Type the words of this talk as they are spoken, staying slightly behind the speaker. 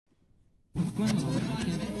Okay,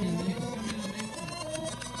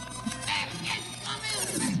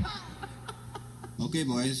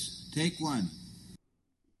 boys, take one.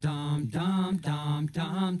 Dum dum dum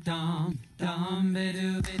dum dum dum be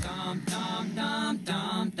doo be dum dum dum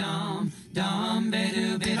dum dum dum be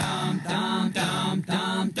doo be dum dum dum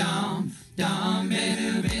dum dum dum be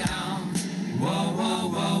doo be dum. Whoa whoa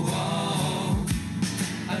whoa whoa.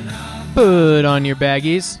 Put on your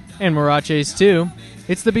baggies and Maraches too.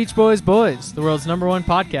 It's the Beach Boys Boys, the world's #1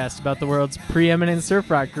 podcast about the world's preeminent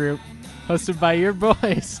surf rock group, hosted by your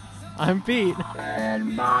boys. I'm Pete.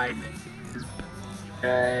 And mine is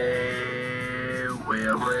a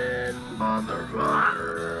willing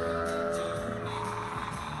motherfucker.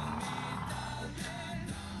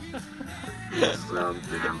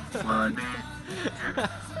 Something funny.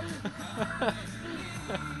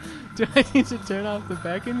 Do I need to turn off the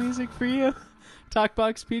backing music for you?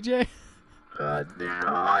 Talkbox PJ?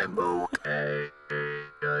 I'm okay.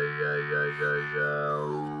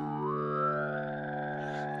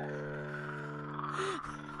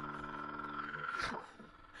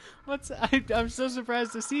 I'm so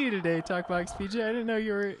surprised to see you today, Talkbox PJ. I didn't know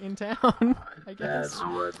you were in town. I guess. That's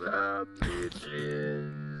what's up,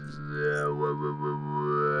 bitches.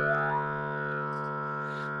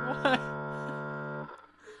 What?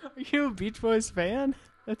 Are you a Beach Boys fan?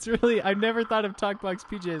 That's really... I've never thought of Talkbox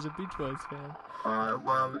PJ as a Beach Boys fan. I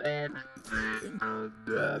love anything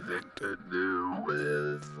having to do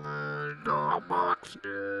with dog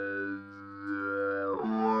boxes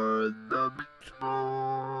or the Beach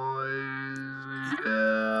Boys.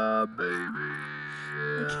 Yeah, baby.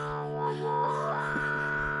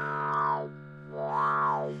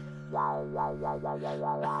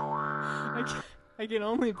 I can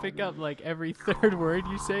only pick up like every third word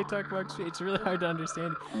you say, Talkbox PJ. It's really hard to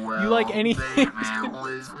understand. You like anything... Baby,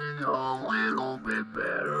 listen a little bit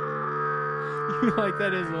better. You like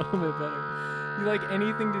that is a little bit better. You like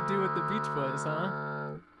anything to do with the Beach Boys, huh?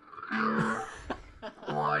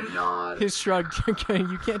 Why not? His shrug.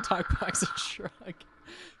 You can't talk box a shrug.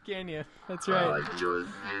 Can you? That's right. I just did.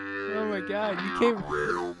 Oh my god, you came...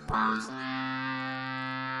 Little pussy.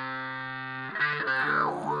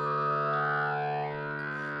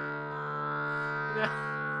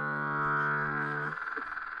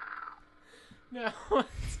 Now,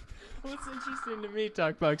 what's interesting to me,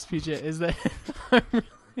 Talkbox PJ, is that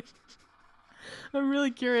I'm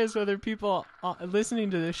really curious whether people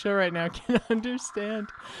listening to this show right now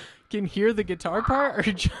can hear the guitar part,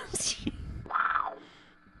 or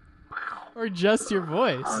just your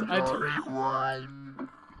voice.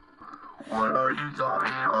 What are you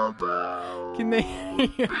talking about? Can they hear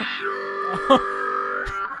you?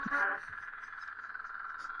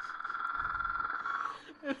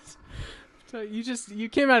 You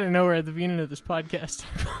came out of nowhere at the beginning of this podcast.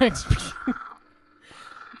 It's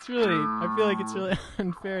really, I feel like it's really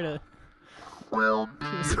unfair to... Well,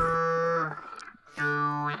 Peter, do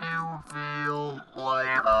you feel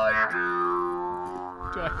like I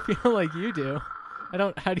do? Do I feel like you do?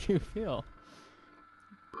 How do you feel?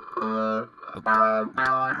 I'm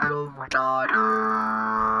kind of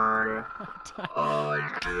tired. I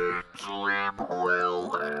didn't sleep well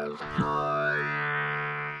last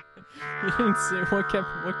night. You didn't say what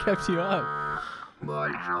kept you up? My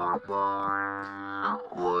softball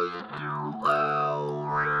was too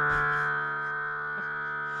loud.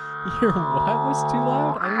 Your what was too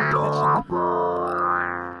loud? I didn't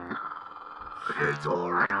catch It's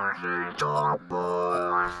hard to say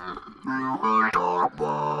talkbox.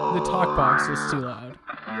 The talk box was too loud.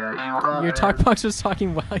 Yeah, Your talk box was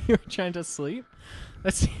talking while you were trying to sleep?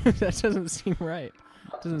 That doesn't seem right.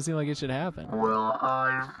 Doesn't seem like it should happen. Well,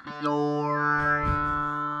 I'm snoring.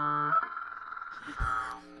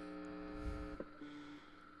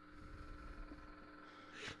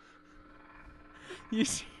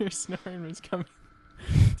 Your snoring was coming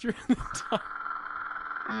through the top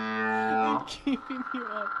and keeping you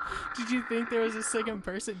up. Did you think there was a second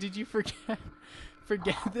person? Did you forget that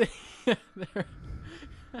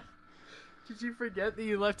Did you forget that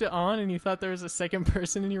you left it on and you thought there was a second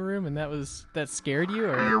person in your room and that scared you?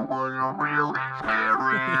 Or? It was really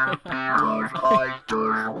scary because I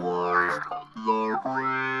just watched the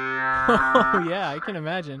rain. Oh yeah, I can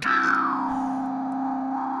imagine.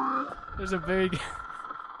 There's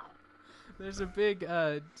a big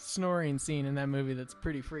snoring scene in that movie that's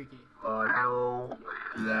pretty freaky. I know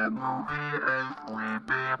that movie is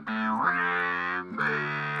Sleeping Beauty.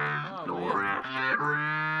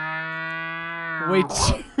 Wait,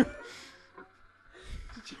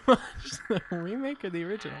 did you watch the remake or the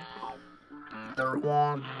original? Either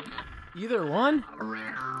one. Either one?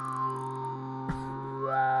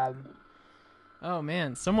 Oh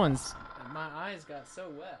man, my eyes got so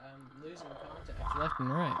wet. I'm losing contact left and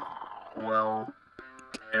right. Well,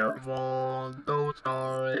 careful, those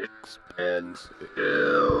are expensive.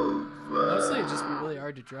 Mostly it'd just be really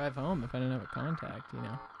hard to drive home if I didn't have a contact, you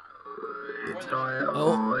know.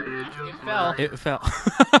 It fell.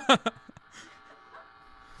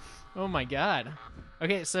 Oh my god.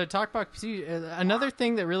 Okay, so TalkBox. Another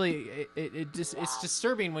thing that really it's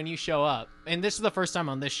disturbing when you show up, and this is the first time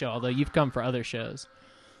on this show, although you've come for other shows.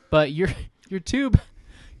 But your tube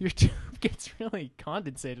gets really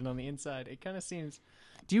condensated on the inside. It kind of seems.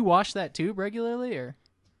 Do you wash that tube regularly, or?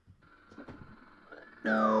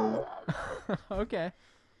 No. Okay.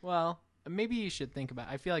 Well, maybe you should think about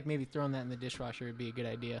it. I feel like maybe throwing that in the dishwasher would be a good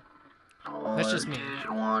idea. That's just me.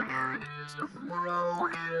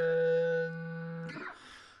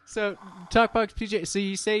 So, Talkbox PJ, so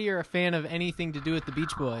you say you're a fan of anything to do with the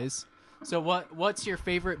Beach Boys. So what's your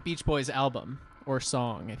favorite Beach Boys album or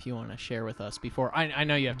song, if you want to share with us before? I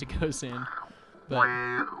know you have to go soon, but...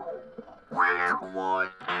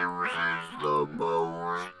 What uses the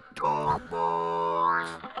most Talkbox?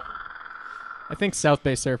 I think South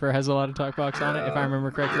Bay Surfer has a lot of Talkbox on it, if I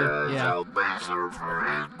remember correctly. Yeah. South Bay Surfer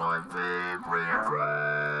is my favorite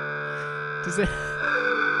track. Does it...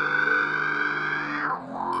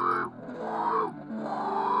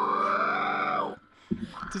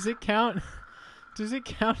 Does it count? Does it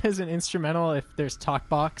count as an instrumental if there's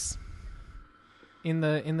Talkbox in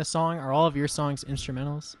the song? Are all of your songs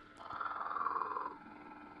instrumentals?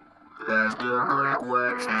 That's the hard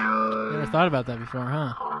question. Never thought about that before,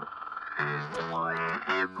 huh? It's like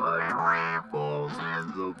if my tree falls in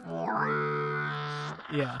the forest.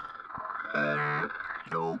 Yeah. And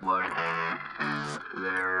nobody is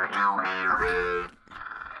there to hear it.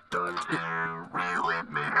 Doesn't really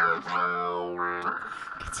make a sound.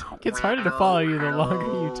 It gets harder to follow you the longer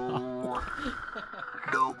you talk.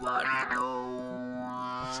 Nobody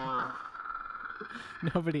knows.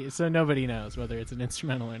 Nobody knows whether it's an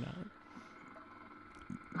instrumental or not.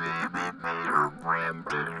 Maybe Mayor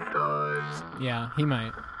Brampton does. Yeah, he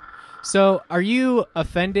might. So, are you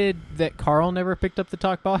offended that Carl never picked up the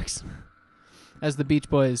Talkbox? As the Beach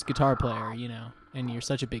Boys guitar player, you know, and you're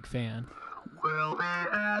such a big fan. Well, he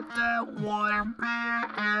had that one big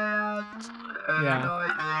hand, and Yeah.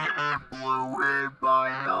 I think he blew it by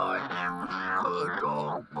not using the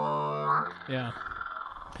Talkbox. Yeah.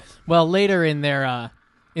 Well, later in their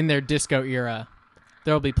disco era,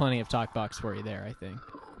 there'll be plenty of Talkbox for you there, I think.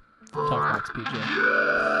 Talkbox PJ.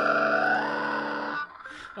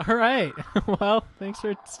 All right. Well, thanks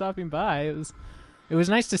for stopping by. It was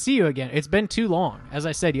nice to see you again. It's been too long. As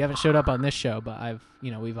I said, you haven't showed up on this show, but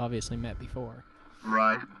we've obviously met before.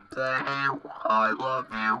 Right, thank you. I love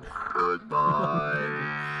you. Goodbye.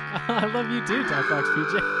 I love you too, Talkbox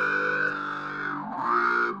PJ.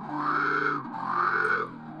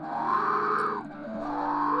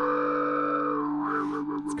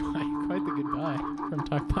 It's quite the goodbye from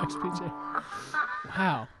Talkbox PJ.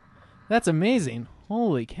 Wow. That's amazing.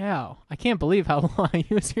 Holy cow. I can't believe how long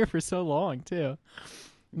he was here for so long, too.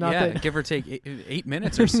 Give or take 8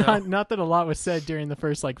 minutes or so. Not that a lot was said during the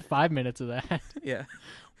first, 5 minutes of that. Yeah.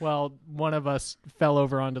 Well, one of us fell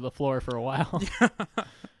over onto the floor for a while.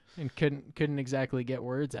 And couldn't exactly get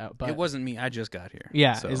words out. But it wasn't me. I just got here.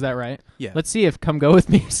 Yeah, so. Is that right? Yeah. Let's see if Come Go With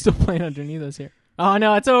Me is still playing underneath us here. Oh,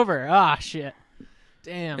 no, it's over. Ah, shit.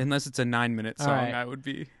 Damn. Unless it's a 9-minute song, right. I would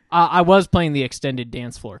be... I was playing the extended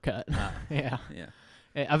dance floor cut. Yeah.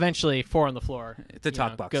 Eventually, 4 on the floor. The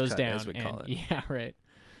Talkbox goes cut, down, as we call it. Yeah, right.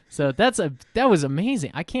 So that was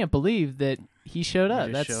amazing. I can't believe that he showed up.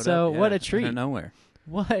 What a treat. Out of nowhere.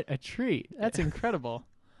 What a treat. That's incredible.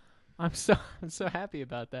 I'm so happy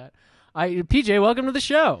about that. PJ, welcome to the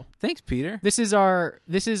show. Thanks, Peter. This is our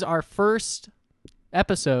first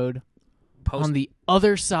episode on the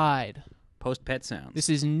other side. Post Pet Sounds. This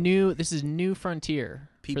is new frontier.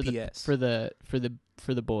 PPS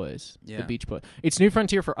for the boys. Yeah. The Beach Boys. It's new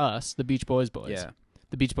frontier for us, the Beach Boys boys. Yeah.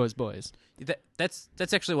 The Beach Boys boys. That's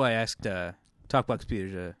actually why I asked Talkbox Peter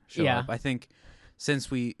to show up. I think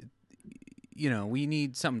since we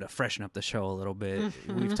need something to freshen up the show a little bit.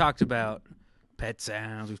 We've talked about Pet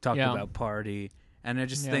Sounds. We've talked about Party, and I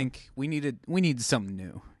just think we needed something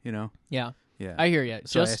new. You know? Yeah. Yeah. I hear you.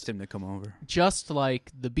 So I asked him to come over. Just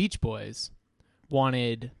like the Beach Boys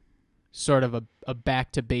wanted sort of a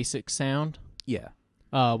back to basic sound. Yeah.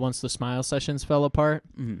 Once the Smile sessions fell apart,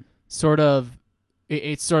 mm-hmm.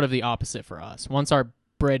 It's sort of the opposite for us. Once our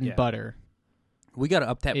bread and butter, we got to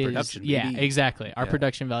up that production. Yeah, exactly. Our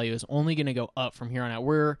production value is only going to go up from here on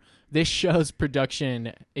out. This show's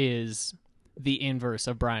production is the inverse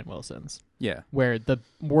of Brian Wilson's. Yeah. where the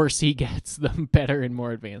worse he gets, the better and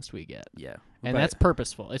more advanced we get. Yeah. And But- that's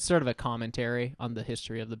purposeful. It's sort of a commentary on the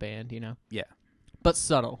history of the band, Yeah. but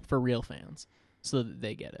subtle for real fans so that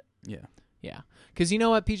they get it. Yeah. Yeah. Because you know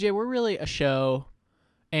what, PJ, we're really a show,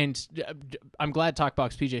 and I'm glad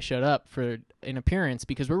Talkbox PJ showed up for an appearance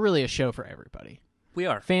because we're really a show for everybody. We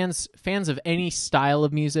are. Fans of any style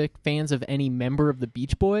of music, fans of any member of the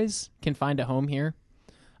Beach Boys can find a home here.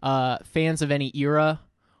 Fans of any era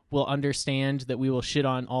will understand that we will shit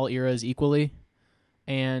on all eras equally.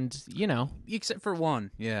 And, Except for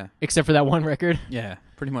one. Yeah. except for that one record. Yeah.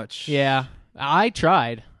 Pretty much. Yeah. I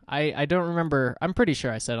tried. I don't remember. I'm pretty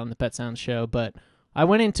sure I said on the Pet Sounds show, but I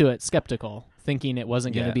went into it skeptical, thinking it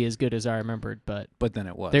wasn't going to Yeah. be as good as I remembered. But But then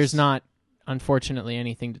it was. there's not, unfortunately,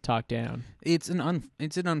 anything to talk down. It's an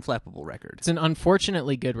unflappable record. It's an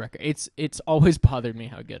unfortunately good record. It's always bothered me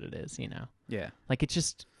how good it is, Yeah. Like, it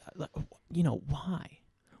just, why?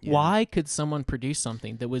 Yeah. Why could someone produce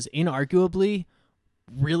something that was inarguably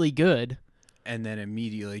really good? And then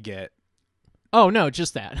immediately get. Oh, no,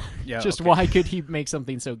 just that. Yeah. Just okay. why could he make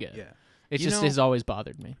something so good? Yeah. It You just know- has always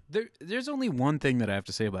bothered me. There's only one thing that I have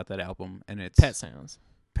to say about that album, and it's Pet Sounds.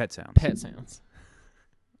 Pet Sounds. Pet Sounds.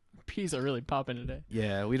 Peas are really popping today.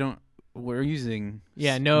 Yeah, we're using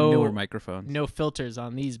Yeah, newer microphones. No filters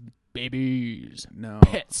on these babies. No.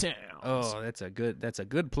 Pet Sounds. Oh, that's a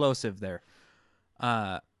good plosive there.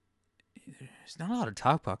 There's not a lot of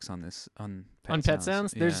talk box on this on Pet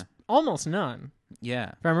Sounds, there's almost none.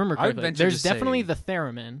 Yeah. If I remember I would correctly. venture There's to say- definitely the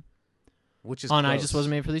theremin Which is on I close. Just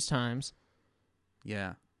Wasn't Made for These Times.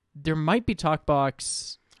 Yeah. There might be talk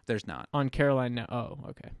box There's not. on Caroline now. Oh,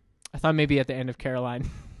 okay. I thought maybe at the end of Caroline.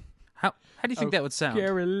 How do you think Oh, that would sound?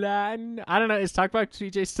 Caroline. I don't know. Is Talkbox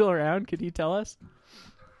PJ still around? Could he tell us?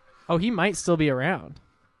 Oh, he might still be around.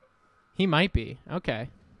 He might be. Okay.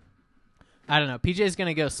 I don't know. PJ's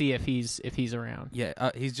gonna go see if he's around. Yeah,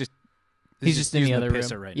 he's just in the using other room.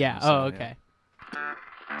 pisser right yeah. now. Oh, so, okay.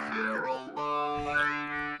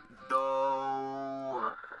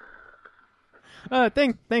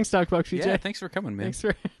 Thanks, Talkbox PJ. Yeah, thanks for coming, man. Thanks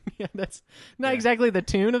for. Yeah, that's not Yeah. exactly the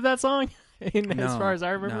tune of that song, as No, far as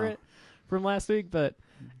I remember no. it from last week. But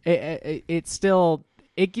it still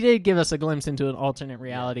did give us a glimpse into an alternate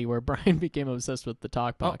reality where Brian became obsessed with the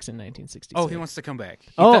Talkbox in 1966. Oh, he wants to come back.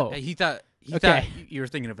 He thought Okay. you were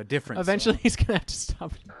thinking of a different. Eventually, song. he's gonna have to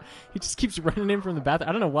stop. He just keeps running in from the bathroom.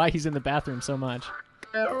 I don't know why he's in the bathroom so much.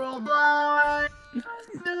 Caroline,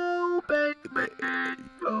 no baby,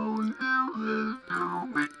 don't do this to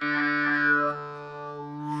me.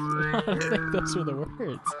 I don't think those were the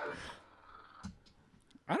words.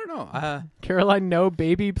 I don't know. Caroline, no,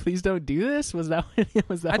 baby, please don't do this. Was that what I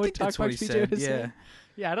what think that's what Talkbox he PJ said. was Yeah, saying?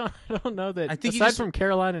 Yeah, I don't know that. I think he aside just- from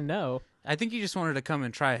Caroline and no, I think he just wanted to come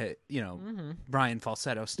and try it. Brian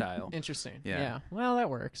falsetto style. interesting. Yeah. Well, that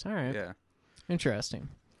works. All right. Yeah. Interesting.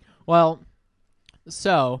 Well,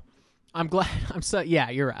 so I'm glad.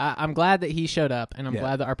 You're right. I'm glad that he showed up, and I'm Yeah.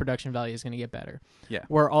 glad that our production value is going to get better. Yeah.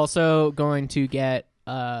 We're also going to get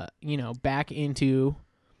back into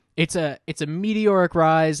it's a meteoric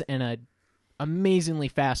rise and a amazingly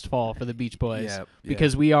fast fall for the Beach Boys Yeah,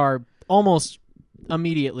 because we are almost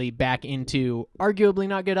immediately back into arguably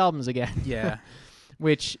not good albums again. Yeah.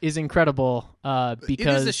 Which is incredible It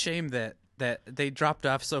because is a shame that they dropped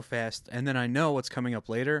off so fast, and then I know what's coming up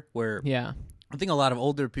later where yeah. I think a lot of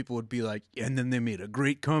older people would be like, and then they made a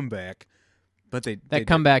great comeback. But they That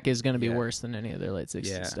comeback is going to be Yeah. worse than any of their late 60s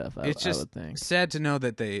yeah. stuff, It's I just would think. sad to know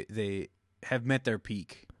that they have met their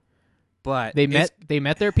peak. But They it's-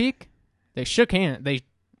 met their peak. They shook hands. They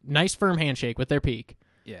nice firm handshake with their peak,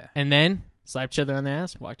 Yeah. and then slapped each other on the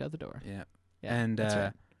ass, walked out the door. Yeah. Yeah, And that's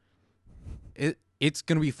right. it's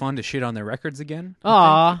gonna be fun to shit on their records again.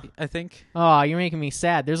 Aw. I think. Oh, you're making me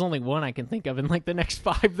sad. There's only one I can think of in like the next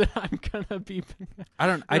 5 that I'm gonna be. I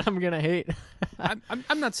don't. that I'm gonna hate.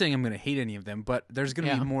 I'm not saying I'm gonna hate any of them, but there's gonna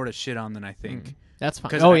Yeah. be more to shit on than I think. That's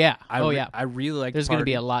fine. 'Cause Oh I- yeah. I oh re- yeah. I really like. There's gonna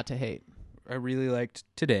be a lot to hate. I really liked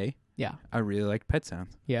Today. Yeah. I really liked Pet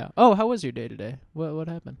Sounds. Yeah. Oh, how was your day today? What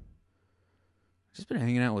happened? Just been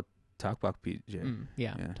hanging out with Talkbox PJ.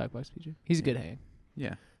 Yeah. Yeah. Talkbox PJ. He's a good hang.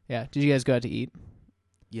 Yeah. Yeah. Did you guys go out to eat?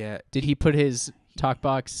 Yeah. Did he put his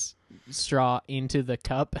Talkbox straw into the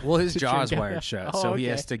cup? Well, his to jaw's drink out wired of? shut, Oh, so he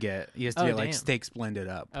okay. has to get Oh, like damn. steaks blended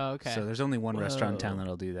up. Oh, okay. So there's only one restaurant in town Whoa.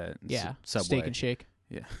 that'll do that. It's Yeah. Subway. Steak and Shake.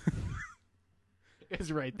 Yeah. It's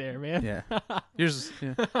right there, man. Yeah. Here's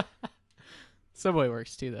yeah. Subway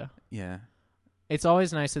works too, though. Yeah. It's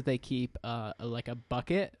always nice that they keep like a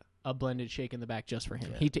bucket, a blended shake in the back just for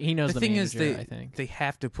him. He knows The the thing manager, is, I think. they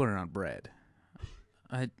have to put it on bread.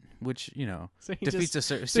 which So he defeats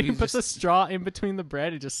just, a so he puts a straw in between the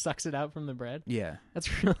bread and just sucks it out from the bread. Yeah, It's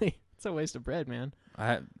a waste of bread, man.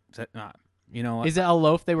 You know what? Is it a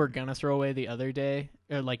loaf they were gonna throw away the other day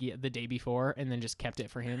or the day before, and then just kept it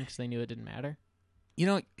for him because they knew it didn't matter?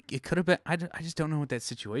 It could have been. I just don't know what that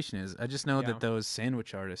situation is. I just know Yeah. that those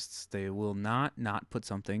sandwich artists, they will not put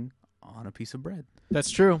something on a piece of bread. That's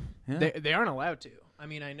true. Yeah. They aren't allowed to. I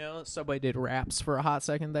mean, I know Subway did wraps for a hot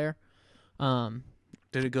second there.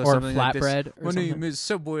 Did it go Or something like this? flatbread or My name something. is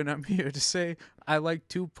Subway, and I'm here to say I like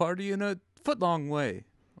to party in a foot-long way.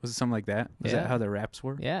 Was it something like that? Was Yeah. that how the raps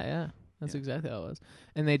were? Yeah. That's Yeah. exactly how it was.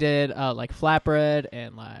 And they did like flatbread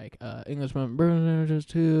and like English muffin burger sandwiches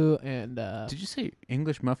too. And Did you say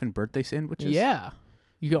English muffin birthday sandwiches? yeah,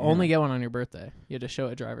 you can Yeah. only get one on your birthday. You had to show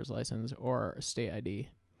a driver's license or a state ID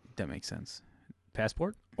That makes sense.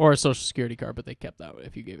 Passport? or a social security card, but they kept that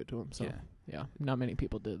if you gave it to them. So Yeah. yeah, not many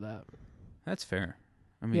people did that. That's fair.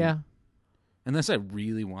 I mean, Yeah, unless I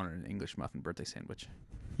really wanted an English muffin birthday sandwich.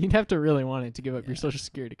 you'd have to really want it to give up your Yeah. social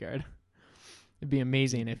security card. It'd be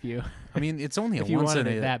amazing if you I mean, it's only If you once wanted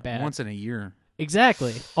in it a that bad. once in a year.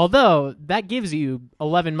 exactly. Although that gives you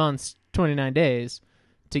 11 months, 29 days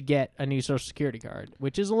to get a new social security card,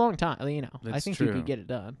 which is a long time. I That's think you true. could get it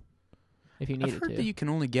done if you I've needed heard to. that you can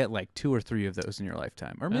only get like 2 or 3 of those in your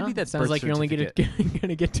lifetime, or maybe Well, that's sounds birth like you're only certificate.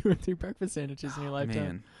 gonna get 2 or 3 breakfast sandwiches in your lifetime.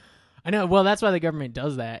 Man, I know. Well, that's why the government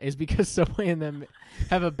does that, is because Subway and them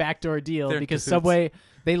have a backdoor deal. They're Because cahoots. Subway,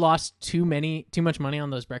 they lost too much money on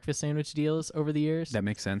those breakfast sandwich deals over the years, that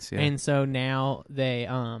makes sense. Yeah. and so now they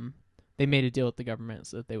made a deal with the government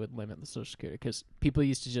so that they would limit the social security, because people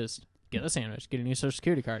used to just get a sandwich, get a new social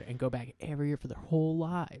security card, and go back every year for their whole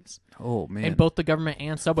lives. oh man, And both the government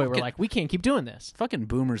and Subway were Fucking- like, we can't keep doing this. fucking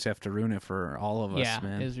boomers have to ruin it for all of us, Yeah,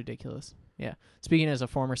 man. it was ridiculous. Yeah. Speaking as a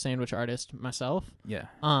former sandwich artist myself, Yeah.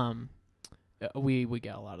 we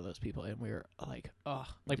got a lot of those people, and we were like, oh,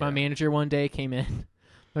 like my Yeah. manager one day came in.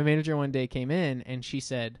 My manager one day came in, and she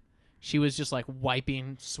said she was just like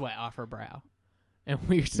wiping sweat off her brow, and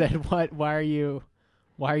we said, "What? Why are you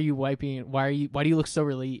wiping? Why do you look so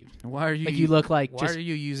relieved? Why are you? Like you look like Why just." are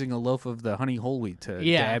you using a loaf of the honey whole wheat to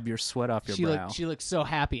Yeah. dab your sweat off your She brow? looked so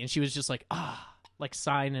happy, and she was just like like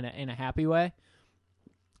sighing in a happy way.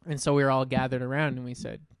 And so we were all gathered around, and we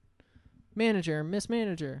said, "Manager, Miss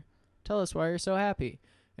Manager, tell us why you're so happy."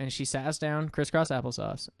 And she sat us down, crisscross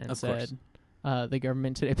applesauce, and Of course. said, "The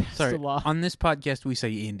government today passed Sorry, a law, on this podcast we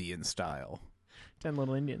say Indian style. 10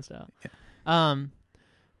 Little Indian style." Yeah.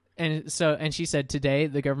 And she said today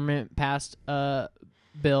the government passed a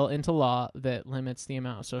bill into law that limits the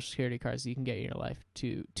amount of social security cards you can get in your life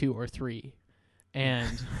to 2 or 3. And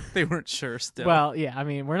They weren't sure still. well, yeah, I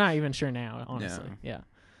mean, we're not even sure now, honestly. No. Yeah.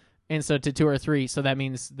 And so to 2 or 3, so that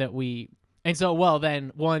means that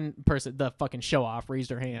then one person, the fucking show off, raised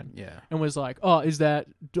her hand yeah. and was like, "Oh,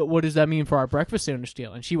 what does that mean for our breakfast sandwich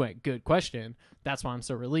deal?" And she went, "Good question. That's why I'm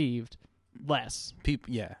so relieved. Less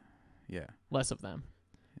Yeah. of them."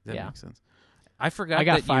 That Yeah. makes sense. I forgot. I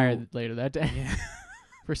got that fired You, later that day yeah.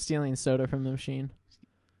 for stealing soda from the machine.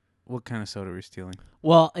 What kind of soda were you stealing?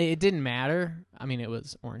 Well, it didn't matter. I mean, it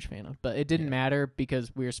was orange Fanta, but it didn't Yeah. matter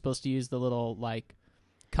because we were supposed to use the little like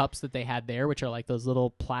cups that they had there, which are like those little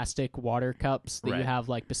plastic water cups that you Right. have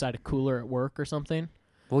like beside a cooler at work or something.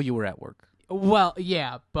 Well, you were at work. Well,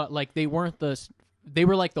 yeah, but like they weren't they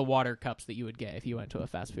were like the water cups that you would get if you went to a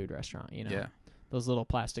fast food restaurant, you know. Yeah. Those little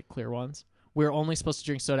plastic clear ones. We were only supposed to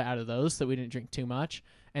drink soda out of those so we didn't drink too much,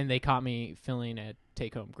 and they caught me filling a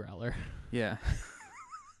take-home growler. Yeah.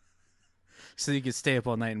 So you could stay up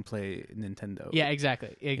all night and play Nintendo. Yeah,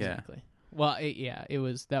 exactly. Well,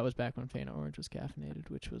 that was back when Fanta Orange was caffeinated,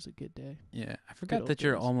 which was a good day. Yeah. I forgot old that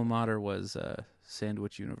your days. alma mater was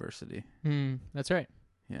Sandwich University. That's right.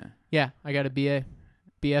 Yeah. Yeah, I got a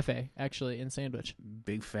BFA actually in sandwich.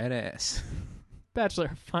 Big fat ass. Bachelor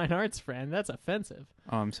of Fine Arts, friend. That's offensive.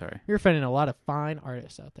 Oh, I'm sorry. You're offending a lot of fine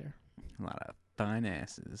artists out there. A lot of fine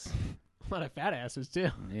asses. A lot of fat asses too.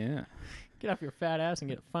 Yeah. Get off your fat ass and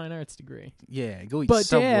get a fine arts degree. Yeah. Go eat But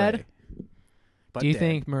Subway. Dad- But Do you Dad.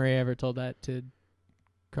 think Murray ever told that to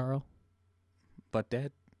Carl? But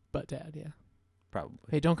Dad? Butt Dad, yeah. Probably.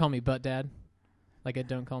 Hey, don't call me Butt Dad. Like a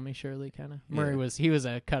Don't Call Me Shirley kind of. Murray Yeah. he was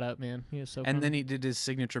a cut up man. He was so And funny. then he did his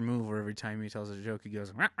signature move where every time he tells a joke, he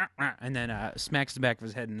goes, "Rah, rah, rah," and then smacks the back of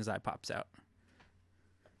his head and his eye pops out.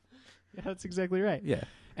 Yeah, that's exactly right. Yeah.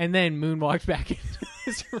 And then moonwalked back into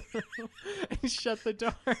his room and shut the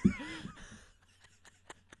door.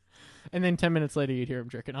 And then 10 minutes later, you'd hear him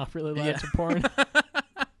jerking off really loud Yeah. to porn.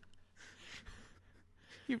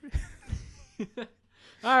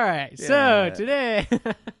 All right. So Yeah. today,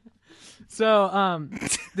 so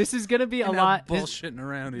This is gonna be a We're lot. not bullshitting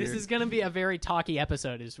around here. This is gonna be a very talky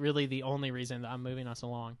episode. Is really the only reason that I'm moving us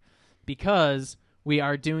along, because we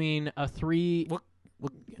are doing a 3.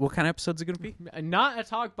 What kind of episode's it gonna be? Not a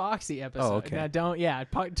Talk Boxy episode. Oh, okay. Now, don't. Yeah,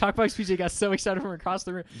 Talk Box PJ got so excited from across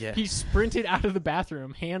the room. Yeah. He sprinted out of the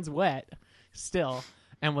bathroom, hands wet, still,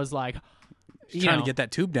 and was like, Trying to get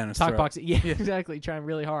that tube down his Talk throat. Box. Yeah, exactly. Trying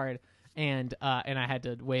really hard, and I had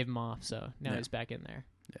to wave him off. So now he's back in there.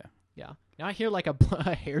 Yeah. Now I hear like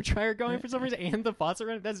a hair dryer going for some reason, and the faucet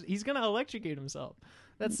running. He's gonna electrocute himself.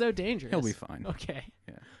 That's so dangerous. He'll be fine. Okay.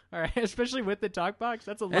 Yeah. All right. Especially with the talk box.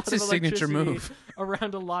 That's a lot That's of his signature electricity move.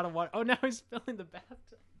 around a lot of water. Oh, now he's filling the bathtub.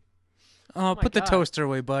 Oh, my put the God. toaster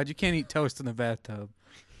away, bud. You can't eat toast in the bathtub.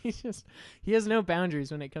 He has no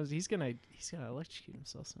boundaries when it comes. He's gonna electrocute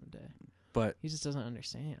himself someday. But He just doesn't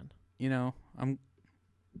understand.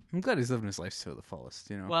 I'm glad he's living his life to the fullest.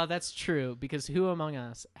 Well, that's true, because who among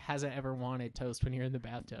us hasn't ever wanted toast when you're in the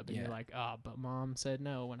bathtub and you're like, but mom said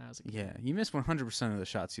no when I was a kid. Yeah, you miss 100% of the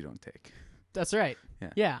shots you don't take. That's right.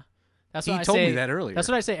 Yeah. Yeah. That's He what I told say. me that earlier. That's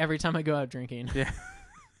what I say every time I go out drinking. Yeah.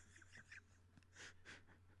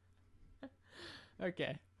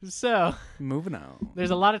 Okay. So Moving on.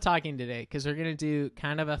 there's a lot of talking today because we're gonna do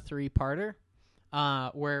kind of a 3-parter,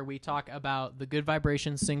 where we talk about the Good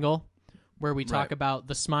Vibrations single, where we talk Right. about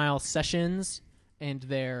the Smile sessions and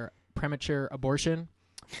their premature abortion,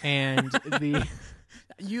 and the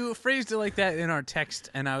You phrased it like that in our text,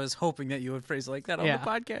 and I was hoping that you would phrase it like that on the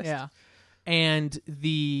podcast. Yeah. And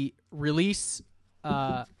the release,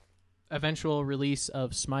 eventual release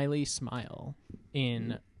of Smiley Smile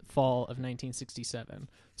in fall of 1967.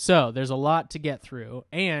 So there's a lot to get through.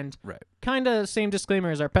 And Right. kind of same disclaimer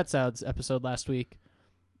as our Pet Sounds episode last week.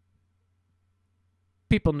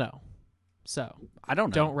 People know. So I don't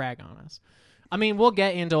know. don't rag on us. I mean, we'll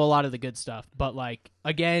get into a lot of the good stuff, but like,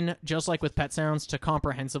 again, just like with Pet Sounds, to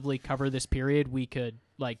comprehensively cover this period, we could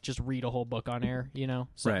like just read a whole book on air,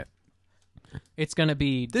 So Right. it's going to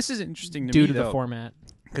be This is interesting to due me, to the though, format.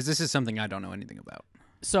 because this is something I don't know anything about.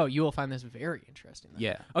 So you will find this very interesting. Then.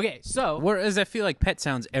 Yeah. Okay, so Whereas I feel like Pet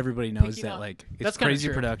Sounds, everybody knows Picking that up- like it's that's kinda crazy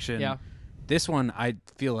true. production. Yeah. This one, I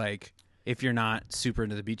feel like if you're not super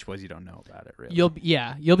into the Beach Boys, you don't know about it really. you'll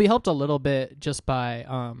be helped a little bit just by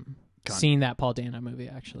seeing that Paul Dano movie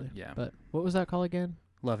actually. Yeah. But what was that called again?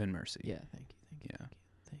 Love and Mercy. Yeah, thank you. Yeah.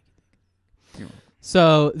 Thank you. You're welcome.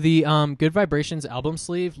 So the Good Vibrations album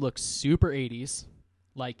sleeve looks super 80s,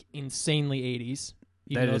 like insanely 80s.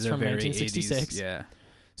 Even though it's from 1966. 80s, yeah.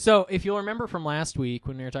 So if you'll remember from last week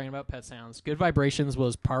when we were talking about Pet Sounds, Good Vibrations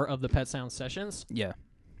was part of the Pet Sounds sessions Yeah.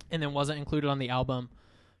 and then wasn't included on the album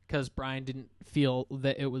because Brian didn't feel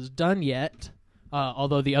that it was done yet,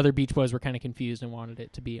 although the other Beach Boys were kind of confused and wanted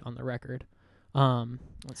it to be on the record.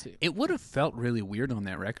 Let's see. It would have felt really weird on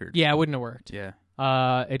that record. Yeah, it wouldn't have worked. Yeah.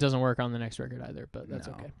 It doesn't work on the next record either, but that's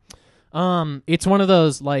No. okay. It's one of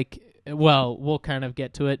those like, well, we'll kind of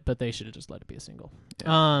get to it, but they should have just let it be a single.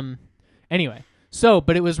 Yeah. Anyway,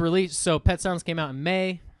 but it was released. So Pet Sounds came out in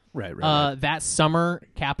May. Right. Right. That summer,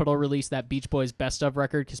 Capitol released that Beach Boys Best Of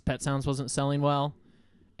record because Pet Sounds wasn't selling well,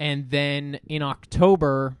 and then in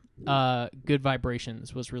October, Good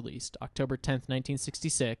Vibrations was released, October 10th,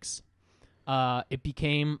 1966. It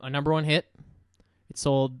became a #1 hit. It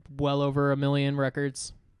sold well over 1 million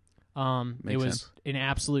records. It Makes was sense. an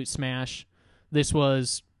absolute smash. This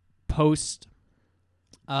was post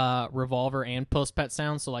Revolver and post Pet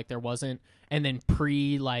Sounds, so like there wasn't, and then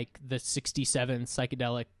pre like the 67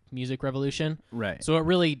 psychedelic music revolution. Right. So it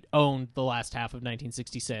really owned the last half of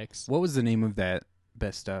 1966. What was the name of that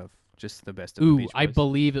best of? Just the best of the Ooh, Beach Boys? I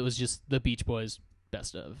believe it was just the Beach Boys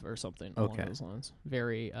Best Of or something along Okay. those lines.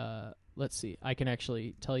 Very, let's see. I can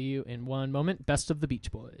actually tell you in one moment. Best of the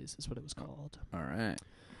Beach Boys is what it was called. All right.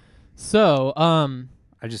 So, I'm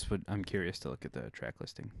curious to look at the track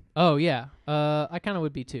listing. oh yeah, I kind of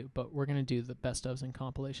would be too, but we're gonna do the best ofs and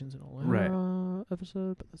compilations in a later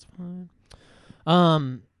episode, but that's fine.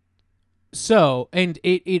 So, and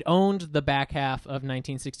it owned the back half of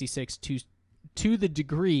 1966 to the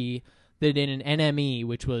degree that in an NME,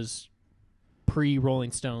 which was pre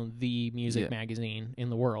Rolling Stone, the music magazine in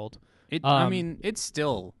the world, I mean, it's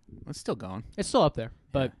still going. it's still up there,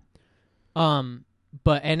 but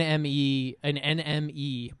NME,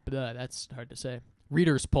 that's hard to say.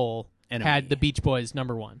 Readers poll NME. had the Beach Boys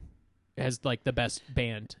 #1 as like the best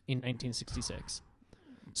band in 1966.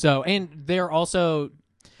 So, and they're also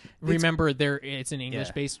it's an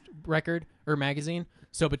English-based record or magazine.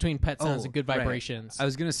 So between Pet Sounds and Good right. Vibrations, I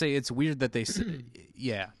was gonna say it's weird that they.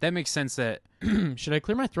 Yeah, that makes sense. That should I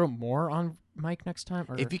clear my throat more on mic next time?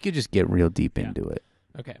 Or? if you could just get real deep into it,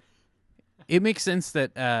 Okay. it makes sense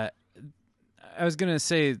that I was gonna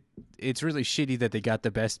say it's really shitty that they got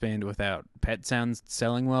the best band without Pet Sounds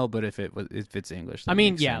selling well, but if it's English, that I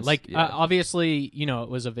mean, makes yeah, sense. like obviously, you know, it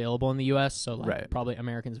was available in the U.S., so like Right. probably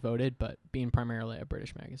Americans voted, but being primarily a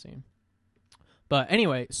British magazine. But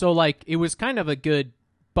anyway, so like it was kind of a good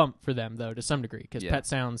bump for them though to some degree because Pet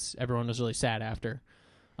Sounds, everyone was really sad after,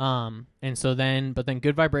 and so then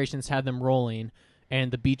Good Vibrations had them rolling. And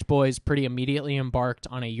the Beach Boys pretty immediately embarked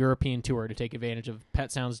on a European tour to take advantage of Pet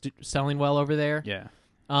Sounds selling well over there. Yeah.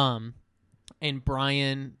 And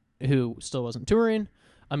Brian, who still wasn't touring,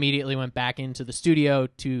 immediately went back into the studio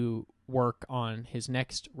to work on his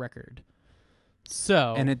next record.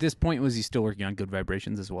 So, And at this point, was he still working on Good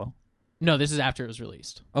Vibrations as well? no, this is after it was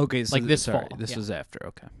released. Okay, so Like this sorry, fall, This yeah. was after.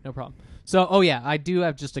 Okay. No problem. So, oh yeah, I do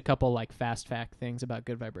have just a couple like fast fact things about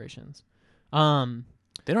Good Vibrations.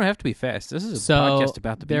 They don't have to be fast. This is a So, podcast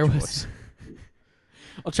about the there Beach was- Boys.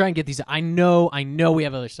 I'll try and get these. I know we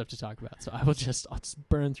have other stuff to talk about, so I'll just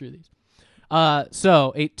burn through these.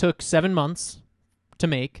 So it took 7 months to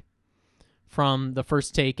make from the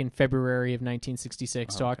first take in February of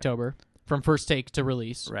 1966 to October, from first take to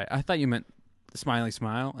release. Right. I thought you meant Smiley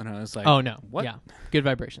Smile, and I was like, Oh no, what? yeah, Good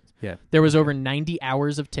Vibrations. Yeah. There was over 90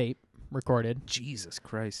 hours of tape recorded. Jesus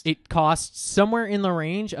Christ. It cost somewhere in the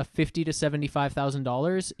range of $50,000 to $75,000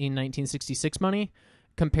 in 1966 money,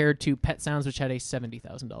 compared to Pet Sounds, which had a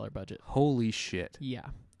 $70,000 budget. Holy shit. Yeah,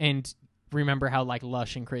 and remember how like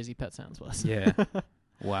lush and crazy Pet Sounds was. Yeah.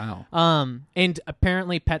 Wow. And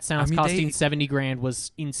apparently Pet Sounds I mean, costing they- $70,000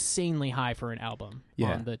 was insanely high for an album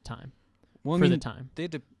Yeah. on the time. Well, I for the mean, time. They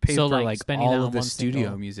had to pay So, for like, like spending that all on of the one studio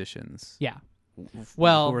single. musicians. Yeah.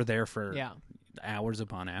 Well, who were there for yeah. hours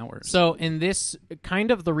upon hours. So in this, kind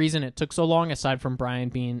of the reason it took so long, aside from Brian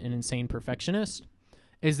being an insane perfectionist,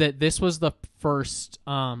 is that this was the first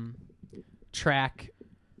track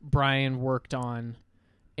Brian worked on,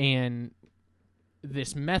 and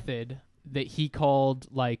this method that he called,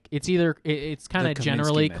 like, it's kind of Kaminsky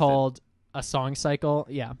generally method. called a song cycle.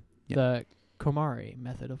 Yeah. The Komari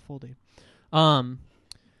method of folding.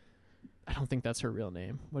 I don't think that's her real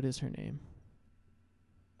name. What is her name?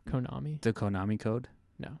 Konami? The Konami code.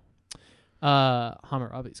 No.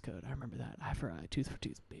 Hammurabi's code. I remember that. Eye for eye, tooth for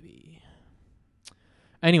tooth, baby.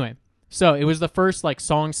 Anyway, so it was the first like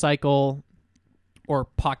song cycle or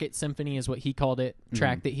pocket symphony is what he called it,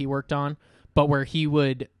 track that he worked on, but where he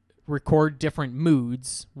would record different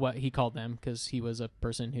moods, what he called them, because he was a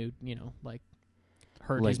person who, you know, like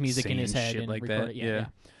heard his Like music in his saying head shit and like record that, it. yeah.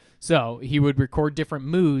 So he would record different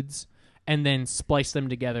moods and then splice them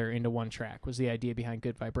together into one track was the idea behind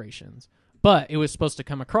Good Vibrations. But it was supposed to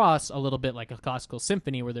come across a little bit like a classical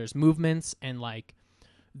symphony where there's movements and like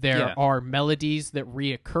there are melodies that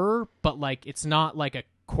reoccur, but like it's not like a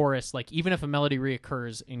chorus. Like even if a melody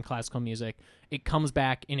reoccurs in classical music, it comes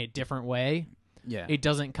back in a different way. Yeah. It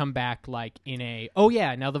doesn't come back like in a, oh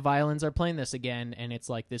yeah, now the violins are playing this again, and it's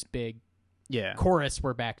like this big chorus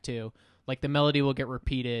we're back to. Like the melody will get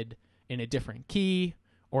repeated in a different key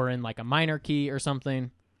or in like a minor key or something.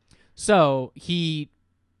 So he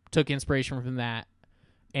took inspiration from that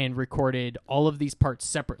and recorded all of these parts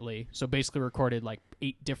separately. So basically recorded like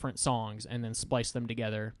 8 different songs and then spliced them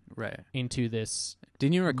together into this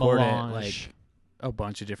Didn't you record melange. it like a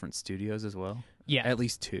bunch of different studios as well? Yeah. At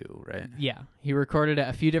least 2, right? Yeah. He recorded at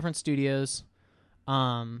a few different studios.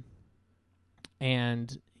 And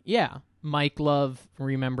yeah, Mike Love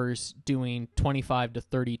remembers doing 25 to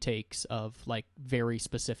 30 takes of like very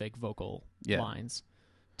specific vocal lines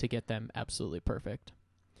to get them absolutely perfect.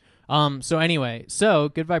 So anyway,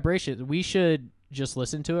 Good Vibrations. We should just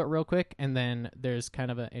listen to it real quick, and then there's kind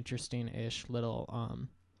of an interesting-ish little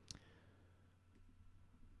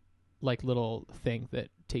little thing that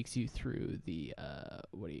takes you through the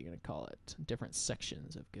what are you gonna call it? Different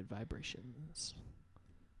sections of Good Vibrations.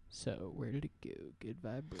 So where did it go? Good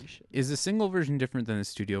Vibration. Is the single version different than the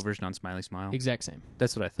studio version on Smiley Smile? Exact same.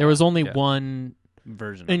 That's what I thought. There was only one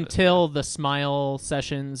version until the Smile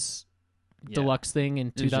Sessions Yeah. deluxe thing in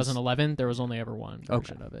was just- 2011. There was only ever one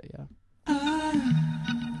version of it. Yeah.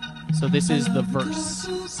 So this is the verse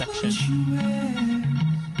section.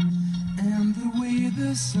 And the way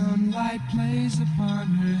the sunlight plays upon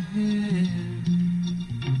her head.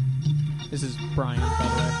 This is Brian, by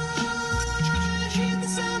the way. The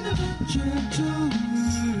sound of a gentle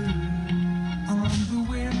word on the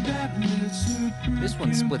wind that lifts her This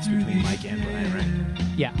one splits between Mike and Brian, right?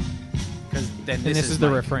 Yeah. Because then And this is the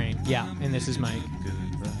Mike. refrain. Yeah, and this is Mike.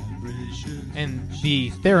 And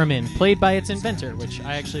the theremin played by its inventor, which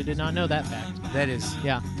I actually did not know that fact. That is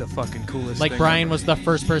the fucking coolest Like thing Brian ever. was the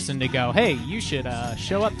first person to go, hey, you should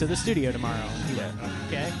show up to the studio tomorrow. And he went,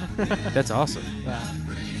 okay. That's awesome. Yeah.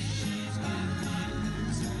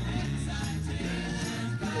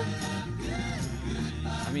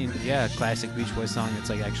 I mean, yeah, classic Beach Boys song. It's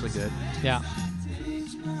like actually good. Yeah.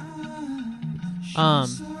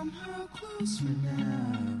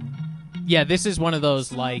 Yeah, this is one of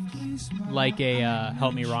those like a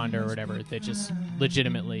Help Me Rhonda or whatever that just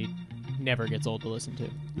legitimately never gets old to listen to.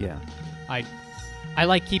 Yeah. I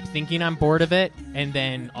like keep thinking I'm bored of it, and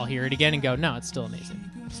then I'll hear it again and go, no, it's still amazing.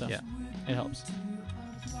 So Yeah. it helps.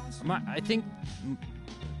 I think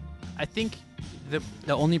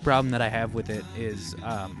the only problem that I have with it is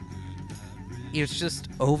it's just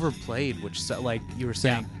overplayed, which like you were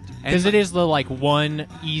saying. Because it is the like one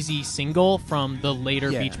easy single from the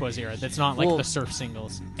later Yeah. Beach Boys era. That's not like Well, the surf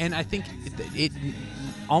singles. And I think it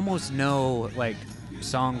almost no like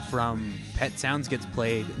song from Pet Sounds gets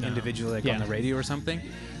played individually like on the radio or something.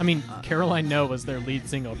 I mean, Caroline No was their lead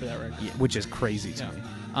single for that record. Yeah, which is crazy to me.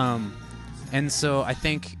 And so I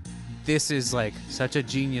think this is like such a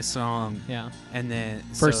genius song. Yeah. And then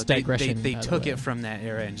First so digression, they by the took way. it from that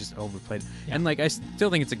era and just overplayed it. Yeah. And like I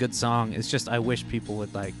still think it's a good song. It's just I wish people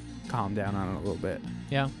would like calm down on it a little bit.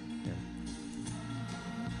 Yeah.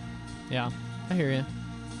 Yeah. I hear you.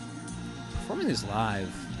 Performing this live.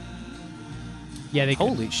 Yeah, they could.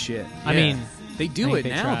 Holy shit. I Yeah. mean, they do I think it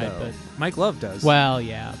they now tried, though. but- Mike Love does. Well,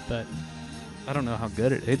 yeah, but I don't know how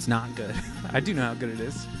good it's not good. I do know how good it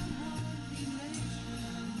is.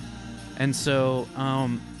 And so,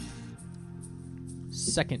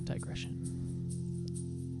 second digression.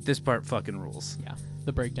 this part fucking rules. Yeah.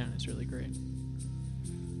 The breakdown is really great.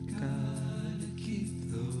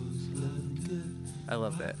 I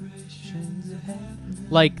love that.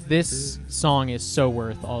 Like, this song is so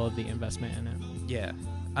worth all of the investment in it. Yeah.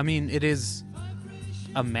 I mean, it is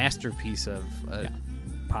a masterpiece of a Yeah.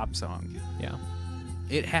 pop song. Yeah.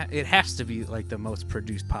 It has to be like the most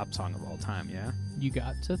produced pop song of all time, yeah? You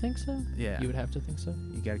got to think so? Yeah. You would have to think so?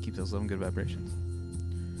 You got to keep those little good vibrations.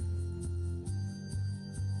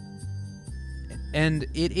 And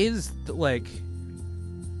it is like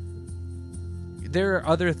there are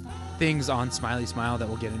other things on Smiley Smile that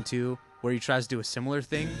we'll get into where he tries to do a similar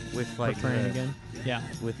thing with like Refrain the, again? Yeah.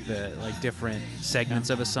 with the like different segments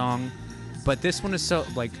of a song. But this one is so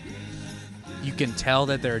like you can tell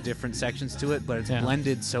that there are different sections to it, but it's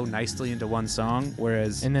blended so nicely into one song.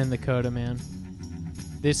 Whereas And then the coda, man.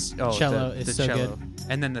 This cello is the so cello. good.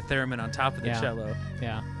 And then the theremin on top of the Yeah. cello.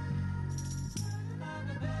 Yeah.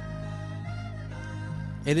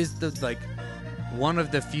 It is the like one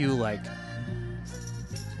of the few like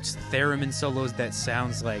just theremin solos that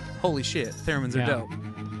sounds like holy shit, theremins Yeah. are dope.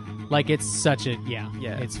 Like, it's such a... Yeah.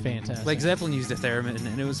 Yeah. It's fantastic. Like Zeppelin used a theremin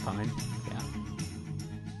and it was fine. Yeah.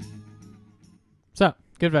 So,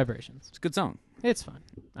 good vibrations. It's a good song. It's fun.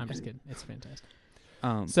 I'm just kidding. It's fantastic.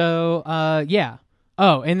 Um, So, yeah.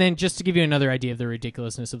 Oh, and then just to give you another idea of the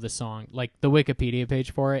ridiculousness of the song, like the Wikipedia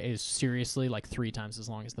page for it is seriously like 3 times as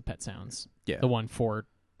long as the Pet Sounds. Yeah. The one for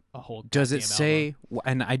a whole. does it goddamn say? album.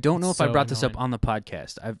 And I don't know It's if I so brought this up annoying. on the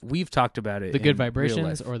podcast. We've talked about it. the Good in real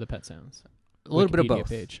Vibrations life. or the Pet Sounds? A little bit of Wikipedia both.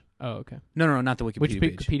 Page. Oh, okay. No, not the Wikipedia Which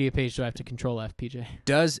page. Wikipedia page do I have to control F, PJ?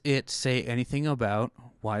 Does it say anything about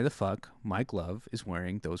why the fuck Mike Love is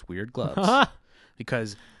wearing those weird gloves?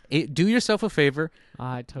 Because do yourself a favor.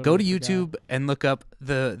 I totally Go to forgot. YouTube and look up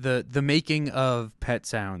the making of Pet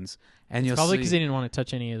Sounds, and you'll Probably because see they didn't want to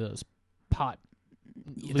touch any of those pot.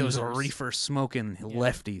 those losers. reefer smoking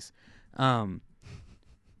lefties.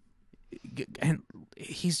 And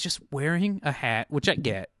he's just wearing a hat, which I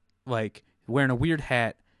get, like wearing a weird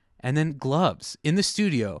hat, and then gloves in the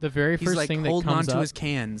studio. The very he's first like thing that holding comes onto up. his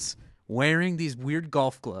cans, wearing these weird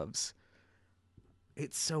golf gloves.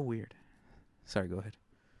 It's so weird. Sorry, go ahead.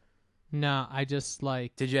 No, I just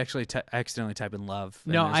like. Did you actually accidentally type in love?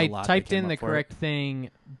 And No, there's a I lot that typed came in the up for it? correct thing,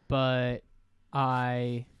 but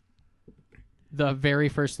the very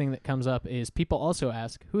first thing that comes up is people also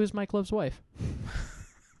ask, who is Mike Love's wife?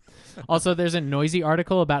 Also, there's a Noisy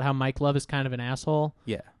article about how Mike Love is kind of an asshole,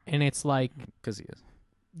 Yeah, and it's like, because he is.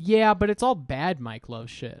 yeah, but it's all bad Mike Love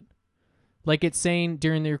shit. Like, it's saying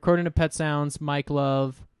during the recording of Pet Sounds, Mike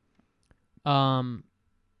Love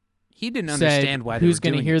He didn't said, understand why they who's were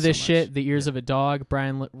gonna doing hear it so this much. shit? The ears of a dog.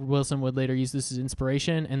 Brian Wilson would later use this as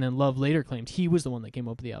inspiration, and then Love later claimed he was the one that came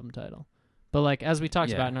up with the album title. But like as we talked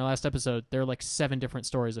Yeah. about in our last episode, there are like 7 different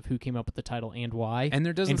stories of who came up with the title and why. And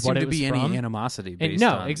there doesn't and seem what it to was be from. any animosity based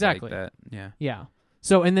no, on exactly. like that. Yeah. Yeah.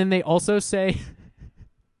 So and then they also say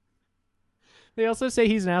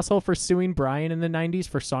he's an asshole for suing Brian in the 90s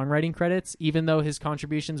for songwriting credits, even though his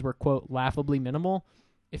contributions were quote laughably minimal.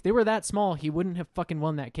 If they were that small, he wouldn't have fucking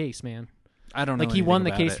won that case, man. I don't know. Like he won the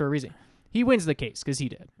anything case about for a reason. He wins the case because he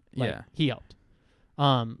did. Like, Yeah. he helped.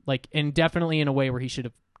 Like, and definitely in a way where he should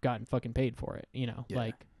have gotten fucking paid for it. You know, Yeah.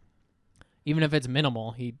 like even if it's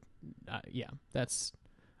minimal, that's.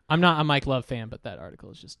 I'm not a Mike Love fan, but that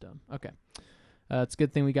article is just dumb. Okay, it's a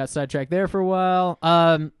good thing we got sidetracked there for a while.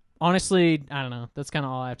 Honestly, I don't know. That's kind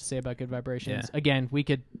of all I have to say about Good Vibrations. Yeah. Again, we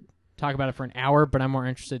could talk about it for an hour, but I'm more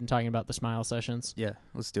interested in talking about the Smile sessions. Yeah,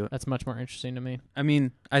 let's do it. That's much more interesting to me. I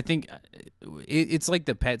mean, I think it's like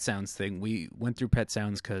the Pet Sounds thing. We went through Pet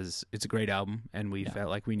Sounds because it's a great album, and we felt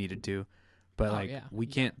like we needed to. But we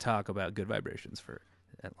can't talk about Good Vibrations for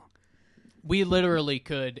that long. We literally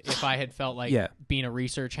could, if I had felt like being a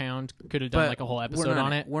research hound, could have done like a whole episode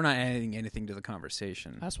on it. We're not adding anything to the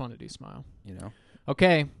conversation. I just want to do Smile. You know?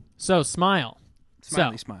 Okay, so Smile.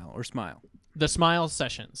 Smiley Smile or Smile. The Smile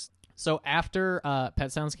sessions. So after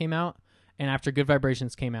Pet Sounds came out and after Good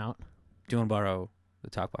Vibrations came out. Do you want to borrow the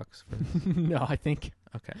talk box? No, I think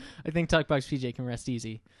Talkbox PJ can rest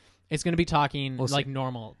easy. It's going to be talking like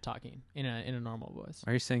normal talking in a normal voice.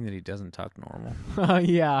 Are you saying that he doesn't talk normal?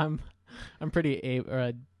 Yeah, I'm pretty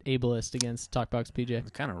ableist against Talkbox PJ. It's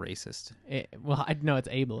kind of racist. Well, I know it's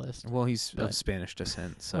ableist. Well, he's of Spanish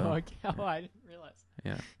descent, so. Oh, okay. Oh, I didn't realize.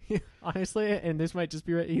 Yeah. Honestly, and this might just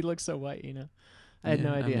be right. He looks so white, you know. I had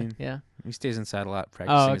no idea. I mean, he stays inside a lot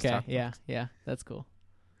practicing. Oh, his okay. talk. Yeah, that's cool.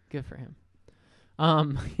 Good for him.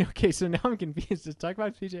 Okay, so now I'm confused. Does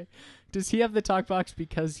Talkbox PJ, does he have the Talkbox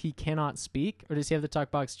because he cannot speak, or does he have the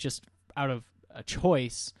Talkbox just out of a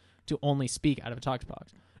choice to only speak out of a Talkbox?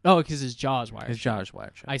 Oh, because his jaw is wired. His jaw is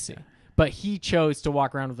wired. I see. But he chose to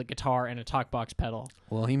walk around with a guitar and a Talkbox pedal.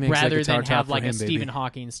 Well, he makes rather that than have like him, a Stephen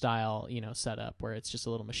Hawking style, setup where it's just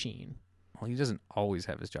a little machine. Well, he doesn't always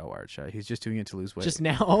have his jaw wired shut. He's just doing it to lose weight. Just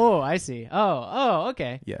now. Oh, I see. Oh,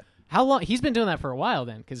 okay. Yeah. How long? He's been doing that for a while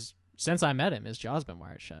then, because since I met him, his jaw's been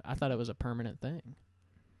wired shut. I thought it was a permanent thing.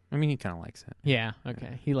 I mean, he kind of likes it. Yeah. Okay.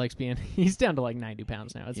 Yeah. He likes being. He's down to like 90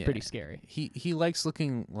 pounds now. It's pretty scary. He likes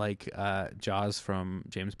looking like Jaws from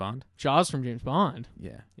James Bond. Jaws from James Bond.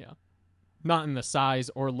 Yeah. Yeah. Not in the size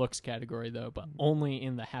or looks category though, but only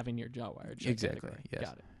in the having your jaw wired shut exactly. category. Yes.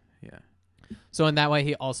 Got it. Yeah. So in that way,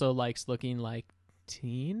 he also likes looking like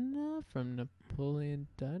Tina from Napoleon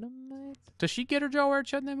Dynamite. Does she get her jaw wired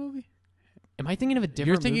shut in that movie? Am I thinking of a different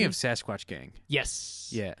You're thinking movie? of Sasquatch Gang. Yes.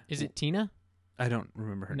 Yeah. Is it Tina? I don't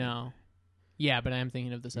remember her name. No. Yeah, but I am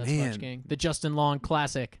thinking of the Sasquatch Gang. The Justin Long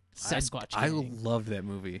classic, Sasquatch I Gang. loved that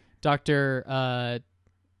movie. Dr.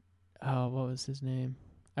 What was his name?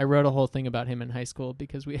 I wrote a whole thing about him in high school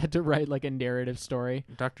because we had to write like a narrative story.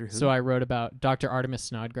 Doctor Who? So I wrote about Dr. Artemis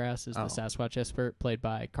Snodgrass is the Sasquatch expert played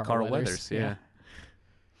by Carl Weathers. Yeah.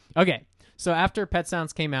 Okay, so after Pet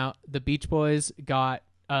Sounds came out, the Beach Boys got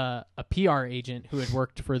a PR agent who had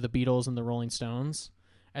worked for the Beatles and the Rolling Stones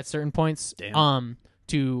at certain points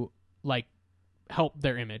to like help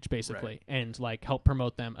their image basically and like help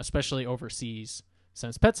promote them, especially overseas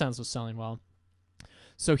since Pet Sounds was selling well.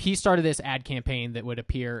 So he started this ad campaign that would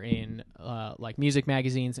appear in like music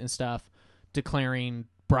magazines and stuff declaring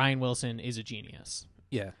Brian Wilson is a genius.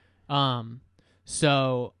 Yeah.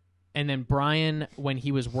 So, and then Brian, when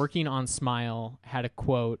he was working on Smile, had a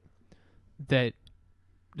quote a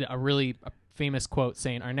famous quote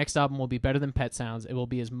saying, "Our next album will be better than Pet Sounds. It will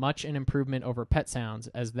be as much an improvement over Pet Sounds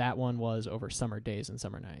as that one was over Summer Days and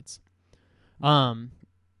Summer Nights." Wow.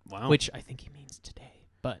 Which I think he means today,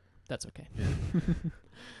 but that's okay.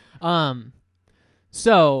 Yeah.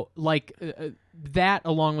 So like that,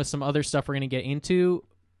 along with some other stuff we're gonna get into,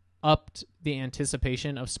 upped the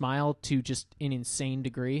anticipation of Smile to just an insane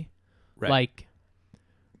degree. Right. Like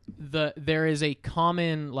there is a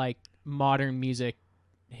common like modern music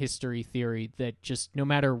history theory that just no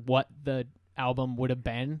matter what the album would have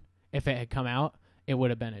been if it had come out, it would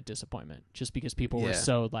have been a disappointment just because people were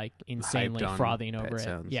so like insanely frothing over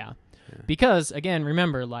it. Yeah. Because again,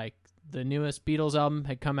 remember like the newest Beatles album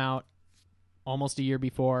had come out almost a year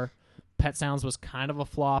before. Pet Sounds was kind of a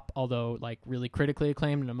flop, although like really critically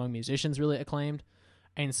acclaimed and among musicians really acclaimed.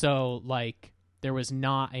 And so like there was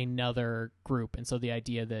not another group. And so the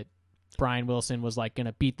idea that Brian Wilson was like going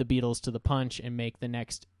to beat the Beatles to the punch and make the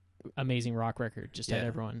next amazing rock record just had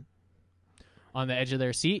everyone on the edge of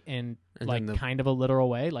their seat and like kind of a literal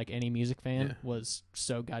way, like any music fan was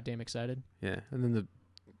so goddamn excited. Yeah. And then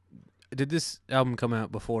did this album come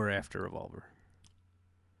out before or after Revolver?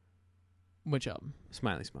 Which album?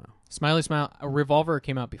 Smiley Smile. Smiley Smile. Revolver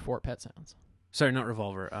came out before Pet Sounds. Sorry, not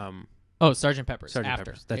Revolver. Sgt. Pepper's. Sgt. After.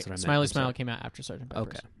 Pepper's. That's what I meant. Smiley Smile came out after Sgt. Pepper's.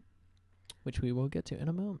 Okay. Which we will get to in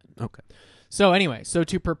a moment. Okay. So anyway,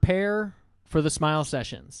 to prepare for the Smile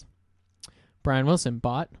sessions, Brian Wilson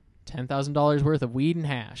bought $10,000 worth of weed and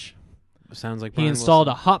hash. Sounds like he installed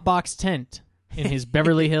a hot box tent in his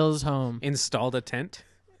Beverly Hills home. Installed a tent?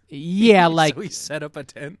 Yeah, like so he set up a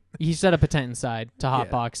tent. he set up a tent inside to Yeah.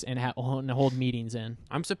 hotbox and hold meetings in.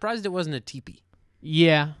 I'm surprised it wasn't a teepee.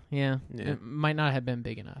 Yeah. Yeah. It might not have been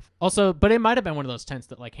big enough. Also, but it might have been one of those tents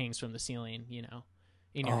that like hangs from the ceiling,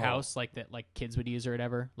 in your house, like that, like kids would use or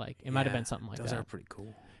whatever. Like it might have been something like those that. are pretty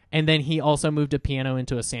cool. And then he also moved a piano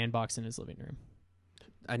into a sandbox in his living room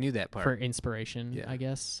I knew that part. for inspiration. Yeah. I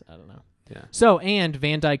guess I don't know. Yeah. So, and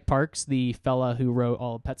Van Dyke Parks, the fella who wrote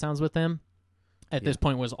all of Pet Sounds with him, at this Yeah.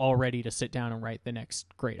 point was all ready to sit down and write the next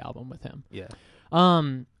great album with him. Yeah.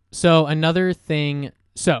 So another thing,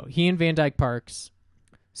 so he and Van Dyke Parks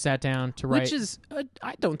sat down to write. Which is,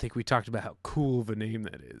 I don't think we talked about how cool of a name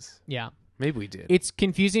that is. Yeah. Maybe we did. It's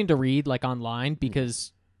confusing to read like online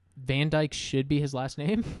because Van Dyke should be his last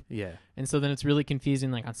name. Yeah. And so then it's really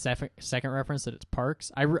confusing like on second reference that it's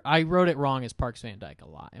Parks. I wrote it wrong as Parks Van Dyke a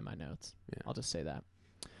lot in my notes. Yeah. I'll just say that.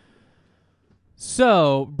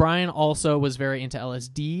 So Brian also was very into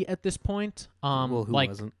LSD at this point. Well, who like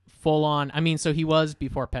wasn't? full on. I mean, so he was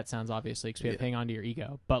before Pet Sounds, obviously, because we have to hang on to your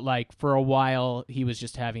ego. But like for a while, he was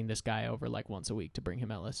just having this guy over like once a week to bring him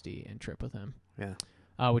LSD and trip with him. Yeah.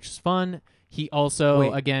 Which is fun. He also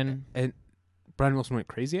Wait, again. And Brian Wilson went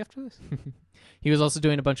crazy after this? He was also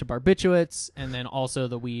doing a bunch of barbiturates and then also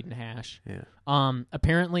the weed and hash. Yeah.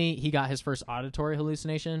 Apparently, he got his first auditory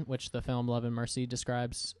hallucination, which the film Love and Mercy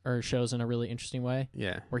describes or shows in a really interesting way,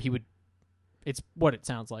 Yeah. where he would, it's what it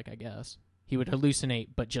sounds like, I guess. He would hallucinate,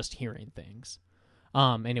 but just hearing things.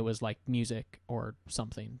 And it was like music or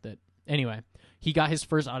something that, anyway, he got his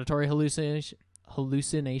first auditory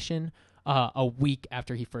hallucination a week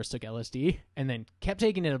after he first took LSD and then kept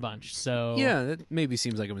taking it a bunch. So Yeah, that maybe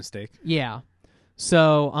seems like a mistake. yeah.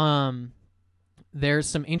 So there's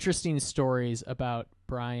some interesting stories about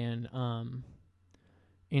Brian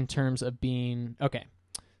in terms of being okay.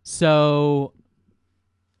 So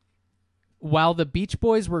while the Beach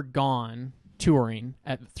Boys were gone touring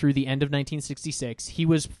through the end of 1966, he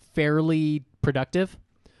was fairly productive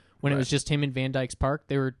when it was just him and Van Dyke's Park.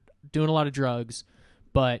 They were doing a lot of drugs,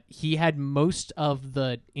 but he had most of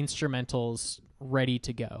the instrumentals ready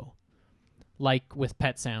to go, like with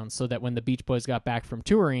Pet Sounds, so that when the Beach Boys got back from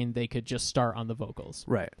touring, they could just start on the vocals.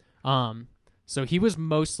 Right. So he was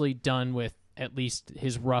mostly done with at least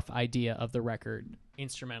his rough idea of the record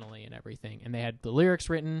instrumentally and everything, and they had the lyrics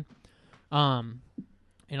written, and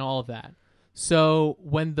all of that. So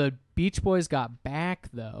when the Beach Boys got back,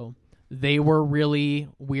 though, they were really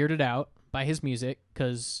weirded out by his music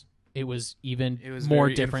because it was more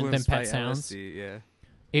different than influenced Pet by Sounds. LSD, yeah.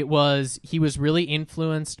 He was really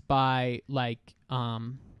influenced by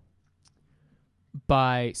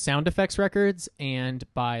by sound effects records and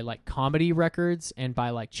by like comedy records and by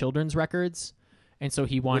like children's records. And so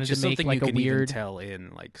he wanted Which is to make something like you a can even weird tell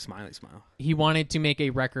in like Smiley Smile. he wanted to make a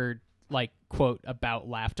record like quote about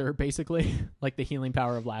laughter, basically. Like the healing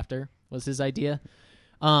power of laughter was his idea.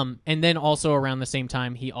 And then also around the same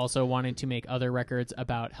time, he also wanted to make other records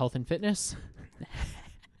about health and fitness.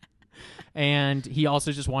 And he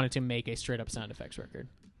also just wanted to make a straight up sound effects record.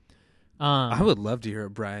 I would love to hear a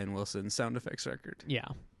Brian Wilson sound effects record. Yeah.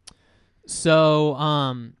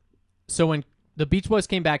 So so when the Beach Boys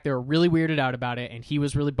came back, they were really weirded out about it, and he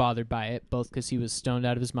was really bothered by it, both because he was stoned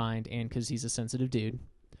out of his mind and because he's a sensitive dude.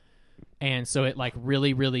 And so it like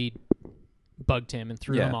really, really bugged him and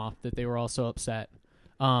threw him off that they were all so upset.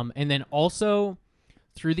 And then also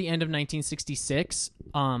through the end of 1966,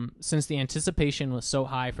 since the anticipation was so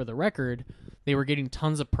high for the record, they were getting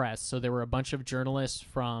tons of press. So there were a bunch of journalists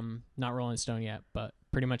from, not Rolling Stone yet, but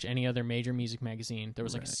pretty much any other major music magazine. There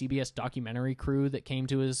was like a CBS documentary crew that came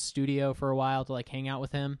to his studio for a while to like hang out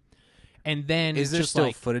with him. And then Is there just still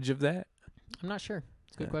like, footage of that? I'm not sure.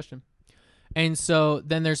 It's a good question. And so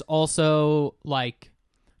then there's also like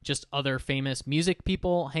just other famous music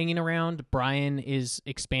people hanging around. Brian is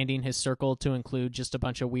expanding his circle to include just a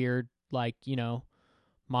bunch of weird, like,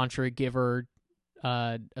 mantra giver,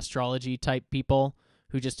 astrology type people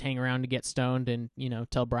who just hang around to get stoned and,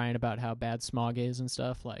 tell Brian about how bad smog is and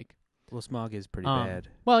stuff. Like, Well, smog is pretty bad.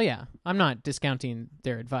 well, yeah, I'm not discounting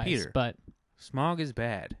their advice, Peter. but Smog is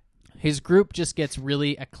bad. his group just gets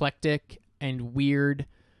really eclectic and weird,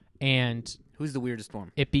 and Who's the weirdest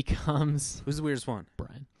one? it becomes Who's the weirdest one?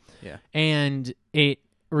 Brian. Yeah. And it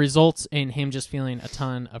results in him just feeling a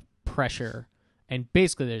ton of pressure, and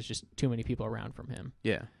basically there's just too many people around from him.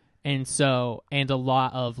 Yeah. And so, and a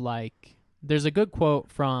lot of like, there's a good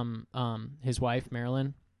quote from his wife,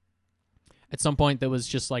 Marilyn, at some point that was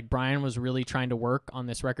just like, Brian was really trying to work on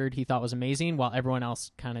this record he thought was amazing, while everyone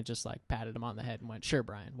else kind of just like patted him on the head and went, sure,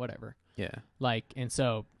 Brian, whatever. Yeah. Like, and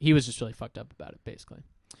so he was just really fucked up about it, basically.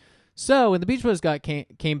 So when the Beach Boys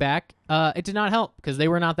came back, it did not help because they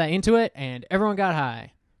were not that into it, and everyone got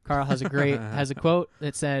high. Carl has a quote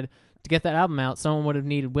that said, "To get that album out, someone would have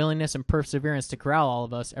needed willingness and perseverance to corral all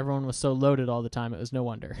of us. Everyone was so loaded all the time, it was no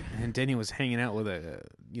wonder." And Denny was hanging out with a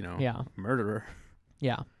murderer.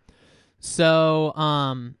 Yeah. So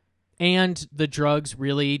and the drugs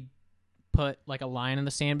really put like a line in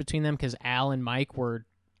the sand between them because Al and Mike were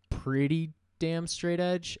pretty damn straight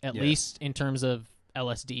edge, at least in terms of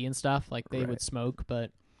LSD and stuff. Like they would smoke,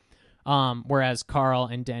 but whereas Carl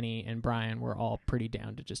and Denny and Brian were all pretty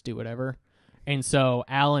down to just do whatever. And so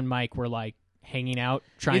Al and Mike were like hanging out,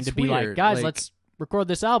 trying to be like, guys, let's record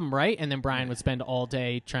this album, right? And then Brian would spend all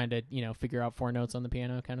day trying to, figure out 4 notes on the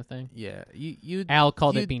piano kind of thing. Yeah. Al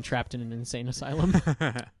called it being trapped in an insane asylum.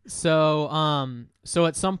 So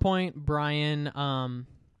at some point, Brian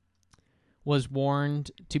was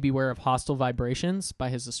warned to beware of hostile vibrations by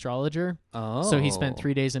his astrologer. Oh. So he spent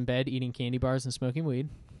 3 days in bed eating candy bars and smoking weed.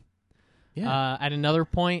 Yeah. At another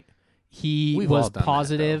point, he was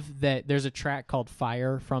positive that there's a track called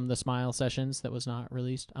Fire from the Smile sessions that was not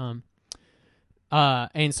released.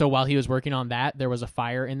 And so while he was working on that, there was a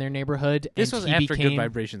fire in their neighborhood. This and was after Good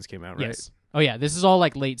Vibrations came out, right? Yes. Oh, yeah. This is all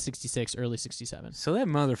like late 66, early 67. So that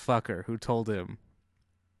motherfucker who told him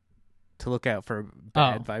to look out for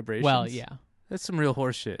bad vibrations. Well, yeah. That's some real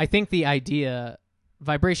horse shit. I think the idea,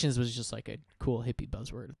 vibrations was just like a cool hippie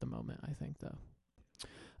buzzword at the moment, I think, though.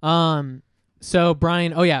 So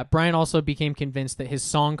Brian also became convinced that his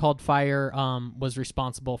song called Fire was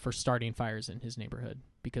responsible for starting fires in his neighborhood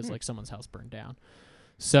because like someone's house burned down.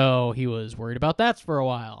 So he was worried about that for a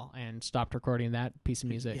while and stopped recording that piece of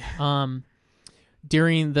music. Yeah.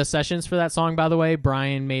 During the sessions for that song, by the way,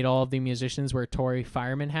 Brian made all of the musicians wear Tory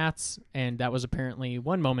fireman hats, and that was apparently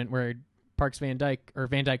one moment where Van Dyke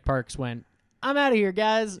Parks went, "I'm out of here,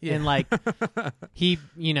 guys," and like he,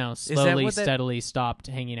 steadily stopped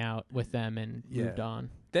hanging out with them and moved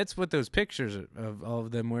on. That's what those pictures of all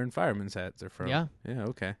of them wearing fireman's hats are from. Yeah. Yeah.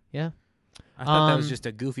 Okay. Yeah. I thought that was just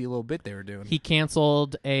a goofy little bit they were doing. He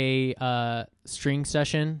canceled a string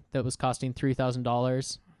session that was costing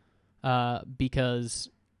 $3,000 because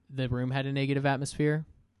the room had a negative atmosphere.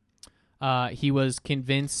 He was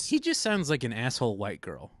convinced. He just sounds like an asshole white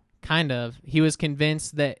girl. Kind of. He was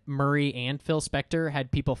convinced that Murray and Phil Spector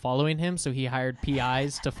had people following him, so he hired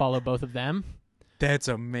PIs to follow both of them. That's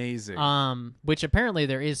amazing. Which apparently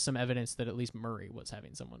there is some evidence that at least Murray was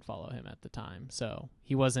having someone follow him at the time, so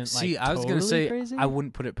he wasn't I was gonna say crazy. I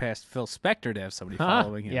wouldn't put it past Phil Spector to have somebody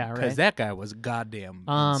following him. Yeah, right. Because that guy was goddamn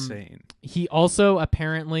insane. He also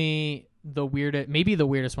apparently maybe the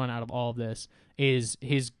weirdest one out of all of this is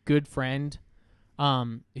his good friend.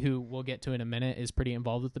 Who we'll get to in a minute, is pretty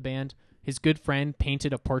involved with the band. His good friend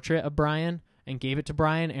painted a portrait of Brian and gave it to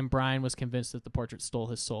Brian, and Brian was convinced that the portrait stole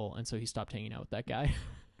his soul, and so he stopped hanging out with that guy.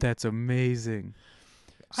 That's amazing.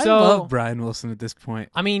 So, I love Brian Wilson at this point.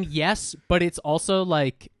 I mean, yes, but it's also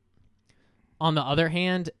like, on the other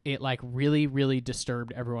hand, it like really, really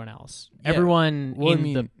disturbed everyone else. Yeah. Everyone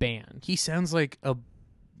the band. He sounds like we're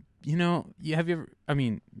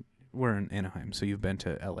in Anaheim, so you've been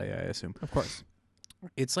to LA, I assume. Of course.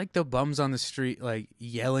 It's like the bums on the street, like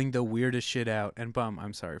yelling the weirdest shit out. And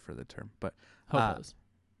I'm sorry for the term, but hobos.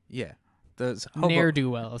 Yeah, those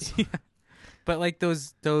ne'er-do-wells. Yeah. But like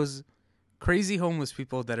those crazy homeless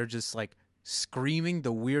people that are just like screaming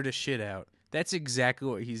the weirdest shit out. That's exactly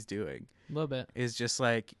what he's doing. A little bit. Is just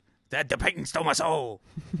like that. The painting stole my soul.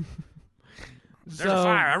 There's a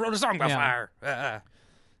fire. I wrote a song about fire.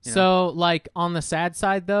 So like on the sad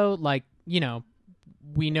side though, like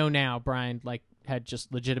we know now Brian like had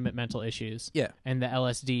just legitimate mental issues. Yeah. And the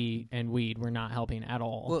LSD and weed were not helping at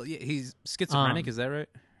all. Well, yeah, he's schizophrenic, is that right?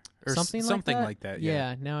 Or something like that.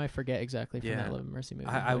 Yeah. Now I forget exactly from that Love and Mercy movie.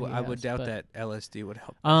 I would doubt that LSD would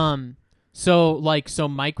help. So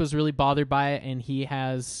Mike was really bothered by it, and he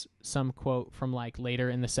has some quote from like later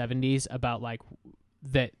in the 70s about like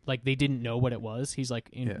that like they didn't know what it was. He's like,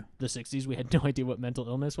 in the 60s we had no idea what mental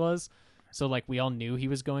illness was. So like we all knew he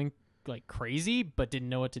was going like crazy, but didn't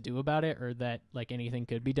know what to do about it, or that like anything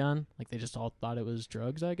could be done. Like they just all thought it was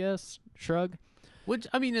drugs, I guess. Shrug. Which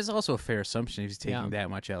I mean is also a fair assumption if he's taking that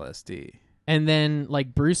much LSD. And then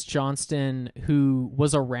like Bruce Johnston, who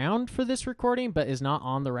was around for this recording but is not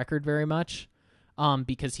on the record very much,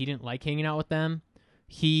 because he didn't like hanging out with them.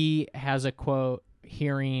 He has a quote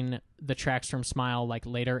hearing the tracks from Smile like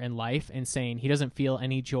later in life and saying he doesn't feel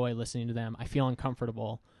any joy listening to them. I feel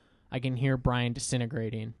uncomfortable. I can hear Brian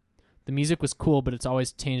disintegrating. The music was cool, but it's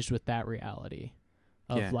always tinged with that reality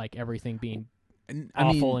of like everything being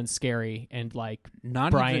awful and scary, and like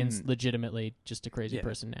Brian's legitimately just a crazy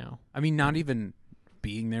person now. I mean, not even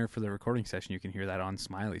being there for the recording session, you can hear that on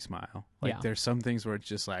Smiley Smile. Like, Yeah. there's some things where it's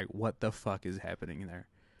just like, what the fuck is happening there?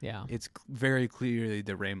 Yeah. It's very clearly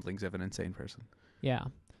the ramblings of an insane person. Yeah.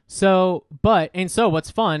 So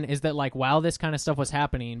what's fun is that, like, while this kind of stuff was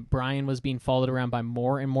happening, Brian was being followed around by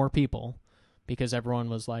more and more people because everyone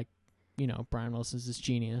was like, you know, Brian Wilson's this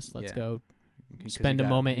genius. Let's Yeah. go Because spend a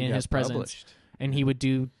moment he in got his presence. published. And he would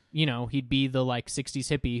do, you know, he'd be the, like, 60s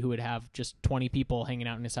hippie who would have just 20 people hanging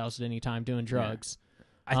out in his house at any time doing drugs.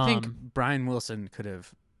 I think Brian Wilson could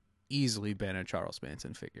have easily been a Charles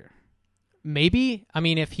Manson figure. Maybe. I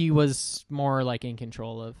mean, if he was more, like, in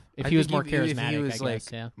control of... If he was more charismatic, if he was, I guess,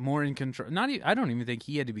 yeah. more in control. I don't even think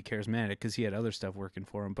he had to be charismatic because he had other stuff working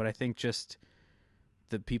for him. But I think just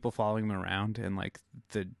the people following him around and, like,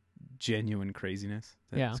 the genuine craziness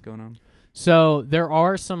that's going on. So there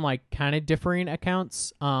are some, like, kind of differing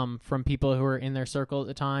accounts from people who were in their circle at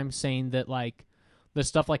the time saying that, like, the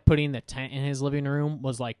stuff like putting the tent in his living room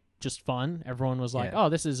was, like, just fun. Everyone was like, oh,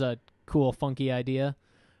 this is a cool, funky idea.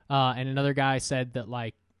 And another guy said that,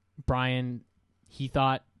 like, Brian, he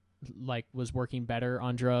thought, like, was working better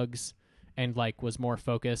on drugs and, like, was more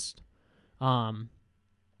focused. And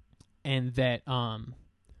that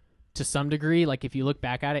to some degree, like, if you look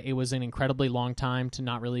back at it, it was an incredibly long time to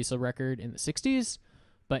not release a record in the 60s.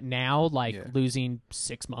 But now, like, losing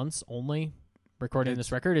 6 months only recording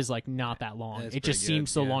this record is, like, not that long. It just seemed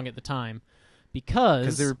so long at the time.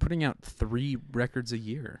 Because they were putting out 3 records a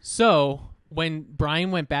year. So when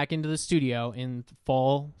Brian went back into the studio in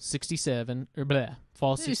fall 67,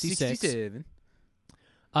 fall 66,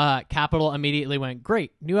 Capitol immediately went,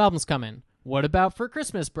 great, new album's coming. What about for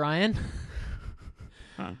Christmas, Brian?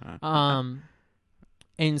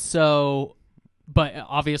 And so, but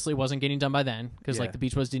obviously it wasn't getting done by then because like the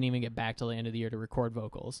Beach Boys didn't even get back till the end of the year to record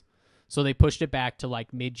vocals. So they pushed it back to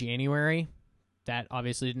like mid-January. That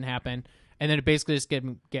obviously didn't happen. And then it basically just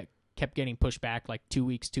kept getting pushed back like 2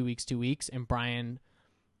 weeks. And Brian,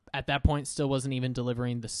 at that point, still wasn't even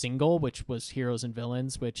delivering the single, which was Heroes and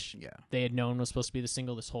Villains, which they had known was supposed to be the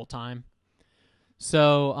single this whole time.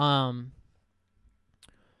 So,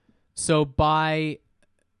 so by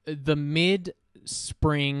the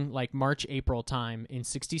mid-spring, like March, April time in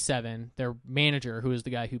 67, their manager, who is the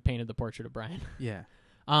guy who painted the portrait of Brian. Yeah.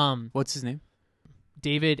 What's his name?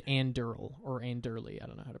 David Anderle, or Anderley. I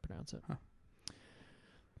don't know how to pronounce it. Huh.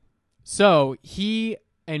 So he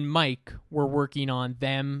and Mike were working on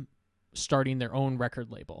them starting their own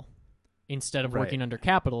record label instead of working under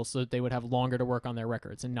Capitol, so that they would have longer to work on their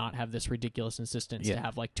records and not have this ridiculous insistence to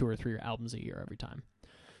have like 2 or 3 albums a year every time.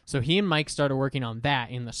 So he and Mike started working on that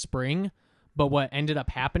in the spring, but what ended up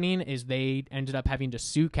happening is they ended up having to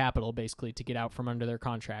sue Capitol basically to get out from under their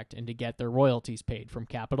contract and to get their royalties paid from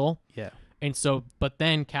Capitol. Yeah. And so, but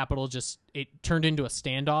then Capitol it turned into a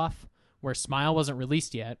standoff where Smile wasn't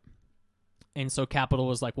released yet. And so Capitol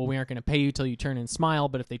was like, well, we aren't going to pay you till you turn in Smile,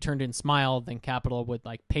 but if they turned in Smile, then Capitol would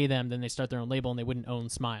like pay them, then they start their own label and they wouldn't own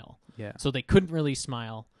Smile. Yeah. So they couldn't release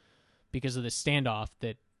Smile because of the standoff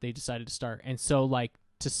that they decided to start. And so like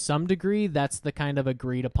to some degree, that's the kind of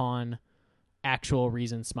agreed upon actual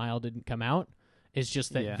reason Smile didn't come out. Is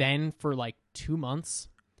just that then for like 2 months,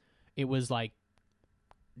 it was like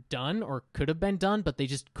done or could have been done, but they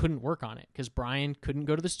just couldn't work on it because Brian couldn't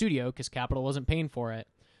go to the studio because Capitol wasn't paying for it.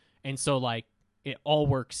 And so, like, all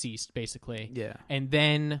work ceased, basically. Yeah. And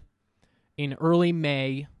then in early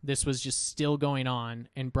May, this was just still going on,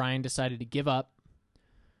 and Brian decided to give up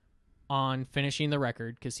on finishing the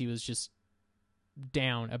record because he was just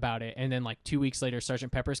down about it. And then, like, 2 weeks later,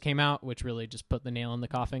 Sgt. Pepper's came out, which really just put the nail in the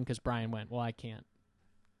coffin because Brian went, well, I can't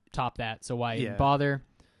top that, so why even bother?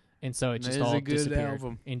 And so it just all disappeared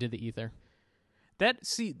into the ether. That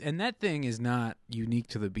thing is not unique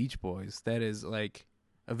to the Beach Boys. That is, like,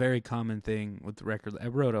 a very common thing with the record. I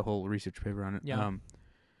wrote a whole research paper on it. Yeah.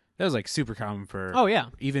 That was like super common for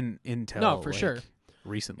even until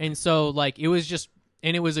recently. And so like it was just,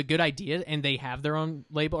 and it was a good idea, and they have their own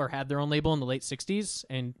label or had their own label in the late 60s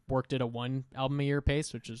and worked at a 1 album a year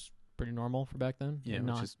pace, which is pretty normal for back then. Yeah,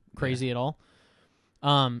 not crazy at all.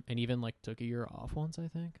 And even like took a year off once, I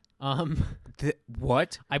think.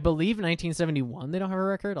 What? I believe 1971 they don't have a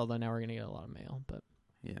record, although now we're gonna get a lot of mail, but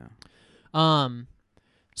yeah.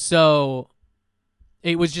 So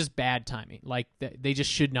it was just bad timing. Like they just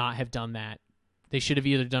should not have done that. They should have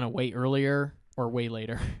either done it way earlier or way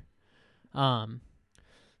later.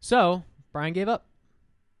 So Brian gave up,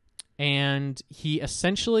 and he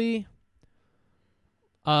essentially,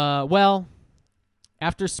 after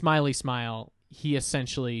Smiley Smile, he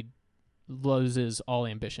essentially loses all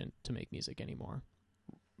ambition to make music anymore.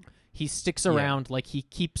 He sticks around, like he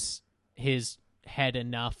keeps his head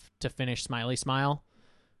enough to finish Smiley Smile.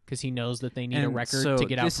 because he knows that they need a And record so to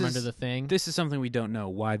get out this from is- under the thing. This is something we don't know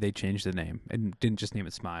why they changed the name and didn't just name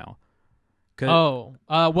it Smile.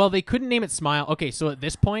 Well, they couldn't name it Smile. Okay, so at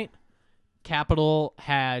this point, Capitol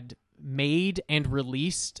had made and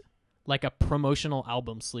released like a promotional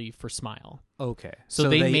album sleeve for Smile. Okay. So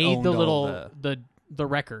they made owned the all little the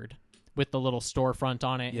record with the little storefront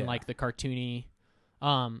on it Yeah. and like the cartoony.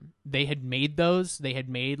 They had made those. They had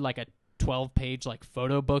made like a 12-page like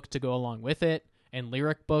photo book to go along with it and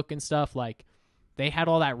lyric book and stuff. Like they had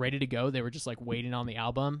all that ready to go. They were just like waiting on the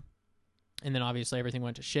album. And then obviously everything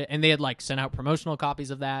went to shit. And they had like sent out promotional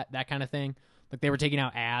copies of that kind of thing. Like they were taking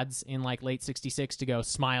out ads in like late 66 to go,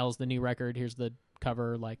 Smile's the new record. Here's the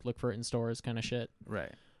cover. Like look for it in stores kind of shit.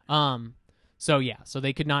 Right. So yeah, so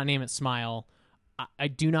they could not name it Smile. I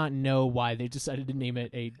do not know why they decided to name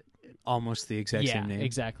it a Almost the exact same name.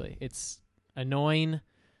 exactly. It's annoying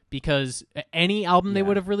because any album they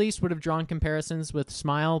would have released would have drawn comparisons with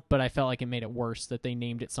Smile, but I felt like it made it worse that they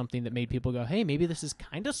named it something that made people go, hey, maybe this is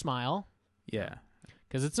kind of Smile. Yeah.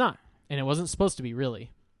 Because it's not. And it wasn't supposed to be,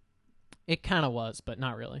 really. It kind of was, but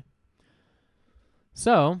not really.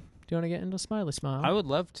 So, do you want to get into Smiley Smile? I would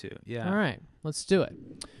love to. Yeah. All right, let's do it.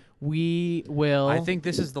 We will... I think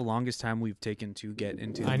this is the longest time we've taken to get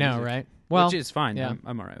into the I know, music, right? Well, which is fine. yeah.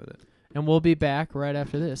 I'm all right with it. And we'll be back right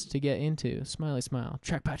after this to get into Smiley Smile,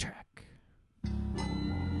 track by track.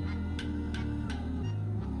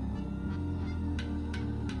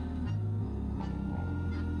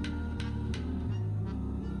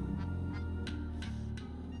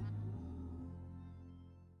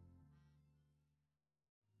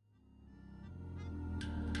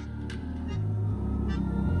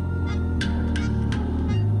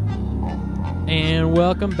 And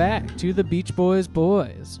welcome back to the Beach Boys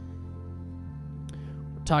Boys.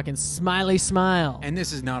 We're talking Smiley Smile. And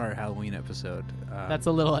this is not our Halloween episode.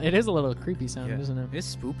 It is a little creepy sound, yeah. isn't it?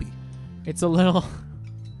 It's spoopy. It's a little,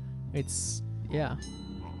 yeah.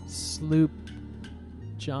 Sloop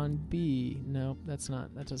John B. No,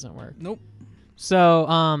 that doesn't work. Nope.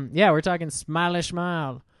 So, yeah, we're talking Smiley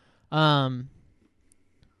Smile.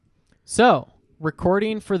 So,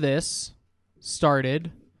 recording for this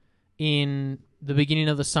started in the beginning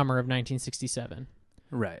of the summer of 1967.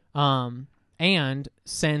 Right. And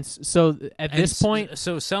at this point,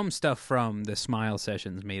 so some stuff from the Smile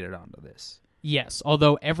sessions made it onto this. yes,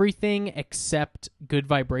 although everything except Good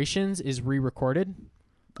Vibrations is re-recorded.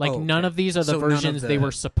 Like none of these are the versions they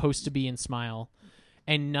were supposed to be in Smile.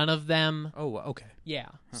 And none of them... Oh, okay. Yeah.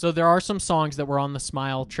 Huh. So there are some songs that were on the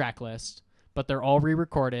Smile track list, but they're all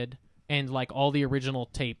re-recorded, and like all the original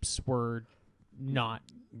tapes were not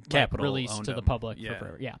released to the public for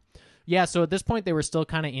forever. Yeah. Yeah, so at this point they were still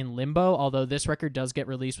kind of in limbo, although this record does get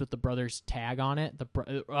released with the Brothers tag on it.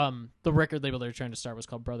 The record label they were trying to start was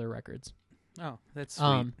called Brother Records. Oh, that's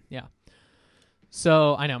sweet. Yeah.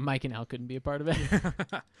 So, I know Mike and Al couldn't be a part of it.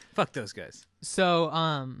 Fuck those guys.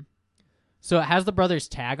 So, so it has the Brothers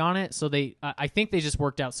tag on it, so I think they just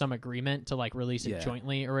worked out some agreement to like release it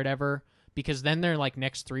jointly or whatever, because then their like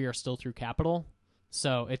next three are still through Capitol.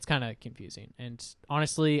 So it's kind of confusing. And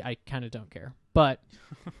honestly, I kind of don't care. But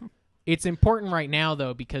it's important right now,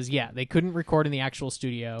 though, because, they couldn't record in the actual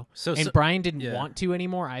studio. And Brian didn't want to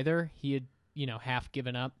anymore either. He had, half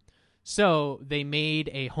given up. So they made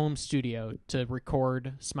a home studio to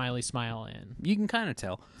record Smiley Smile in. You can kind of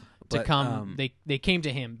tell. They came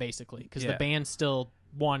to him, basically, because the band still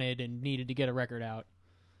wanted and needed to get a record out.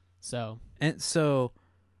 So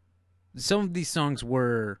some of these songs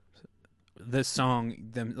were...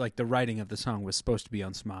 the writing of the song was supposed to be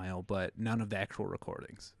on Smile, but none of the actual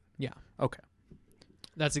recordings. Yeah. Okay.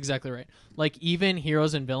 That's exactly right. Like even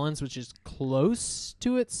Heroes and Villains, which is close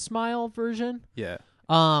to its Smile version. Yeah.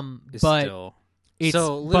 But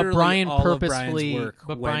Brian purposefully,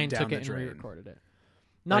 Brian took it and re-recorded it.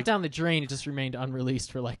 Not down the drain. It just remained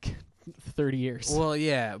unreleased for like 30 years. Well,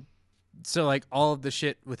 yeah. So like all of the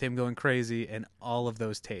shit with him going crazy and all of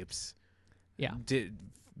those tapes. Yeah.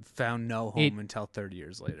 Found no home until 30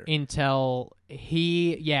 years later. Until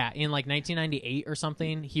in like 1998 or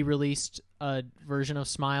something, he released a version of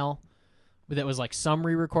Smile that was like some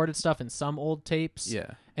re-recorded stuff and some old tapes.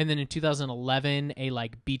 Yeah. And then in 2011, a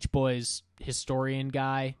like Beach Boys historian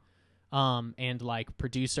guy and like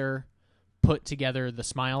producer put together the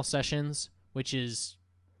Smile sessions, which is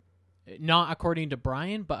not according to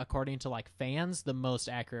Brian, but according to like fans, the most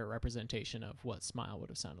accurate representation of what Smile would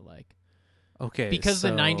have sounded like. Okay, because the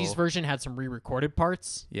 90s version had some re-recorded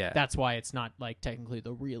parts. Yeah. That's why it's not like technically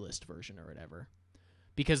the realist version or whatever.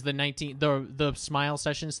 Because the Smile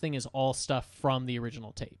Sessions thing is all stuff from the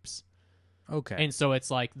original tapes. Okay. And so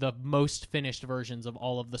it's like the most finished versions of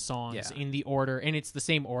all of the songs in the order, and it's the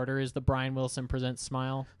same order as the Brian Wilson Presents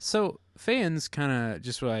Smile. So fans kind of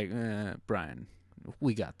just were like, Brian,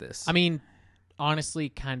 we got this. I mean, honestly,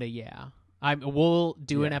 kind of, yeah. We'll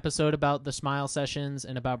do an episode about the Smile sessions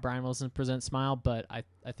and about Brian Wilson Presents Smile, but I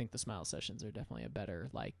think the Smile sessions are definitely a better,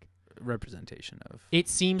 like... representation of... It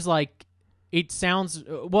seems like... It sounds...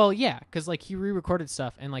 Well, yeah, because, like, he re-recorded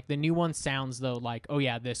stuff, and, like, the new one sounds, though, like, oh,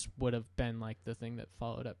 yeah, this would have been, like, the thing that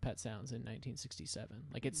followed up Pet Sounds in 1967.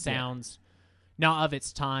 Like, it sounds not of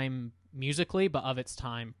its time musically, but of its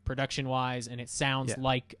time production-wise, and it sounds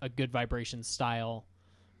like a Good Vibrations style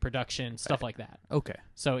production, stuff like that. Okay.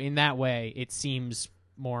 So, in that way, it seems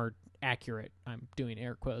more accurate. I'm doing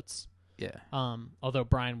air quotes. Yeah. Although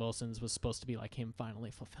Brian Wilson's was supposed to be, like, him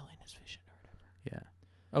finally fulfilling his vision or whatever. Yeah.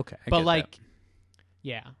 Okay, but like,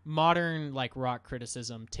 modern like rock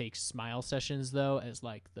criticism takes Smile Sessions though as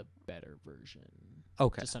like the better version.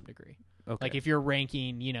 Okay, to some degree. Okay, like if you're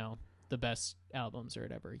ranking, the best albums or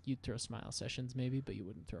whatever, you'd throw Smile Sessions maybe, but you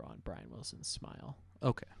wouldn't throw on Brian Wilson's Smile.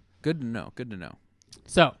 Okay, good to know. Good to know.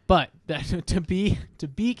 So, but to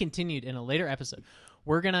be continued in a later episode.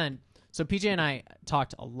 So PJ and I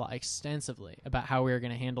talked a lot extensively about how we were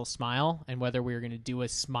going to handle Smile and whether we were going to do a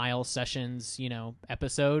Smile Sessions,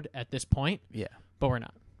 episode at this point. Yeah. But we're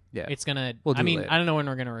not. Yeah. It's going to, We'll I mean, later. I don't know when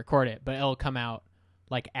we're going to record it, but it'll come out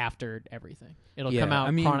like after everything. It'll come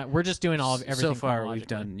out. We're just doing all of everything. So far we've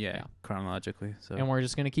done, chronologically. So. And we're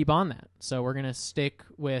just going to keep on that. So we're going to stick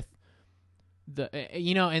with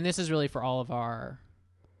and this is really for all of our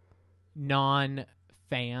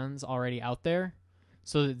non-fans already out there,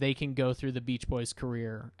 so that they can go through the Beach Boys'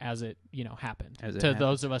 career as it, happened.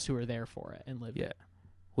 Those of us who were there for it and lived it.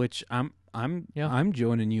 Which I'm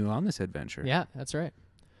joining you on this adventure. Yeah, that's right.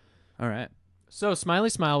 All right. So Smiley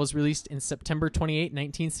Smile was released in September 28,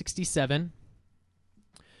 1967.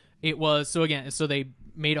 It was so they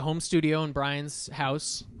made a home studio in Brian's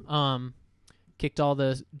house, kicked all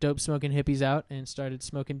the dope smoking hippies out and started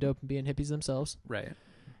smoking dope and being hippies themselves. Right.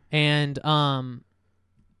 And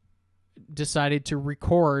decided to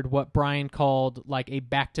record what Brian called like a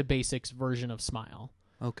back to basics version of Smile.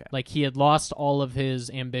 Okay. Like he had lost all of his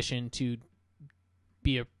ambition to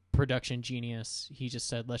be a production genius. He just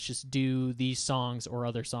said, let's just do these songs or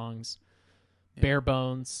other songs, bare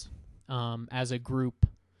bones, as a group.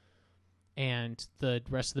 And the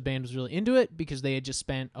rest of the band was really into it because they had just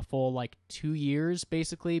spent a full 2 years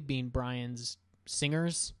basically being Brian's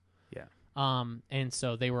singers. Yeah. And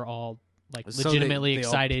so they were all So legitimately they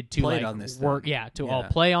excited to on this work, thing. all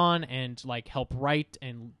play on and help write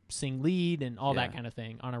and sing lead and all that Yeah. kind of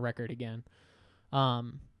thing on a record again.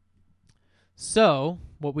 So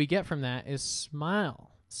what we get from that is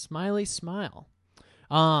Smiley Smile.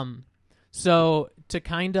 So to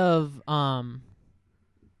kind of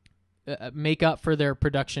make up for their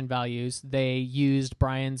production values, they used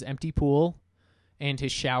Brian's empty pool and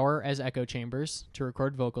his shower as echo chambers to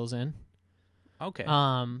record vocals in. Okay.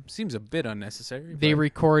 Seems a bit unnecessary. They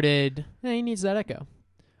recorded... he needs that echo.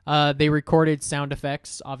 They recorded sound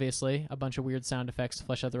effects, obviously. A bunch of weird sound effects to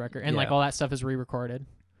flesh out the record. And, all that stuff is re-recorded.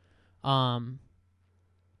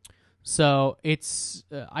 So, it's...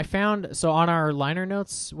 I found... So, on our liner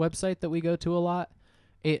notes website that we go to a lot,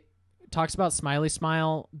 it talks about Smiley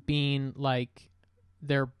Smile being,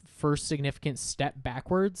 their first significant step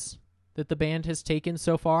backwards that the band has taken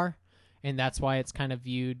so far. And that's why it's kind of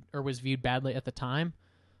was viewed badly at the time.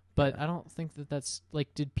 But I don't think that's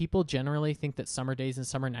did people generally think that Summer Days and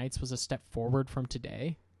Summer Nights was a step forward from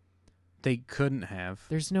today? They couldn't have.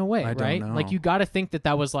 There's no way, I right? don't know. You got to think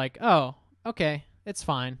that was oh, okay, it's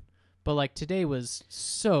fine. But today was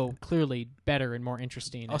so clearly better and more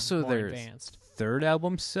interesting Also, and more their advanced. third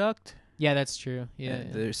album sucked. Yeah, that's true. Yeah.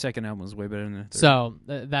 Their second album was way better than their third. So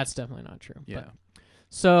that's definitely not true. Yeah.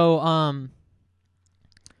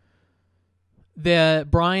 The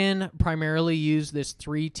Brian primarily used this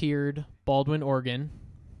 3-tiered Baldwin organ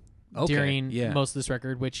during most of this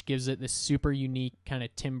record, which gives it this super unique kind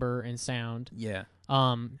of timbre and sound. Yeah.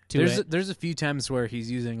 There's a few times where he's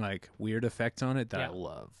using weird effects on it that I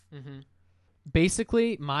love. Mm-hmm.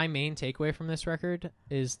 Basically, my main takeaway from this record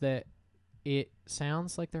is that it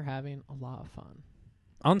sounds like they're having a lot of fun.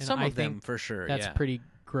 On some of them, for sure. That's pretty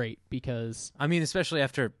great because especially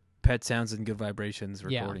after Pet Sounds and Good Vibrations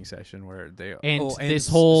recording session where they and this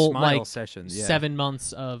whole Smile sessions, 7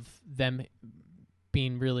 months of them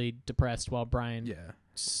being really depressed while Brian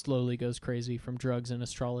slowly goes crazy from drugs and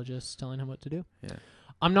astrologists telling him what to do. Yeah.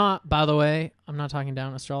 I'm not talking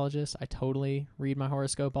down astrologists. I totally read my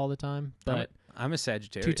horoscope all the time, but I'm a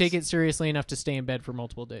Sagittarius. to take it seriously enough to stay in bed for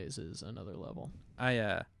multiple days is another level.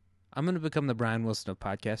 I'm gonna become the Brian Wilson of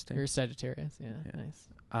podcasting. You're a Sagittarius. Yeah, Yeah. nice.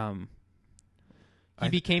 He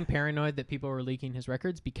became paranoid that people were leaking his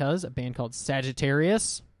records because a band called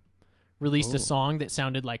Sagittarius released a song that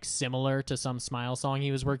sounded like similar to some Smile song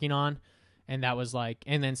he was working on, and that was like,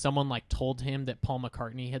 and then someone like told him that Paul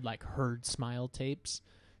McCartney had like heard Smile tapes,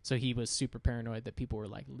 so he was super paranoid that people were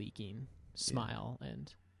like leaking Smile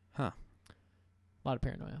and a lot of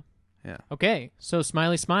paranoia. Yeah. Okay, so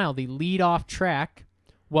Smiley Smile, the lead-off track,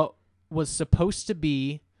 what was supposed to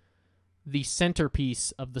be the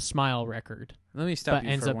centerpiece of the Smile record, Let me stop but you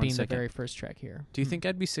ends for up 1 being second. the very first track here. Do you think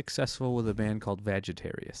I'd be successful with a band called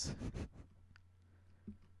Vegetarius?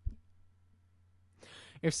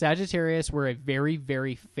 If Sagittarius were a very,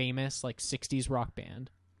 very famous like 60s rock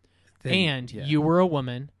band, Then, and yeah. you were a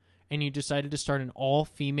woman, and you decided to start an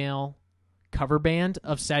all-female cover band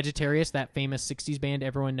of Sagittarius, that famous 60s band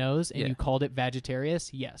everyone knows, and Yeah. you called it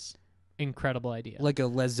Vegetarius, yes. Incredible idea. Like a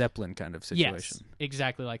Led Zeppelin kind of situation. Yes,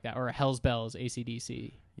 exactly like that. Or a Hell's Bells,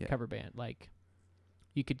 AC/DC Yeah. cover band. Like,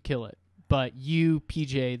 you could kill it. But you,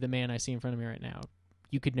 PJ, the man I see in front of me right now,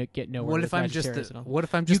 you could get nowhere What with if I'm just Sagittarius at all. What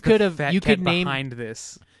if I'm You just could the have- fat you cat could name- behind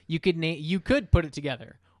this? You could put it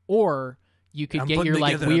together. Or you could I'm get putting your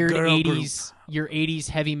like together a weird girl 80s your 80s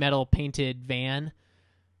heavy metal painted van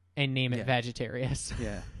and name it Yeah. Vegetarius.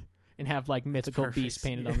 Yeah. And have like mythical perfect. beast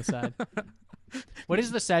painted on the side. What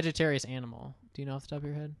is the Sagittarius animal? Do you know off the top of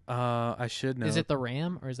your head? I should know. Is it the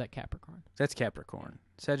ram or is that Capricorn? That's Capricorn.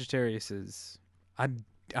 Sagittarius is. I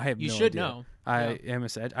have. You no should idea. know. I Yeah. am a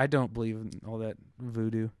Sag. I don't believe in all that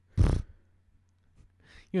voodoo.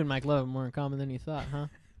 You and Mike Love have more in common than you thought, huh?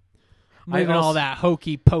 I Moving all also- that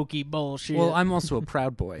hokey pokey bullshit. Well, I'm also a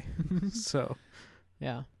proud boy, so.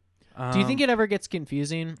 yeah. Do you think it? it ever gets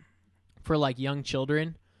confusing for like young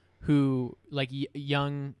children who like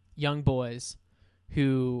young boys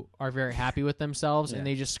who are very happy with themselves Yeah. and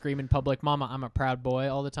they just scream in public, "Mama, I'm a proud boy"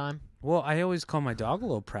 all the time? Well, I always call my dog a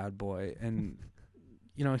little proud boy, and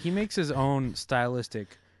he makes his own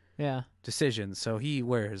stylistic Yeah, decisions. So he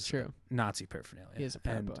wears true. Nazi paraphernalia. He is a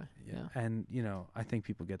proud and, boy, yeah. And I think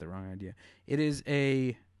people get the wrong idea. It is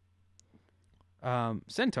a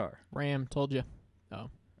centaur. Ram told you. Oh,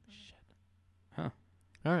 shit. Huh.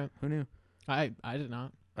 All right. Who knew? I did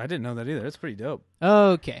not. I didn't know that either. That's pretty dope.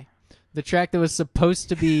 Okay. The track that was supposed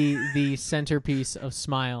to be the centerpiece of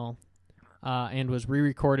Smile and was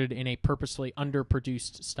re-recorded in a purposely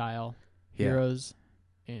underproduced style. Yeah. Heroes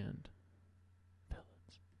and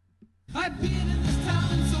I've been in this town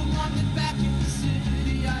so long that back in the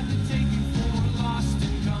city I've been taken for lost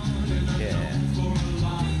and gone and unknown for a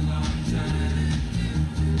long, long time.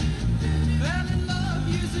 Fell in love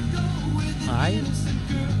years ago with an innocent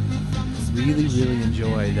girl from the Really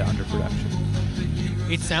enjoy the underproduction.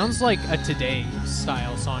 It sounds like a Today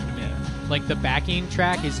style song to me. Like the backing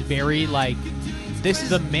track is very like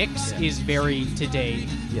the mix is very Today.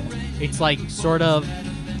 Yeah. It's like sort of,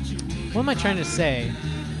 what am I trying to say?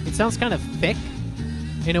 It sounds kind of thick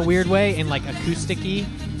in a weird way and like acoustic-y.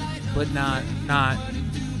 But not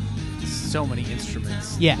so many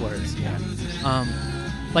instruments. Yeah. Words. Yeah.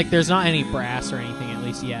 Like there's not any brass or anything at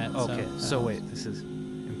least yet. Okay. So wait, this is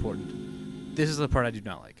important. This is the part I do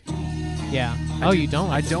not like. Yeah. Oh, you don't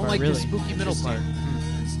like I this don't part, like really? the spooky middle part.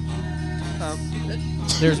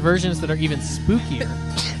 There's versions that are even spookier.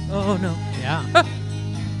 Oh no. Yeah.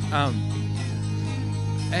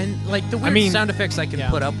 And like the weird mean, sound effects I can yeah.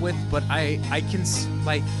 put up with, but I can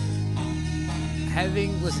like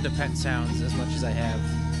having listened to Pet Sounds as much as I have,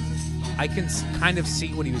 I can kind of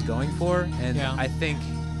see what he was going for, and Yeah. I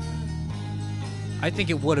think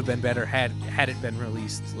it would have been better had it been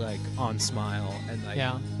released like on Smile and like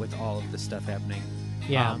Yeah. with all of this stuff happening.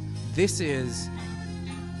 Yeah. This is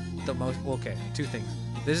the most two things.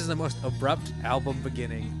 This is the most abrupt album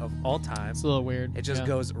beginning of all time. It's a little weird. It just Yeah.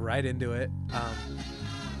 goes right into it.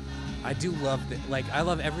 I do love I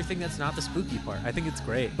love everything that's not the spooky part. I think it's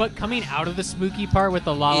great. But coming out of the spooky part with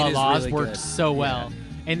the La La It is La's really worked good. so well. Yeah.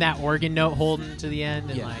 And that organ note holding to the end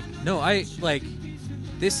and Yeah. like No, I like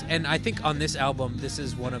this, and I think on this album, this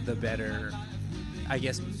is one of the better, I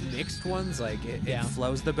guess, mixed ones. Like it Yeah.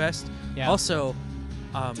 flows the best. Yeah. Also,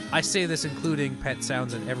 I say this including Pet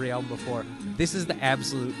Sounds and every album before. This is the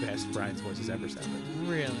absolute best Brian's voice has ever sounded.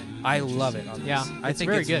 really. I love it on this. Yeah, I it's think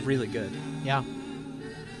very it's good. really good. Yeah.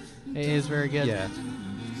 It is very good. Yeah.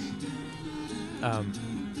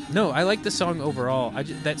 No, I like the song overall.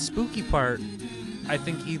 That spooky part, I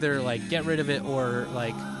think either like get rid of it or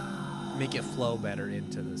like make it flow better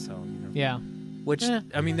into the song. Yeah. Which Eh.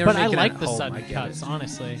 I mean, they're But I making like it the at home, sudden I get cuts, it.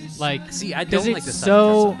 honestly. Like, See, I 'cause don't like it's the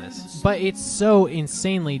sudden cuts on this. But it's so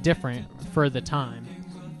insanely different for the time.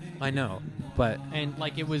 I know. but and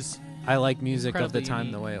like it was. I like music of the incredibly time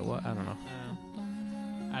unique. the way it was. I don't know.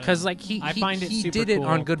 I don't Because know. like I find it he super did it cool.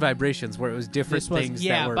 on Good Vibrations where it was different This was, things.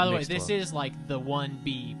 yeah. that were By the way, mixed this well. is like the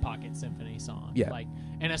 1B Pocket Symphony song. Yeah. Like,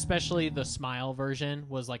 and especially the Smile version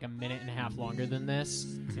was like a minute and a half longer than this,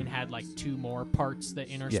 Mm-hmm. and had like 2 more parts that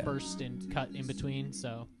interspersed and cut in between.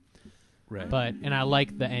 So, right. but and I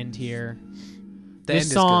like the end here. The end This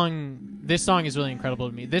is song, this song is really incredible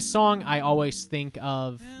to me. This song, I always think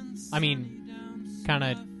of, I mean, kind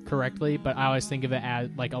of correctly, but I always think of it as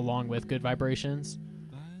like along with Good Vibrations,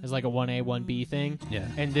 as like a 1A 1B thing. Yeah.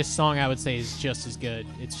 And this song, I would say, is just as good.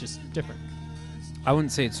 It's just different. I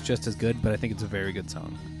wouldn't say it's just as good, but I think it's a very good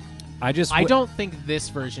song. I don't think this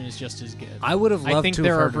version is just as good. I would have loved I think to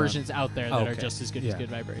there have are heard one. versions out there that are Okay. just as good Yeah. as Good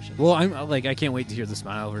Vibrations. Well, I'm like I can't wait to hear the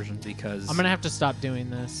Smile version because I'm gonna have to stop doing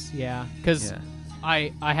this, yeah, because Yeah.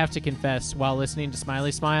 I have to confess, while listening to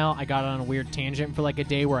Smiley Smile, I got on a weird tangent for like a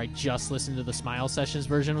day where I just listened to the Smile Sessions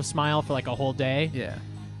version of Smile for like a whole day, Yeah.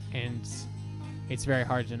 and it's very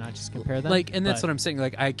hard to not just compare them. Like, and that's but- what I'm saying.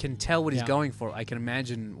 Like, I can tell what he's Yeah. going for. I can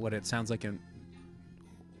imagine what it sounds like in,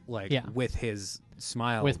 like, Yeah. with his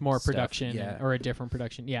Smile with more stuff. production Yeah. or a different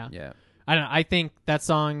production. Yeah. Yeah. I don't know. I think that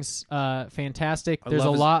song's fantastic. I There's love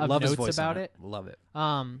a his- lot of love his notes voice on about it. Love it.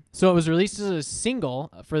 So it was released as a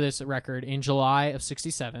single for this record in July of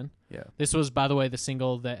 '67. Yeah. This was, by the way, the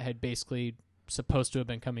single that had basically supposed to have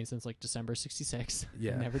been coming since like December '66.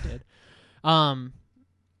 Yeah. It never did.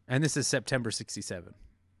 And this is September '67.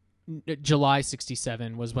 July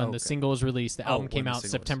 '67 was when Okay. the single was released. The album when came the out single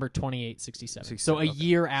was- September 28, '67. So 67, a okay.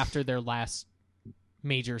 year after their last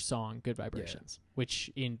major song, "Good Vibrations," which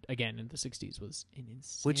in the '60s was an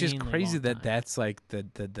insane. Which is crazy that time. that's like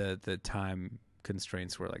the time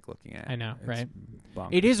constraints we're like looking at. I know, It's right? bonkers.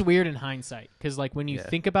 It is weird in hindsight because, like, when you Yeah.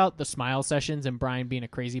 think about the Smile Sessions and Brian being a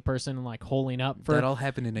crazy person and like holding up for That all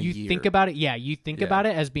happened in a you year. think about it, yeah, you think Yeah. about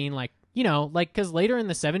it as being like, you know, like because later in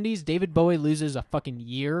the '70s, David Bowie loses a fucking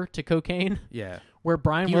year to cocaine, Yeah. where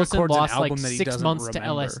Brian He Wilson records an lost like album that he 6 doesn't months to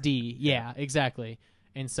remember. LSD. Yeah, exactly.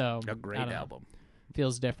 And so A I great don't know. album.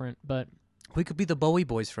 Feels different, but We could be the Bowie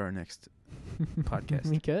Boys for our next podcast.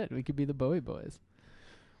 we could be the Bowie Boys.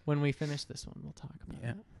 When we finish this one, we'll talk about Yeah.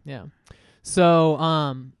 it. Yeah.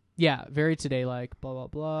 So, yeah, very today like blah blah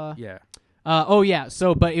blah. Yeah. Oh yeah.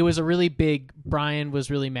 So, but it was a really big. Brian was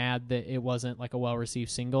really mad that it wasn't like a well-received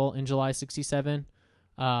single in July '67.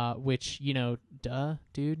 Which, you know, duh,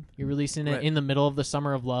 dude, you're releasing it Right. in the middle of the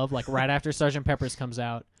summer of love, like right after Sgt. Pepper's comes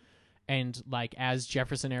out, and like as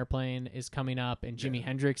Jefferson Airplane is coming up, and Jimi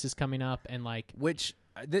Hendrix is coming up, and like Which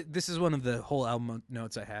this is one of the whole album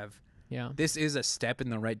notes I have. yeah, This is a step in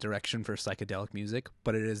the right direction for psychedelic music,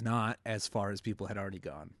 but it is not as far as people had already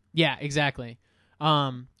gone. yeah, exactly.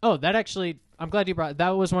 Oh, that actually, I'm glad you brought. That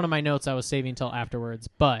was one of my notes I was saving till afterwards.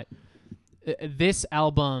 But this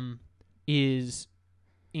album is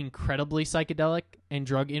incredibly psychedelic and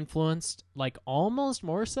drug influenced, like almost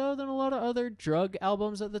more so than a lot of other drug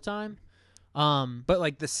albums at the time. But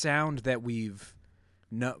like the sound that we've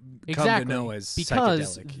come Exactly, to know as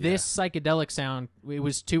because psychedelic. this psychedelic sound, it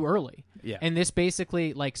was too early. Yeah. And this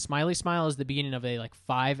basically, like, Smiley Smile is the beginning of a like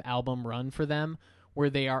 5-album run for them, where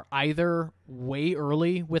they are either way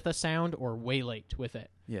early with a sound or way late with it.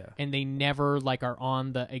 Yeah. And they never like are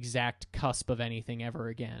on the exact cusp of anything ever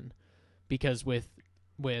again, because with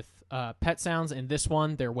Pet Sounds and this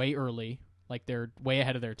one, they're way early, like they're way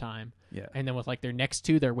ahead of their time. Yeah. And then with like their next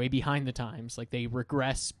two, they're way behind the times. Like they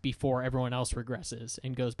regress before everyone else regresses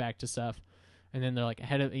and goes back to stuff. And then they're like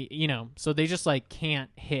ahead of, you know, so they just like can't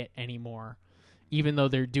hit anymore, even though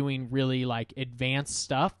they're doing really like advanced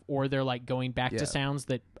stuff, or they're like going back Yeah. to sounds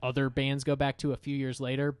that other bands go back to a few years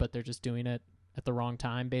later, but they're just doing it at the wrong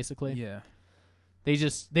time, basically. Yeah.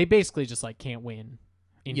 They basically just like can't win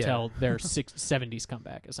until Yeah. their 70s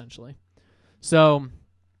comeback, essentially. So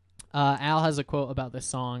Al has a quote about this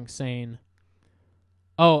song saying,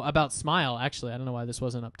 about Smile, actually. I don't know why this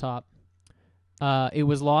wasn't up top. It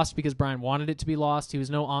was lost because Brian wanted it to be lost. He was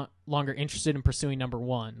no longer interested in pursuing number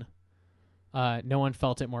one. No one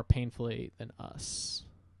felt it more painfully than us.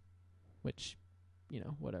 Which, you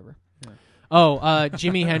know, whatever. Yeah.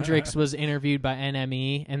 Jimi Hendrix was interviewed by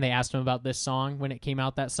NME, and they asked him about this song when it came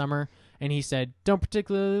out that summer, and he said, "Don't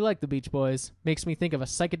particularly like the Beach Boys. Makes me think of a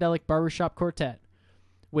psychedelic barbershop quartet,"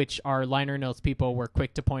 which our liner notes people were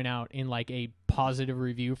quick to point out in like a positive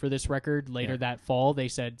review for this record later Yeah. that fall. They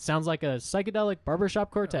said, "Sounds like a psychedelic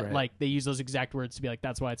barbershop quartet." Right. Like they use those exact words to be like,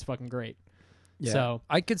 "That's why it's fucking great." Yeah. So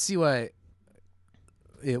I could see why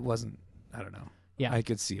it wasn't. I don't know. yeah. I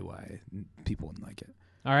could see why people wouldn't like it.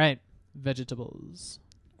 All right, vegetables.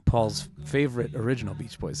 Paul's favorite original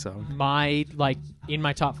Beach Boys song. In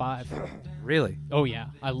my top 5. Really? Oh yeah,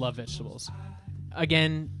 I love Vegetables.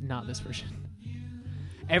 Again, not this version.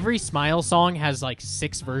 Every Smile song has like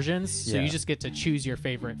 6 versions, so Yeah. you just get to choose your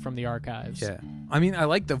favorite from the archives. Yeah. I mean, I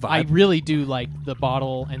like the vibe. I really do like the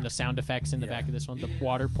bottle and the sound effects in the back of this one, the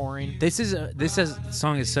water pouring. This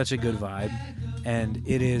song is such a good vibe, and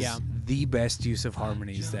it is Yeah. the best use of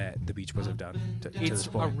harmonies that the Beach Boys have done to It's this a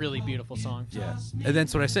point. really beautiful song. Yeah, and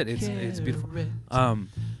that's what I said. It's beautiful.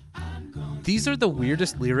 These are the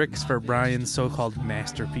weirdest lyrics for Brian's so-called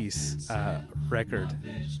masterpiece record.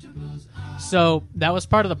 So that was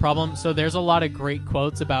part of the problem. So there's a lot of great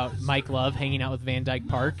quotes about Mike Love hanging out with Van Dyke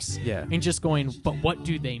Parks. Yeah. And just going, but what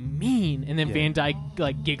do they mean? And then Yeah. Van Dyke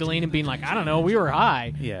like giggling and being like, I don't know, we were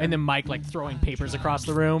high. Yeah. And then Mike like throwing papers across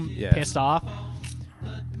the room, Yeah. pissed off.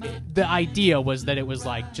 The idea was that it was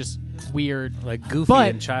like just weird. Like goofy But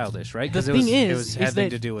and childish, right? The 'Cause thing it was is having that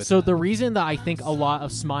to do with so the reason that I think a lot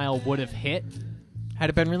of Smile would have hit had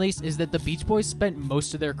it been released is that the Beach Boys spent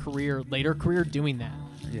most of their later career doing that.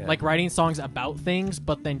 Yeah. Like writing songs about things,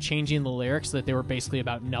 but then changing the lyrics so that they were basically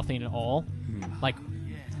about nothing at all. Like,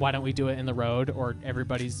 why don't we do it in the road? Or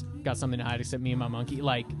everybody's got something to hide except me and my monkey.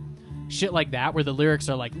 Like, shit like that, where the lyrics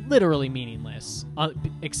are like literally meaningless,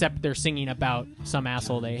 except they're singing about some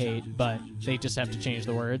asshole they hate, but they just have to change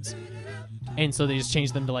the words. And so they just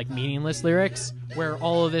change them to like meaningless lyrics, where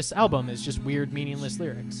all of this album is just weird, meaningless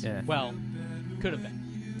lyrics. Yeah. Well, could have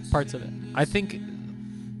been parts of it. I think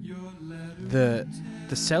the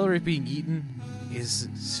celery being eaten is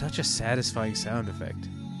such a satisfying sound effect.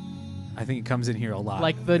 I think it comes in here a lot.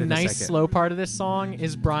 Like the in a nice second. slow part of this song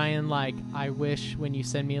is Brian like, I wish when you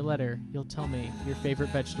send me a letter, you'll tell me your favorite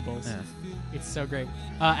vegetables. Yeah. It's so great.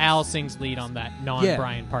 Al sings lead on that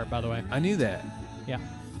non-Brian part, by the way. I knew that. Yeah.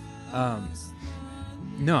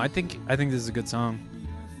 No, I think this is a good song.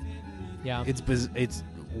 Yeah. It's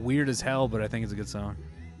weird as hell, but I think it's a good song.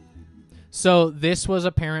 So this was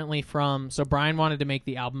apparently so Brian wanted to make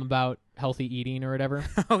the album about healthy eating or whatever.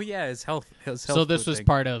 Oh yeah, his health. So this was thing.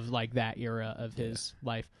 part of like that era of his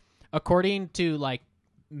life. According to like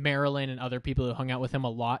Marilyn and other people who hung out with him a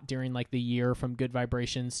lot during like the year from Good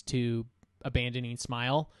Vibrations to abandoning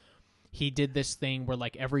Smile, he did this thing where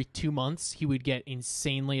like every 2 months he would get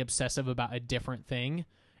insanely obsessive about a different thing.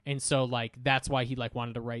 And so like that's why he like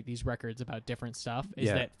wanted to write these records about different stuff, is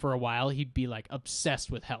Yeah. that for a while he'd be like obsessed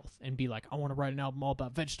with health and be like, I want to write an album all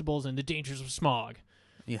about vegetables and the dangers of smog.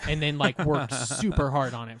 Yeah. And then like work super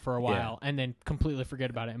hard on it for a while and then completely forget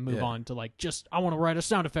about it and move Yeah. on to like just I want to write a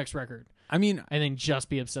sound effects record. I mean, And then just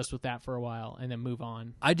be obsessed with that for a while and then move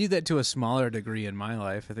on. I do that to a smaller degree in my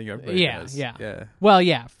life. I think everybody does. Yeah. Well,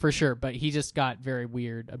 yeah, for sure. But he just got very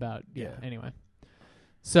weird about anyway.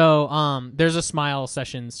 So there's a Smile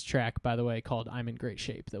Sessions track, by the way, called I'm in Great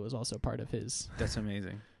Shape that was also part of his That's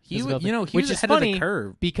amazing. physical He thing. was Which is ahead funny of the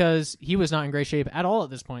curve. because he was not in great shape at all at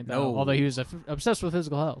this point, though, No. although he was obsessed with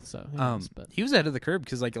physical health. So who knows, but He was ahead of the curve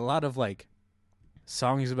because like a lot of like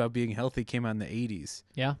songs about being healthy came out in the 80s.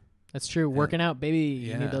 yeah, that's true. Working out, baby.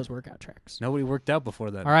 You Yeah. need those workout tracks. Nobody worked out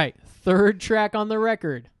before that. All right, third track on the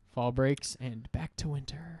record, Fall Breaks and Back to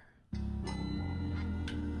Winter.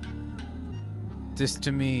 This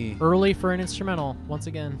to me, Early for an instrumental, once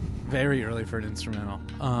again. very early for an instrumental.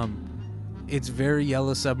 It's very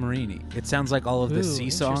Yellow Submarine-y. It sounds like all of the Ooh, sea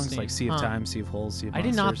songs, interesting. like Sea of Huh. Time, Sea of Holes, Sea of I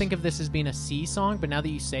did not Monsters. think of this as being a C song, but now that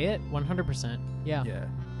you say it, 100%. Yeah. Yeah.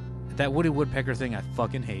 That Woody Woodpecker thing I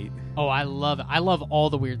fucking hate. Oh, I love it. I love all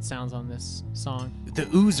the weird sounds on this song. The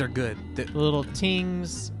oohs are good. The little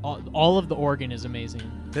tings, all of the organ is amazing.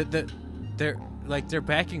 They're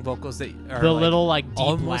backing vocals that are The like, little like deep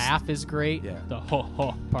almost- laugh is great. Yeah. The ho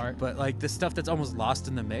ho part. but like the stuff that's almost lost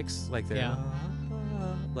in the mix, like the Yeah.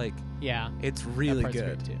 like Yeah. it's really part's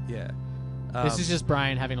good. great, too. Yeah. This is just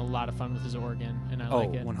Brian having a lot of fun with his organ, and I oh,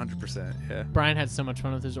 like it. 100%. Yeah. Brian had so much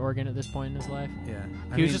fun with his organ at this point in his life. Yeah.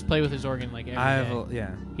 He would just play with his organ like every day.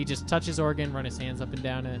 yeah. He just touch his organ, run his hands up and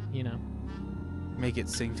down it, Make it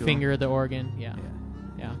sing to finger the organ. him.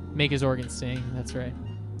 Yeah. Make his organ sing. That's right.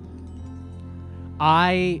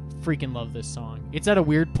 I freaking love this song. It's at a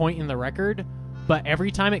weird point in the record, but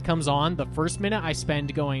every time it comes on, the first minute I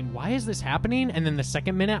spend going, why is this happening? And then the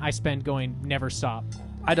second minute I spend going, never stop.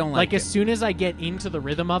 I don't like As it. soon as I get into the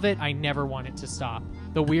rhythm of it, I never want it to stop.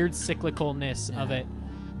 The weird cyclicalness of it.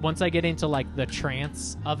 Once I get into like the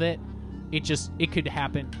trance of it, it could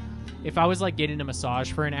happen. If I was like getting a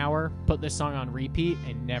massage for an hour, put this song on repeat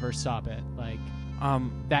and never stop it. Like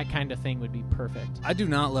that kind of thing would be perfect. I do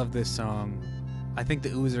not love this song. I think the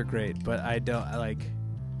oohs are great, but I don't I like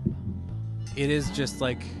it is just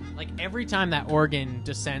like every time that organ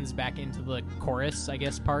descends back into the chorus, I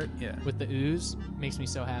guess, part Yeah. with the ooze makes me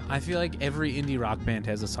so happy. I feel like every indie rock band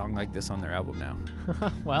has a song like this on their album now.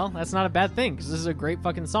 Well, that's not a bad thing because this is a great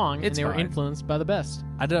fucking song, and It's they were fine. influenced by the best.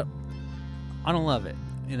 I don't love it.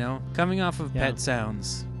 You know, coming off of Yeah. Pet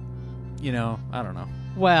Sounds. You know, I don't know.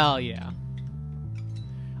 Well, yeah.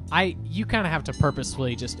 You kind of have to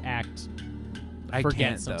purposefully just I forget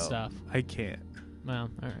can't some though. stuff. I can't. Well,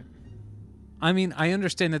 all right. I mean, I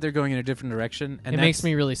understand that they're going in a different direction, and It that's, makes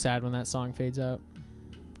me really sad when that song fades out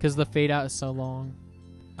because the fade out is so long.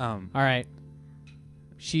 All right.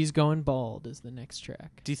 She's Going Bald is the next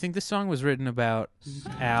track. Do you think this song was written about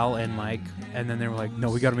Al and Mike, and then they were like,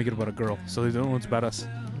 "No, we got to make it about a girl, so they don't know it's about us."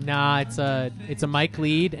 Nah, it's a Mike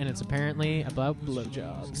lead, and it's apparently about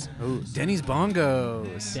blowjobs. Oh, Denny's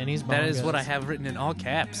Bongos. Denny's That is what Bongos. I have written in all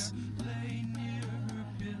caps.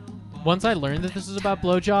 Once I learned that this was about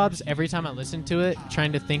blowjobs, every time I listen to it,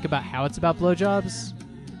 trying to think about how it's about blowjobs,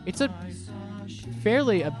 it's a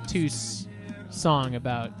fairly obtuse song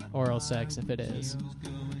about oral sex, if it is.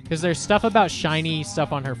 Because there's stuff about shiny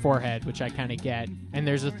stuff on her forehead, which I kind of get. And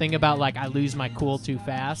there's a thing about, like, I lose my cool too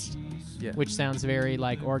fast, Yeah. which sounds very,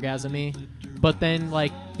 like, orgasm-y. But then,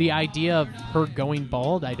 like, the idea of her going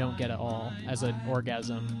bald, I don't get at all as an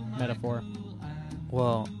orgasm metaphor.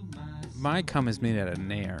 Well, my cum is made out of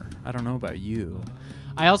nair. I don't know about you.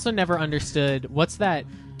 I also never understood, what's that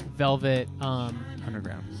velvet,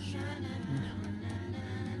 Underground.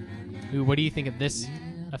 ooh, what do you think of this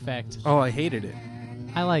effect? Oh, I hated it.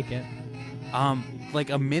 I like it. Like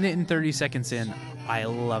a minute and 30 seconds in, I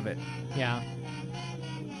love it. Yeah.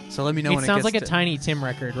 So let me know It when sounds it like gets a to... Tiny Tim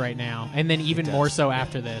record right now, and then even does. more so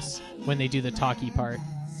after this when they do the talkie part.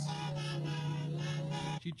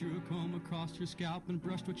 She drew a comb across her scalp and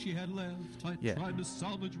brushed what she had left. I Yeah. tried to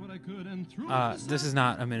salvage what I could and threw This is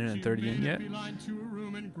not a minute and 30 in yet.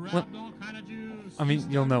 Well, I mean,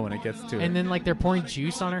 you'll know when it gets to it. And then like they're pouring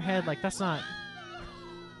juice on her head. Like that's not.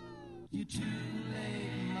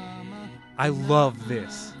 I love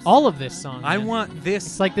this. All of this song. I man. want this.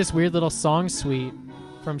 It's like this weird little song suite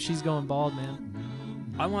from She's Going Bald,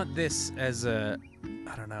 man. I want this as a...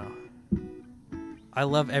 I don't know. I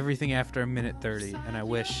love everything after a minute 30, and I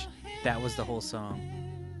wish that was the whole song.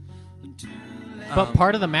 But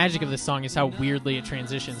part of the magic of this song is how weirdly it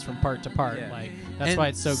transitions from part to part. Yeah. Like that's And why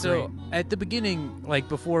it's so great. At the beginning, like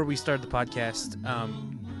before we started the podcast,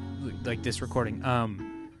 like this recording,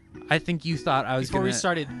 I think you thought I was Before gonna... we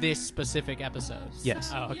started this specific episode.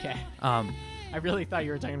 Yes. Oh, okay. Um, I really thought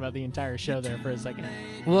you were talking about the entire show there for a second.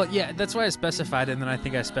 well, yeah, that's why I specified, and then I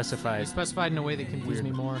think I I specified. specified in a way that confused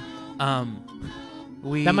me more.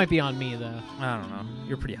 We... That might be on me though. I don't know.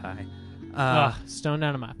 You're pretty high. Stoned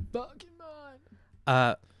out of my fucking mind.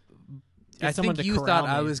 I Get someone think to you corral thought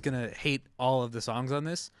I me. was gonna hate all of the songs on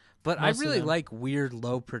this, but Most I of really them. like weird,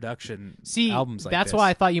 low production See, albums like that's this. why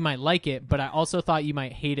I thought you might like it, but I also thought you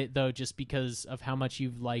might hate it though, just because of how much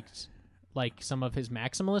you've liked, like some of his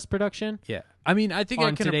maximalist production. Yeah, I mean, I think I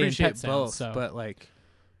On can Today and appreciate Pet Sounds, both, so- but like,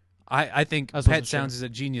 I think I Pet wasn't Sounds sure. is a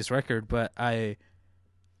genius record, but I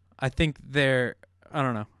think they're... I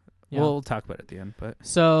don't know. Yeah. We'll talk about it at the end, but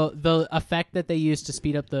So the effect that they used to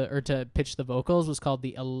speed up to pitch the vocals was called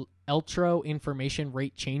the Eltro Information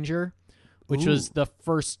Rate Changer, which was the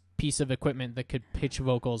first piece of equipment that could pitch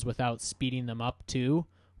vocals without speeding them up too,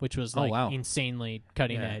 which was like wow. insanely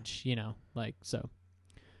cutting Yeah. edge, like so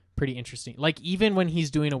pretty interesting. Like even when he's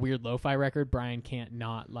doing a weird lo-fi record, Brian can't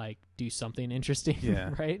not like do something interesting,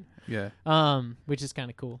 Yeah. right? yeah. Which is kind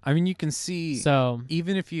of cool. I mean, you can see, So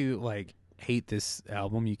even if you like hate this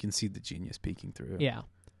album, you can see the genius peeking through. yeah,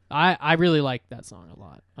 I really like that song a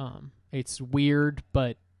lot. It's weird,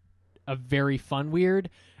 but a very fun weird,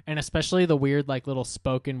 and especially the weird like little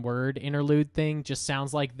spoken word interlude thing just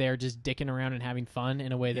sounds like they're just dicking around and having fun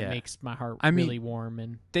in a way that Yeah. makes my heart I mean, really warm.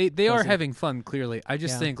 And They are Fuzzy. having fun, clearly. I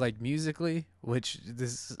just Yeah. think like musically, which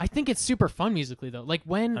this... I think it's super fun musically though. Like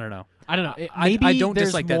when I don't know. I don't know. I Maybe don't there's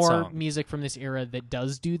dislike that more song. music from this era that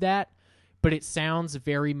does do that, but it sounds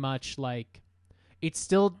very much like it's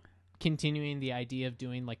still continuing the idea of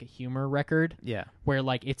doing like a humor record Yeah. where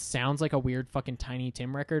like it sounds like a weird fucking Tiny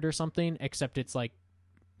Tim record or something, except it's like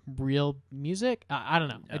real music. I don't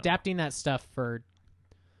know. Yeah. Adapting that stuff for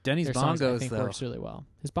Denny's their songs, I Bongos, think though. works really well.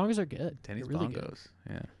 His bongos are good. Denny's They're really good. Bongos.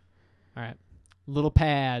 Yeah. All right, little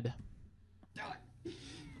pad.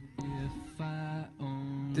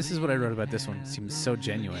 This is what I wrote about this one. It seems so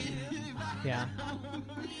genuine. Yeah.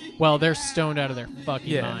 Well, they're stoned out of their fucking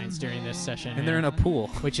Yeah. minds during this session, And they're in a pool.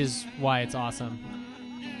 which is why it's awesome.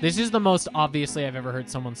 This is the most obviously I've ever heard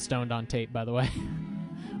someone stoned on tape, by the way.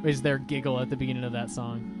 Is their giggle at the beginning of that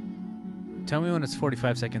song. Tell me when it's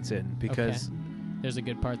 45 seconds in, because There's a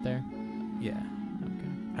good part there. yeah,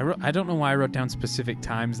 Okay. I don't know why I wrote down specific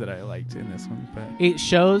times that I liked in this one, but It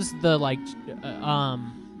shows the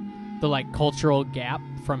cultural gap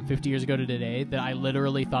from 50 years ago to today, that I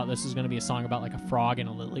literally thought this was going to be a song about like a frog and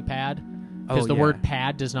a lily pad, because the word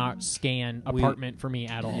pad does not scan apartment for me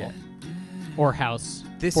at all. Yeah. Or house.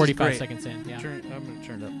 This 45 is great. seconds in. Yeah. I'm gonna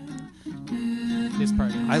turn it up. This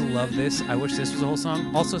part. I love this. I wish this was a whole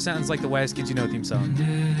song. Also sounds like the Wise Kids You Know theme song.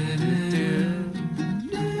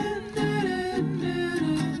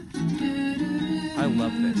 I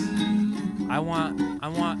love this. I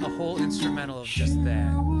want a whole instrumental of just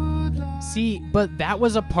that. See, but that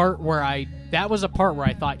was a part where I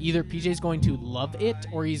thought either PJ's going to love it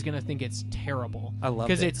or he's going to think it's terrible. I love it.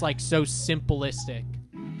 Because it's like so simplistic.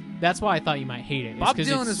 That's why I thought you might hate it. Bob It's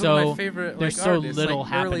Dylan it's is so, one of my favorite There's like, so artists, little like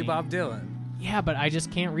happening. early Bob Dylan. Yeah, but I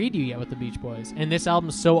just can't read you yet with the Beach Boys. And this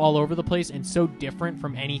album's so all over the place and so different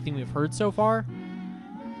from anything we've heard so far.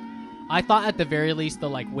 I thought at the very least the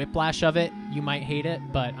like whiplash of it, you might hate it,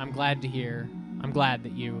 but I'm glad that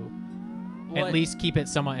you at least keep it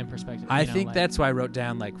somewhat in perspective. I think that's why I wrote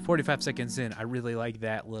down like 45 seconds in. I really like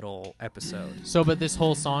that little episode. So, but this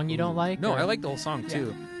whole song you don't like? No, or? I like the whole song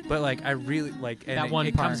too. But like I really like, and That one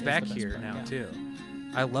it part comes is back the best here part, now yeah. too.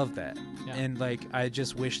 I love that, Yeah. and like I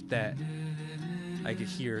just wish that I could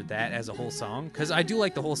hear that as a whole song, because I do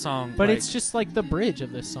like the whole song. But like, it's just like the bridge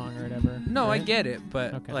of this song or whatever. no, I right? get it,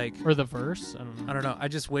 but Okay. like or the verse. I don't know. I don't know. I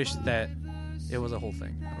just wish that it was a whole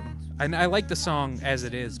thing. I don't know. And I like the song as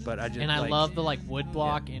it is, but I just And I like, love the like wood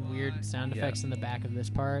block and weird sound effects in the back of this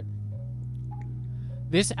part.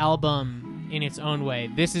 This album, in its own way,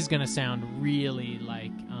 this is gonna sound really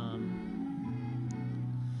like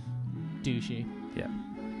douchey. Yeah.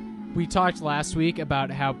 We talked last week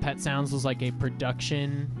about how Pet Sounds was like a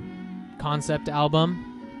production concept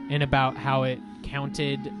album, and about how it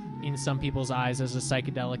counted in some people's eyes as a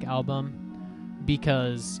psychedelic album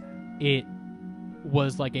because it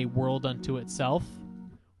was like a world unto itself,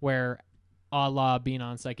 where a la being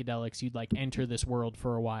on psychedelics, you'd like enter this world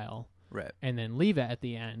for a while right. and then leave it at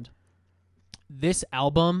the end. This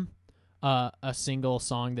album, a single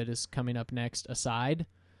song that is coming up next aside,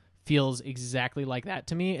 feels exactly like that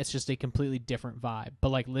to me. It's just a completely different vibe. But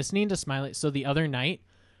like listening to Smiley, so the other night,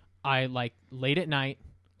 I like late at night,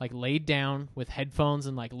 like laid down with headphones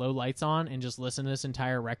and like low lights on and just listened to this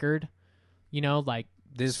entire record, you know, like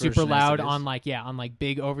This super version as loud it is. on like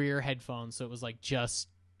big over ear headphones. So it was like just,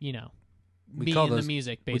 you know, We me call and those- the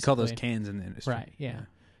music basically. We call those cans in the industry. Right, yeah.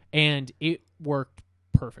 And it worked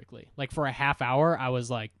perfectly. Like for a half hour, I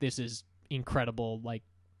was like, this is incredible, like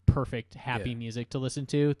perfect, happy music to listen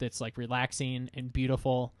to that's like relaxing and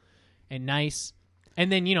beautiful and nice. And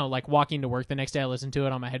then, you know, like walking to work the next day, I listened to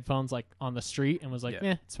it on my headphones, like on the street, and was like,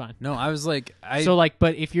 it's fine. No, I was like, So like,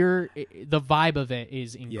 but if you're, the vibe of it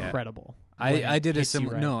is incredible. when I it did a hits you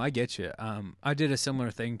similar. right. No, I get you. I did a similar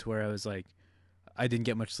thing to where I was like, I didn't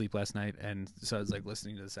get much sleep last night, and so I was like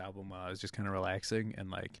listening to this album while I was just kind of relaxing, and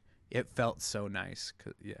like it felt so nice.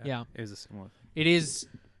 Yeah. it was a similar thing. It is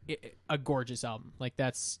a gorgeous album. Like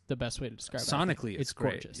that's the best way to describe it. I think. Sonically, it's it's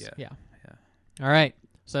great. gorgeous. Yeah. Yeah. All right.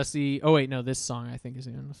 So that's the. Oh wait, no. This song I think is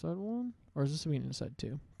the inside one, or is this the inside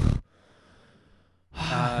two?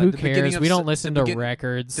 Who the beginning cares? of We s- don't listen the to begin-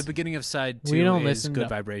 records. The beginning of side 2 we don't is listen Good to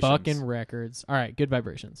Vibrations. fucking records. All right, Good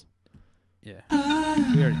Vibrations. Yeah,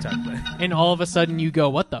 we already talked about it. And all of a sudden you go,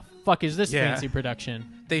 "What the fuck is this Yeah. fancy production?"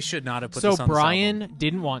 They should not have put So this on this Brian album.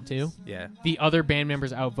 didn't want to. Yeah, The other band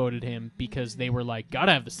members outvoted him because they were like,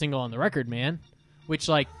 "Gotta have the single on the record, man." Which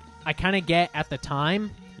like I kind of get at the time,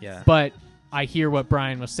 yeah. but I hear what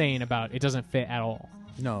Brian was saying about it doesn't fit at all.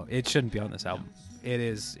 No, it shouldn't be on this album.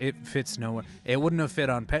 It fits nowhere. It wouldn't have fit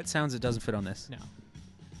on Pet Sounds. It doesn't fit on this. No.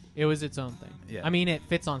 It was its own thing. Yeah. I mean, it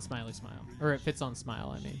fits on Smiley Smile. Or it fits on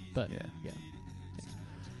Smile, I mean. But,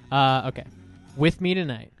 Yeah. okay. With Me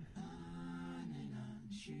Tonight.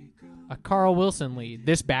 A Carl Wilson lead.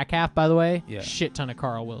 This back half, by the way, Yeah. shit ton of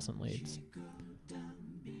Carl Wilson leads.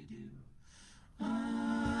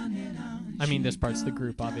 I mean, this part's the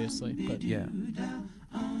group, obviously. But Yeah.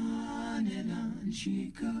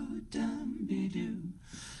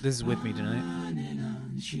 This is With Me Tonight.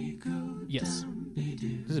 yes.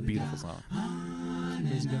 This is a beautiful song.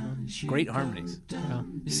 It's a good one. Great harmonies. Yeah.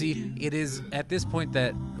 You see, it is at this point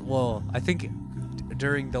that, well, I think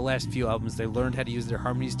during the last few albums they learned how to use their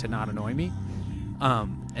harmonies to not annoy me.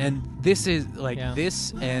 And this is like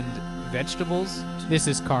this and Vegetables. This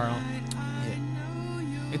is Carl.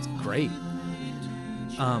 It's great.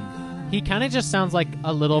 He kind of just sounds like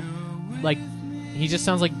a little, like, he just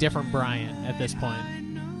sounds like different Brian at this point.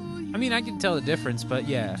 I mean, I can tell the difference, but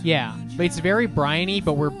yeah. Yeah, but it's very Brian-y,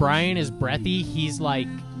 but where Brian is breathy, he's like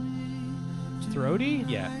throaty?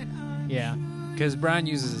 Yeah. Yeah. Because Brian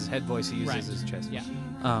uses his head voice, he uses Right. his chest. Yeah.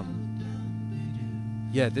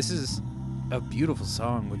 Yeah, this is a beautiful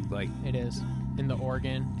song with like, It is. In the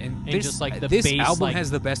organ. and And this, just like the this bass, album like, has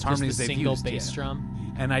the best just harmonies the they've single used. bass yeah.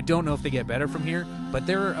 drum. And I don't know if they get better from here, but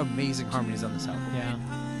there are amazing harmonies on this album. Yeah.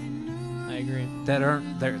 I agree. That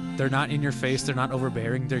aren't they're not in your face, they're not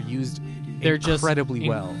overbearing, they're used They're incredibly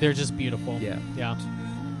well. They're just beautiful. Yeah. Yeah.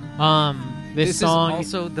 This song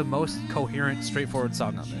is also the most coherent, straightforward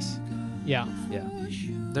song on this. Yeah. Yeah.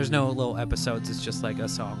 There's no little episodes, it's just like a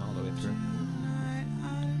song all the way through.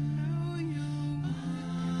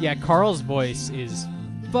 Yeah, Carl's voice is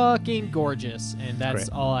fucking gorgeous, and that's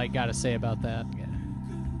Great. all I gotta say about that.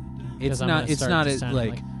 Yeah. 'Cause I'm gonna It's start not to as sound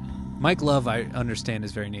like Mike Love I understand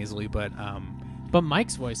is very nasally, but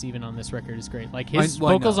Mike's voice even on this record is great. Like his I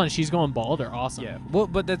vocals know. on "She's Going Bald" are awesome. yeah. Well,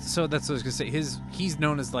 but that's what I was gonna say. He's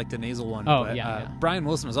known as like the nasal one. Oh, but, yeah. Brian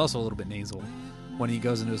Wilson is also a little bit nasal when he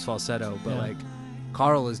goes into his falsetto, but Yeah. like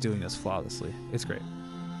Carl is doing this flawlessly. It's great.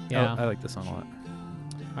 Yeah. I like this song a lot.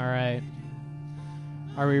 All right.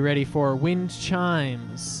 Are we ready for Wind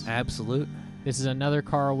Chimes? Absolute. This is another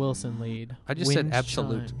Carl Wilson lead. I just said Wind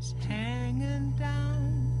absolute. Chimes. Hanging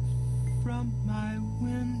down from my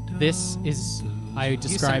window. This is I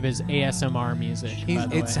describe as ASMR music. by the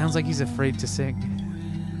way. It sounds like he's afraid to sing.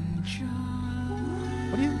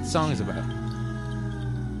 What do you think the song is about?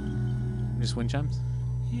 Just wind chimes?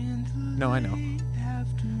 No, I know.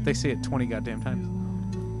 They say it 20 goddamn times.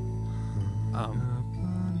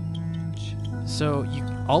 So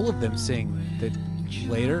all of them sing that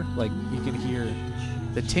later. Like you can hear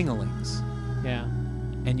the tinglings, Yeah.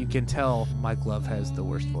 and you can tell Mike Love has the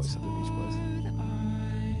worst voice of the Beach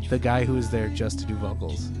Boys. The guy who is there just to do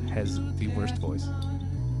vocals has the worst voice.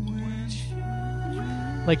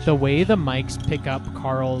 Like the way the mics pick up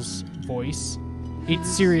Carl's voice, it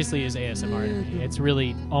seriously is ASMR to me. It's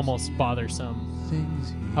really almost bothersome.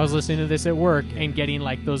 I was listening to this at work and getting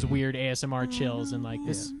like those weird ASMR chills and like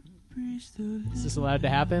this. Is this allowed to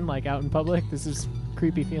happen? Like out in public? This is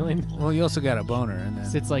creepy feeling. Well, you also got a boner, and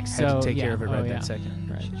then It's like had so. to take yeah. care of it right yeah. that second.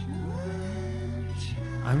 Right.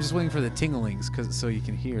 I'm just waiting for the tinglings, so you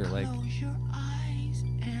can hear like.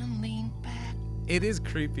 It is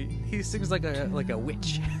creepy. He sings like a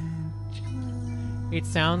witch. It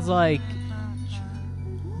sounds like.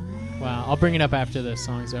 Wow, I'll bring it up after the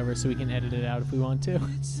song's over so we can edit it out if we want to.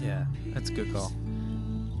 Yeah, that's a good call.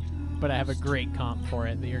 But I have a great comp for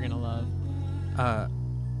it that you're gonna love.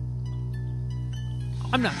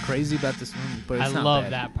 I'm not crazy about this one, but it's I not love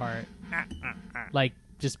bad. that part. Like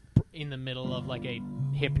just in the middle of like a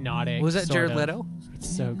hypnotic. Was that sort Jared of- Leto? It's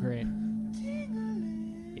so great.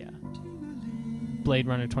 Yeah. Blade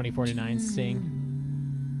Runner 2049 Sting.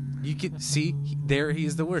 You can see there he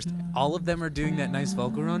is the worst. All of them are doing that nice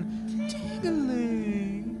vocal run,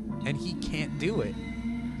 tingling, and he can't do it.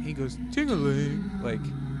 He goes tingling, like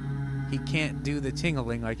he can't do the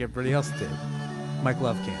tingling like everybody else did. Mike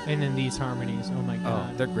Love can't. And then these harmonies. Oh my Oh,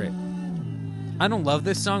 god. they're great. I don't love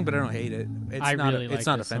this song, but I don't hate it. It's I not. really It's like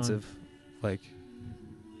not this song. offensive. Like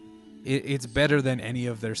it's better than any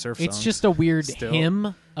of their surf songs. It's just a weird Still.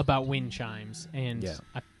 hymn about wind chimes, and Yeah.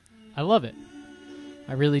 I love it.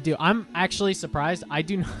 I really do. I'm actually surprised. I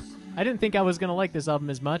didn't think I was gonna like this album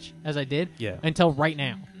as much as I did. Yeah. Until right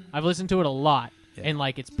now, I've listened to it a lot, Yeah. and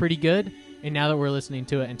like it's pretty good. And now that we're listening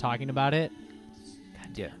to it and talking about it,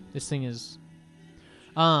 Yeah. this thing is.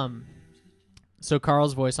 So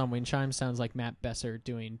Carl's voice on wind chimes sounds like Matt Besser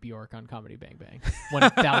doing Bjork on Comedy Bang Bang.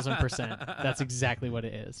 1000%. That's exactly what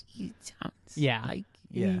it is. Yeah.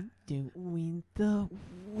 Yeah. Doing the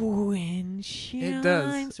wind chimes. It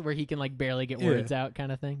does. Where he can like barely get Yeah. words out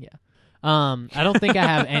kind of thing. Yeah. I don't think I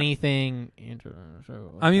have anything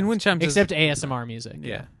I mean, wind chimes is- except ASMR music.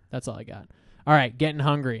 Yeah. That's all I got. All right, Getting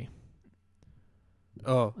Hungry.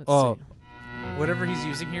 Oh, Let's see. whatever he's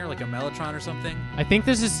using here, like a mellotron or something. I think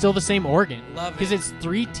this is still the same organ. Love Because it. it's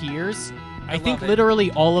 3 tiers. I love think it.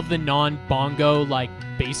 literally all of the non-bongo like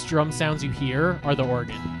bass drum sounds you hear are the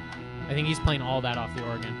organ. I think he's playing all that off the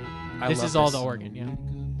organ. This love is all this. the organ, yeah.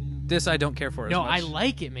 This I don't care for as No, much. I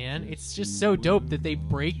like it, man. It's just so dope that they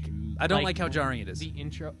break. I don't like how jarring it is. The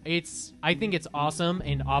intro. I think it's awesome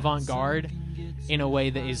and avant-garde in a way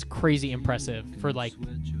that is crazy impressive for like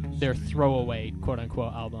their throwaway quote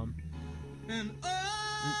unquote album.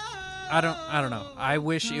 I don't know. I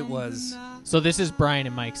wish it was. So this is Brian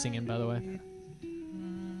and Mike singing, by the way.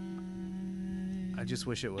 I just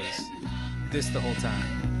wish it was this the whole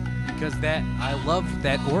time, because I love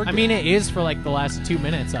that organ. I mean, it is for like the last 2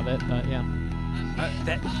 minutes of it, but yeah.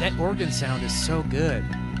 That organ sound is so good.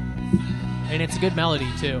 And it's a good melody,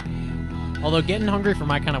 too. Although Getting Hungry for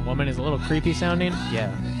My Kind of Woman is a little creepy sounding.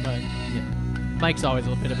 Yeah. But Mike's always a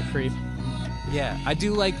little bit of a creep. Yeah, I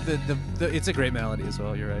do like the it's a great melody as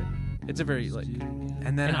well, you're right. It's a very, like...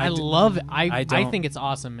 And then I love it. I think it's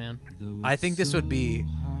awesome, man. I think this would be,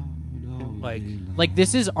 like...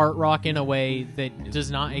 this is art rock in a way that does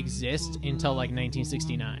not exist until,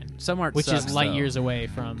 1969. Some art which sucks, is light though. years away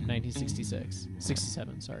from 1966.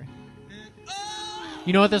 67, sorry.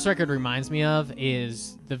 You know what this record reminds me of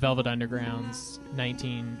is the Velvet Underground's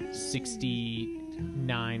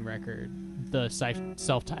 1969 record, the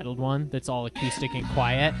self-titled one that's all acoustic and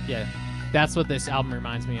quiet. Yeah. That's what this album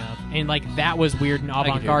reminds me of. And that was weird and can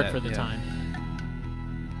hear avant-garde that, for the yeah. time.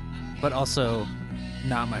 But also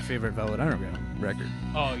not my favorite Velvet Underground record.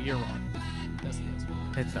 Oh, you're wrong. That's the best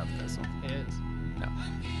one. It's not the best one. It is. No.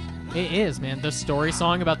 It is, man. The story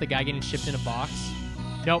song about the guy getting shipped in a box.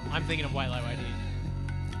 Nope, I'm thinking of White Light, White Heat.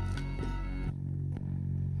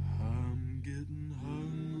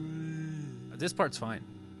 This part's fine.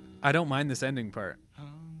 I don't mind this ending part.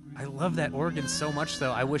 I love that organ so much,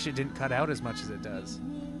 though. I wish it didn't cut out as much as it does.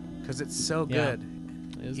 Because it's so Yeah.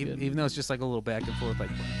 good. It is good. Even though it's just a little back and forth, I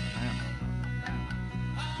don't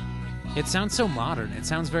know. It sounds so modern. It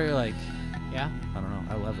sounds very Yeah. I don't know.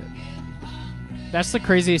 I love it. That's the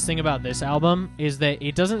craziest thing about this album is that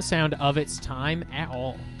it doesn't sound of its time at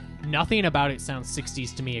all. Nothing about it sounds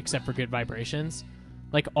 60s to me except for Good Vibrations.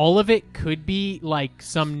 All of it could be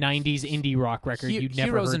some 90s indie rock record you'd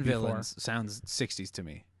never Heroes heard and before. Villains sounds 60s to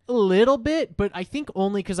me. A little bit, but I think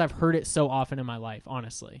only because I've heard it so often in my life,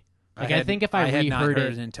 honestly. I think if I had not reheard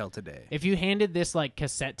heard it until today. if you handed this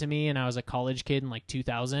cassette to me and I was a college kid in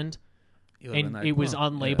 2000 You would've and been like, it was "Oh,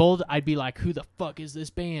 unlabeled, I'd be like, who the fuck is this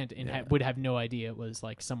band? And Yeah. would have no idea it was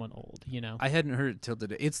someone old, I hadn't heard it till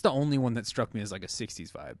today. It's the only one that struck me as a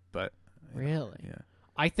 60s vibe, but Really? yeah.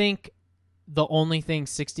 I think the only thing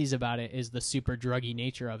 60s about it is the super druggy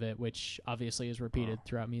nature of it, which obviously is repeated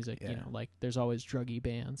throughout music. yeah. There's always druggy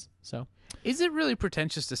bands. So Is it really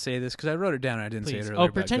pretentious to say this? Because I wrote it down and I didn't say please. it earlier. Oh,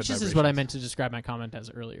 about Good pretentious is what I Vibrations. meant to describe my comment as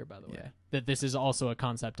earlier, by the way. Yeah. That this is also a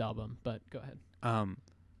concept album, but go ahead.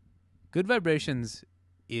 Good Vibrations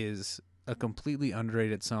is a completely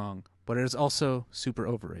underrated song, but it is also super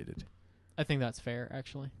overrated. I think that's fair,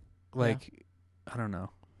 actually. I don't know.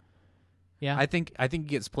 Yeah. I think it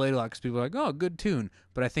gets played a lot because people are like, "Oh, good tune,"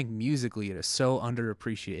 but I think musically it is so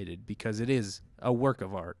underappreciated because it is a work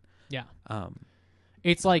of art. Yeah. Um,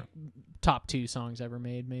 It's top 2 songs ever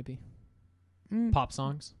made, maybe. Pop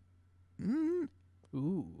songs.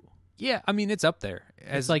 Ooh. yeah, I mean it's up there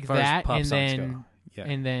as It's like far as that, pop and songs then go. Yeah.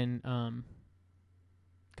 and then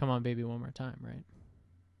Come On Baby One More Time, right?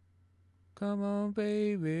 Come on,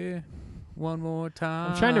 baby, one more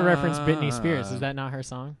time. I'm trying to reference Britney Spears. Is that not her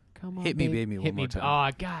song? Come on, Hit Me, Baby, One More Time.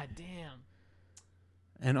 Oh, god damn.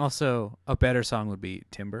 And also a better song would be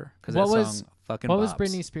Timber because that What was- song fucking. What was bops.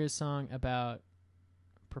 Britney Spears' song about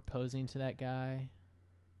proposing to that guy?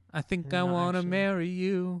 I think I Not want to actually. marry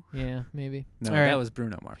you. Yeah, maybe. No, All right. that was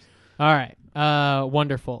Bruno Mars. All right.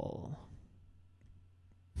 Wonderful.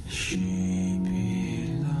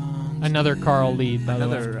 Another Carl lead, by the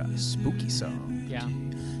way. Another spooky song. Yeah.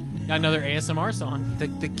 Got another ASMR song.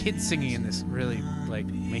 The kids singing in this really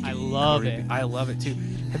make it. I love creepy. it. I love it too.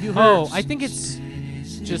 Have you heard? Oh, I think it's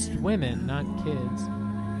just women, not kids.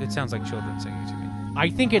 it sounds like children singing to me. I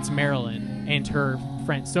think it's Marilyn and her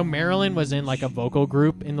friends. So Marilyn was in a vocal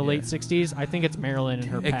group in the late 60s. I think it's Marilyn and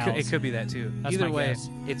her pals. It could be that too. That's Either my way, guess.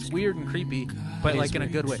 it's weird and creepy, but It is in a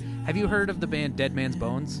weird. good way. Have you heard of the band Dead Man's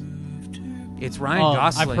Bones? It's Ryan Oh,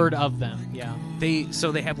 Gosling. I've heard of them. Yeah. They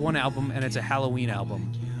have one album and it's a Halloween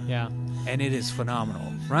album, Yeah. and it is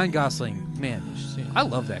phenomenal. Ryan Gosling, man, I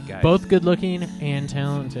love that guy. Both good looking and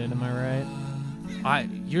talented, am I right?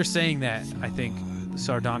 You're saying that, I think,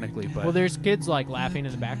 sardonically, but Well, there's kids laughing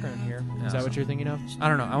in the background here. Is that so- what you're thinking of? I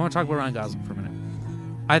don't know. I want to talk about Ryan Gosling for a minute.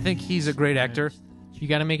 I think he's a great actor. You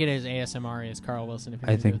got to make it as ASMR as Carl Wilson if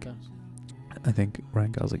you're I gonna do think- it, I think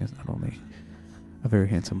Ryan Gosling is not only a very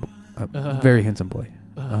handsome, boy.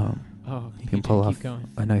 Oh, He can PJ, pull keep off going.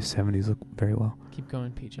 a nice 70s look very well. Keep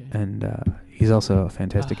going, PJ. And he's also a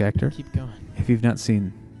fantastic actor. Keep going. If you've not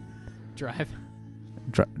seen, Drive.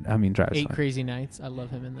 Drive is 8 fine. Crazy Nights. I love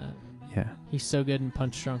him in that. Yeah, He's so good in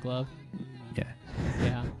Punch Drunk Love. yeah.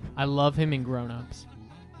 Yeah. I love him in Grown Ups.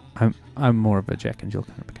 I'm more of a Jack and Jill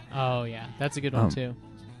kind of guy. Oh, yeah. That's a good one, too.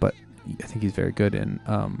 But I think he's very good in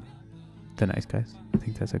The Nice Guys. I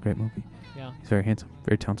think that's a great movie. Yeah. He's very handsome,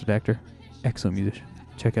 very talented actor, excellent musician.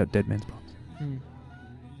 Check out Dead Man's Bones. Hmm.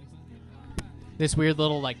 This weird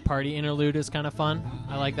little party interlude is kind of fun.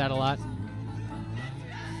 I like that a lot.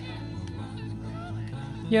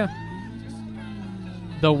 Yeah.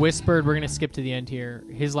 The whispered, we're going to skip to the end here.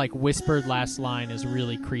 His like whispered last line is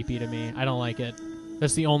really creepy to me. I don't like it.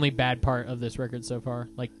 That's the only bad part of this record so far.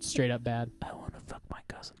 Like straight up bad. I want to fuck my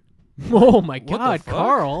cousin. Oh my What the God, fuck?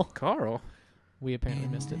 Carl. Carl. We apparently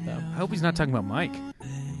missed it though. I hope he's not talking about Mike.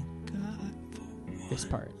 This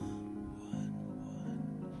part.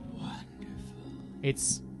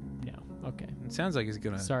 It's no. Okay. It sounds like he's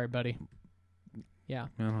gonna. Sorry, buddy. Yeah.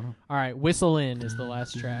 I don't know. All right. Whistle In is the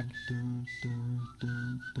last track.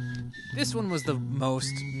 This one was the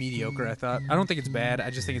most mediocre, I thought. I don't think it's bad. I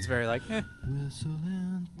just think it's very like,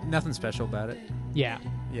 nothing special about it. Yeah.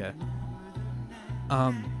 Yeah.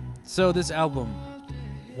 So this album,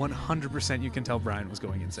 100% you can tell Brian was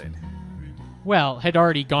going insane. Well, had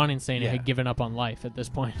already gone insane Yeah. and had given up on life at this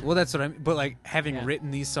point. Well, that's what I mean. But like having Yeah. written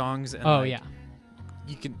these songs, and Oh like, yeah.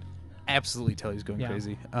 you can absolutely tell he's going Yeah.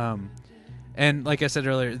 crazy. And like I said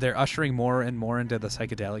earlier, they're ushering more and more into the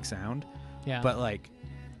psychedelic sound. Yeah. But like,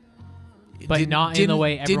 But not in the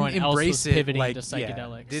way didn't everyone else was embrace it pivoting like, to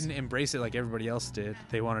psychedelics. didn't embrace it like everybody else did.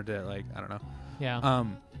 They wanted to like, I don't know. Yeah.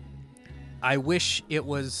 I wish it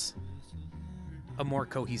was a more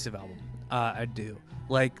cohesive album. I do.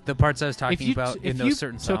 Like the parts I was talking about in those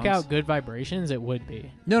certain songs. If you took out Good Vibrations, it would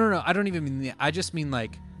be. No. I don't even mean that. I just mean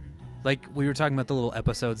like we were talking about the little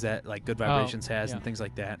episodes that like Good Vibrations has yeah. and things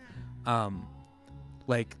like that.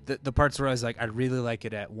 Like the parts where I was like, I really like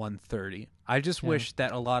it at 1:30. I just wish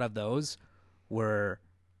that a lot of those were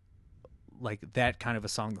like that kind of a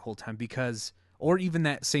song the whole time, because, or even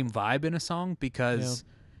that same vibe in a song, because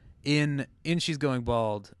in She's Going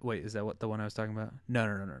Bald. Wait, is that what the one I was talking about?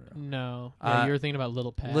 No. No. Yeah, you were thinking about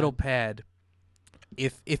Little Pad. Little Pad.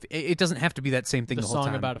 If it doesn't have to be that same thing the the whole song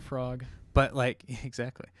time. about a frog. But like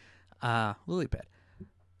exactly, Lily Pad.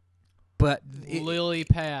 But Lily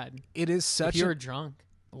Pad. it is If such you're a drunk.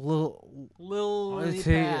 Lily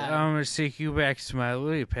Pad. I'm gonna take you back to my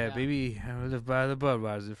Lily Pad, Yeah. baby. I live by the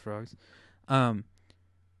Budweiser frogs.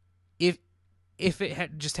 If it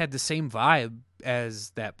had just had the same vibe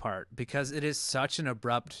as that part, because it is such an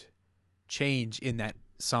abrupt change in that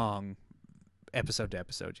song, episode to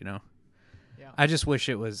episode. You know. Yeah. I just wish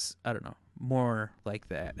it was, I don't know, more like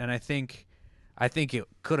that. And I think it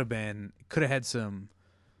could have had some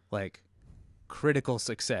like critical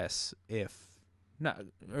success, if not,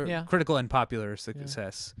 or Yeah. critical and popular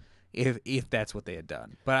success if that's what they had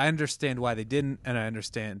done. But I understand why they didn't, and I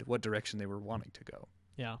understand what direction they were wanting to go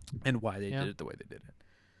Yeah. and why they did it the way they did it.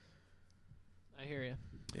 I hear you.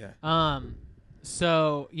 Yeah.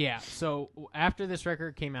 So after this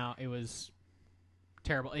record came out, it was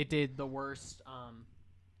terrible. It did the worst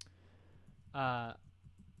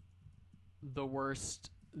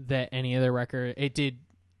that any other record. It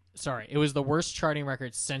was the worst charting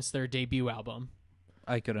record since their debut album.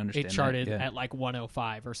 I could understand. It charted that, yeah. at like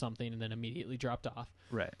 105 or something and then immediately dropped off.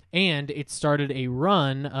 Right. And it started a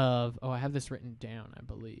run of, I have this written down, I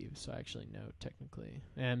believe, so I actually know technically.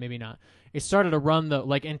 Maybe not. It started a run, though,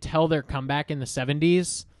 like until their comeback in the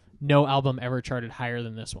 70s, no album ever charted higher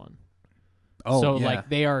than this one. Oh, so, yeah. like,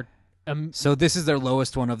 they are... So this is their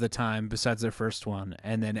lowest one of the time besides their first one,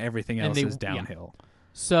 and then everything else is yeah. downhill.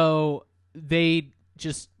 So they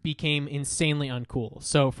just became insanely uncool.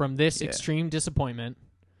 So from this extreme disappointment...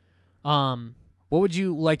 What would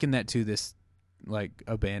you liken that to, this, like,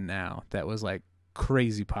 a band now that was, like,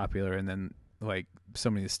 crazy popular and then, like,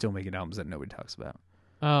 somebody that's still making albums that nobody talks about?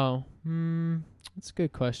 Oh, that's a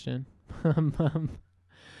good question.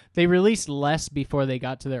 They released less before they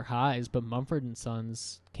got to their highs, but Mumford &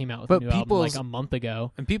 Sons came out with a new album like a month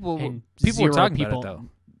ago. And people and were zero talking people, about it, though.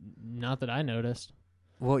 Not that I noticed.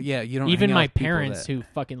 Well, yeah, you don't Even hang out my with people parents, that... who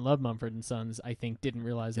fucking love Mumford & Sons, I think didn't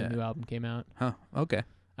realize the new album came out. Huh, okay.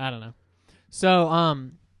 I don't know.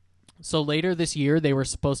 So later this year, they were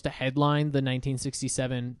supposed to headline the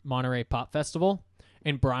 1967 Monterey Pop Festival,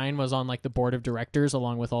 and Brian was on like the board of directors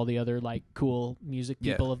along with all the other like cool music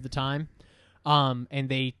people of the time. And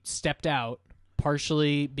they stepped out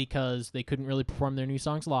partially because they couldn't really perform their new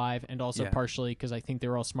songs live, and also partially because I think they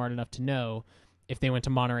were all smart enough to know if they went to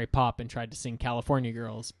Monterey Pop and tried to sing California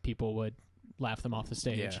Girls, people would laugh them off the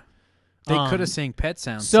stage. Yeah. They could have sang Pet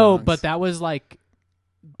Sounds. So, songs. but that was like...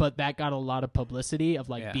 But that got a lot of publicity of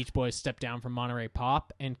like Beach Boys stepped down from Monterey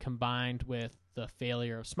Pop, and combined with the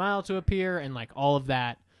failure of Smile to appear and like all of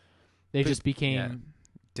that, they just became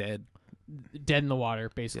dead in the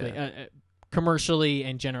water, basically. Commercially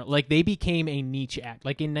and general, like they became a niche act.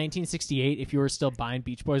 Like in 1968, if you were still buying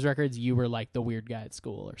Beach Boys records, you were like the weird guy at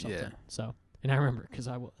school or something. Yeah. So, and I remember because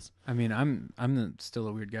I was. I mean, I'm still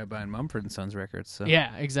a weird guy buying Mumford & Sons records. So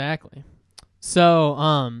yeah, exactly.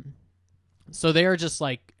 So, so they are just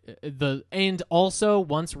like and also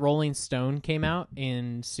once Rolling Stone came out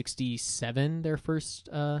in 67, their first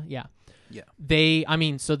Yeah.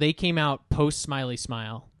 so they came out post Smiley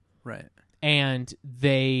Smile, Right. and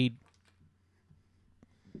they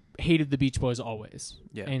hated the Beach Boys always.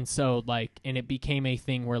 Yeah. And so and it became a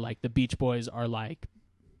thing where the Beach Boys are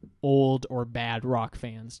old or bad rock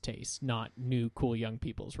fans' taste, not new cool young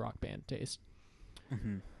people's rock band taste.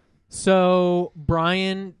 Mm-hmm. So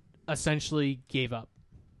Brian essentially gave up.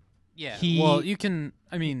 Yeah. He- you can.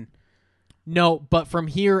 I mean, No, but from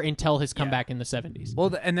here until his comeback in the 70s.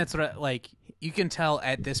 well, and that's what you can tell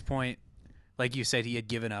at this point. Like you said, he had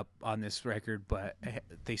given up on this record, but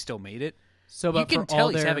they still made it. So, but You can for tell all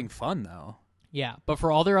he's their- having fun though. Yeah, but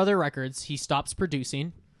for all their other records, he stops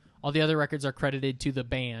producing. All the other records are credited to the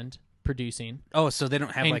band producing. Oh, so they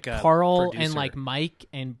don't have And a Carl producer. and Mike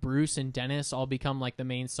and Bruce and Dennis all become the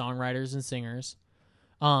main songwriters and singers.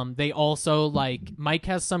 They also Mike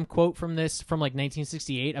has some quote from this from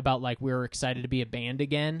 1968 about we were excited to be a band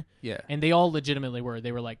again. Yeah. And they all legitimately were.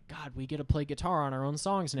 They were God, we get to play guitar on our own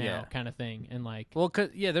songs now, Yeah. kind of thing. And Well,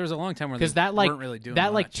 there was a long time where because they that weren't really doing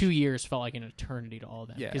that much. 2 years felt like an eternity to all of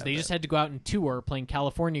them. Yeah, Because I they bet. just had to go out and tour playing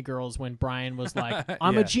California Girls when Brian was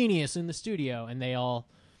I'm Yeah. a genius in the studio, and they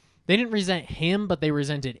didn't resent him, but they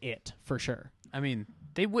resented it for sure. I mean,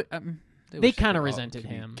 they would. They wish kind of were all resented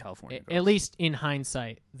him. California At girls. least in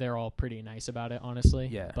hindsight, they're all pretty nice about it, honestly.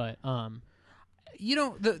 Yeah. But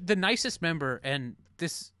the nicest member, and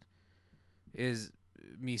this is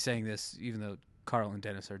me saying this, even though Carl and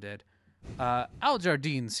Dennis are dead. Al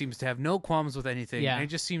Jardine seems to have no qualms with anything. Yeah. And he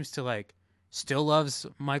just seems to still loves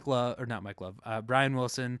Brian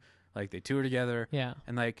Wilson. They tour together. yeah.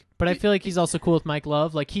 And But I feel like he's also cool with Mike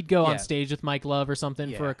Love. He'd go Yeah. on stage with Mike Love or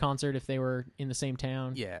something for Yeah. a concert if they were in the same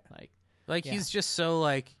town. yeah. Yeah. He's just so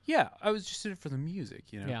I was just in it for the music,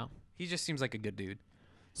 Yeah. He just seems like a good dude.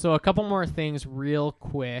 So a couple more things real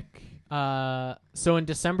quick. So in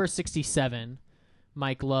December 67,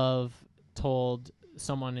 Mike Love told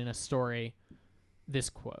someone in a story this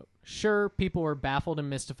quote. Sure, people were baffled and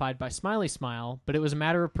mystified by Smiley Smile, but it was a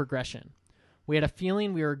matter of progression. We had a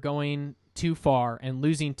feeling we were going too far and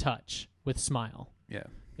losing touch with Smile, Yeah.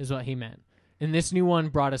 is what he meant. And this new one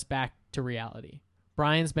brought us back to reality.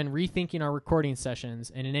 Brian's been rethinking our recording sessions,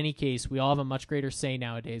 and in any case, we all have a much greater say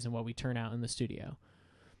nowadays in what we turn out in the studio,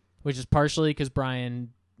 which is partially because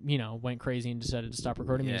Brian, went crazy and decided to stop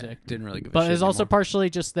recording music. Didn't really give a But shit it's also anymore. partially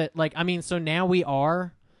just that, so now we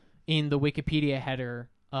are in the Wikipedia header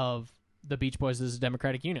of the Beach Boys as a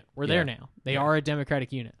Democratic unit. We're there Yeah. now. They are a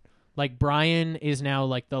Democratic unit. Brian is now,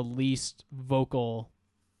 the least vocal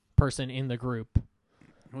person in the group.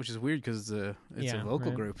 Which is weird because it's Yeah, a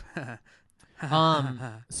vocal right. group.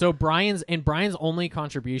 So Brian's only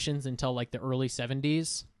contributions until, the early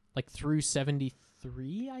 70s, through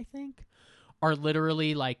 73, I think, are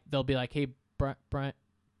literally, they'll be like, hey,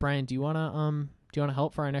 Brian, do you want to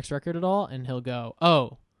help for our next record at all? And he'll go,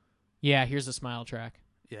 oh, yeah, here's a Smile track.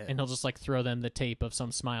 Yeah. And he'll just throw them the tape of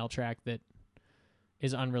some Smile track that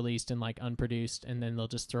is unreleased and unproduced, and then they'll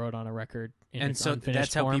just throw it on a record in And its so unfinished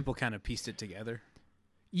that's how form. people kind of pieced it together.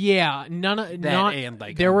 Yeah, not and,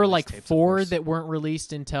 there were unreleased tapes, of 4 course. that weren't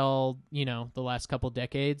released until the last couple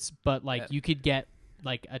decades, but you could get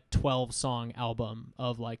a 12-song album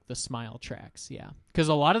of the Smile tracks. Yeah, because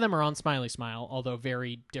a lot of them are on Smiley Smile, although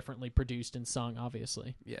very differently produced and sung,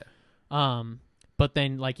 obviously. Yeah. But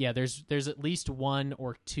then there's at least 1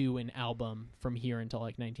 or 2 an album from here until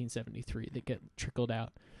 1973 that get trickled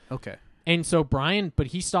out. Okay. And so Brian, but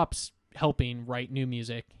he stops helping write new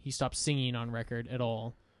music. He stops singing on record at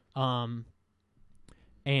all. And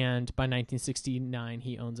by 1969,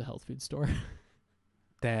 he owns a health food store.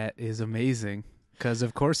 That is amazing. Because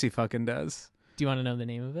of course he fucking does. Do you want to know the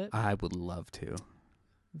name of it? I would love to.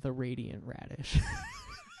 The Radiant Radish.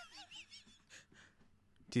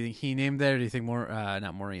 Do you think he named that, or do you think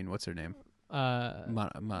not Maureen? What's her name?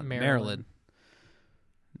 Marilyn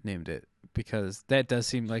named it, because that does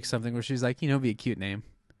seem like something where she's like, be a cute name.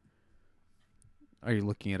 Are you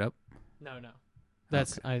looking it up? No.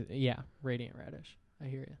 That's Radiant Radish. I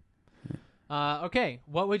hear you. Okay,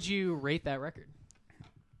 what would you rate that record?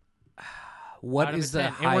 What Out of is a the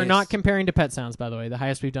 10? highest? And we're not comparing to Pet Sounds, by the way. The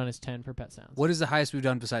highest we've done is 10 for Pet Sounds. What is the highest we've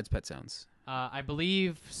done besides Pet Sounds? I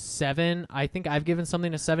believe 7. I think I've given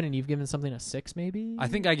something a 7, and you've given something a 6, maybe. I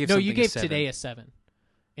think I gave No, something you gave a 7. today a 7,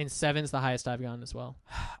 and 7's the highest I've gone as well.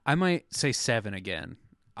 I might say 7 again.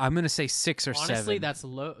 I'm gonna say 6 or 7. Honestly, that's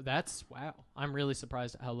low. That's wow. I'm really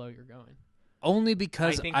surprised at how low you're going. Only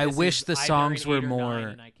because think I this wish is the either songs an were 8 or 9, more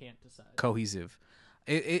and I can't decide. cohesive.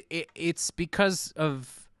 It's because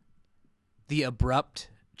of the abrupt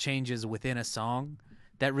changes within a song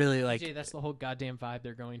that really like. Jay, that's the whole goddamn vibe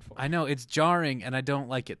they're going for. I know it's jarring, and I don't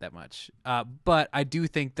like it that much. But I do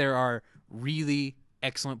think there are really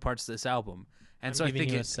excellent parts of this album, and I'm so I giving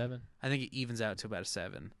think you a it 7. I think it evens out to about a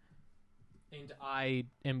 7. And I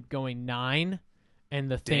am going 9. And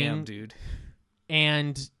the Damn, thing, dude.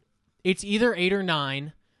 and it's either 8 or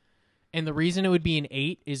 9. And the reason it would be an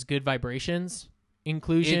 8 is Good Vibrations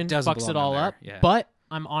inclusion It doesn't fucks it belong all on there, up. yeah. But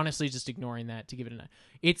I'm honestly just ignoring that to give it a 9.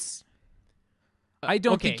 It's I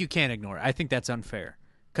don't okay. think you can ignore it. I think that's unfair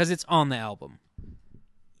because it's on the album.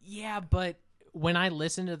 Yeah, but when I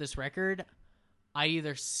listen to this record, I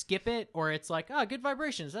either skip it or it's like, oh, Good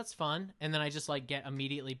Vibrations, that's fun, and then I just like get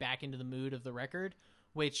immediately back into the mood of the record,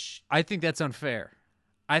 which I think that's unfair.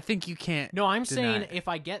 I think you can't. no, I'm deny saying it. if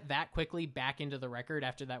I get that quickly back into the record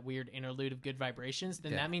after that weird interlude of Good Vibrations,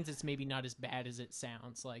 then that means it's maybe not as bad as it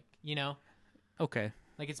sounds. Like, you know, Okay.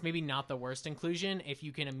 like it's maybe not the worst inclusion if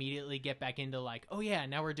you can immediately get back into like, oh yeah,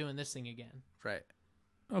 now we're doing this thing again. Right.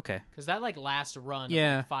 Okay. Because that like last run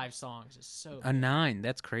Yeah. of like 5 songs is so. A 9.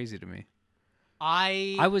 That's crazy to me.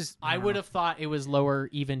 I I would have thought it was lower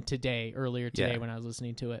even earlier today Yeah. when I was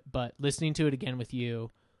listening to it. But listening to it again with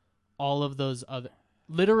you, all of those other,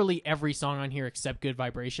 literally every song on here except Good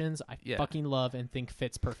Vibrations, I fucking love and think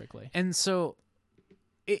fits perfectly. And so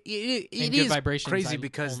it And Good is Vibrations, crazy I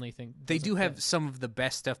because only think they doesn't do have fit. some of the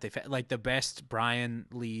best stuff they've had, like the best Brian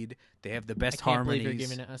lead. They have the I best can't harmonies. believe you're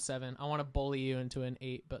giving it a 7. I want to bully you into an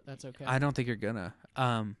 8, but that's okay. I don't think you're gonna.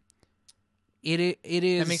 It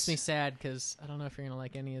is. That makes me sad because I don't know if you're gonna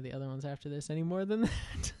like any of the other ones after this any more than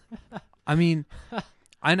that. I mean,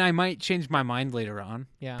 and I might change my mind later on.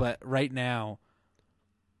 Yeah. But right now,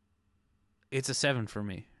 it's a 7 for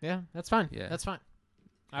me. Yeah, that's fine. Yeah. That's fine.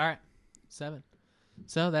 All right, 7.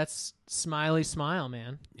 So that's Smiley Smile,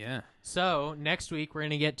 man. Yeah. So next week we're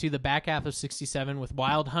gonna get to the back half of 67 with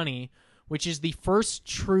Wild Honey, which is the first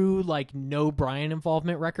true like no Brian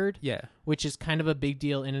involvement record. Yeah. Which is kind of a big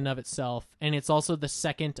deal in and of itself, and it's also the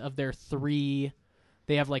second of their 3.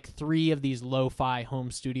 They have like 3 of these lo-fi home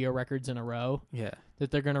studio records in a row Yeah. that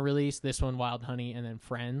they're gonna release. This one, Wild Honey, and then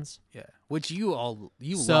Friends. Yeah. Which you love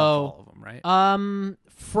So, all of them, right?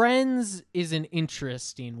 Friends is an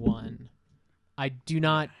interesting one. I do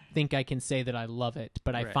not think I can say that I love it,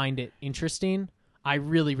 but I Right. find it interesting. I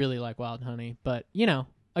really, really like Wild Honey, but you know,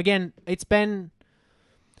 again,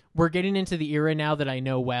 we're getting into the era now that I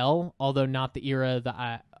know well, although not the era that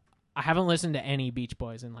I haven't listened to any Beach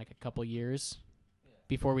Boys in like a couple years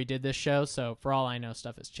before we did this show, so for all I know,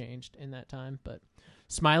 stuff has changed in that time, but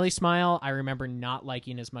Smiley Smile, I remember not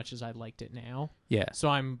liking as much as I liked it now. Yeah. So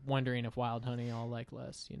I'm wondering if Wild Honey I'll like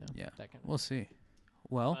less, you know. Yeah. That kind of We'll see.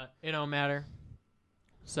 Well, it don't matter.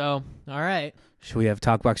 So, all right. should we have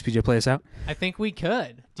Talkbox PJ play us out? I think we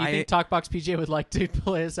could. Do you think Talkbox PJ would like to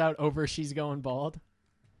play us out over She's Going Bald?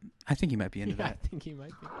 I think he might be into Yeah, I that. think he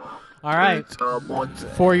might be. All right.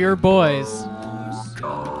 For your boys,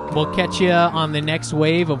 we'll catch you on the next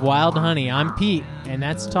wave of Wild Honey. I'm Pete, and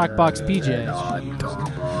that's Talkbox PJ.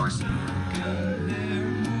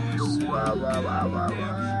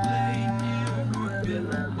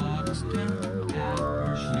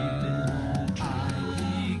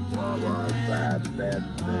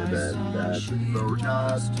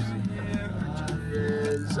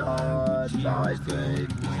 Is on my face.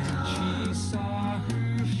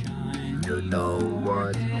 You know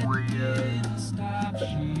what's weird?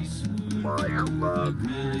 My love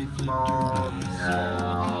is long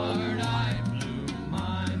now.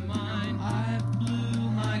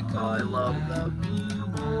 I love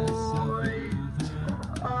them boys.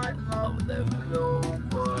 I love them so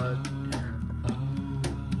much.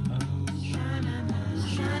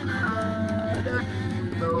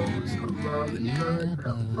 Those who love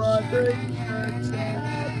good, but they can't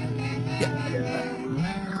stand.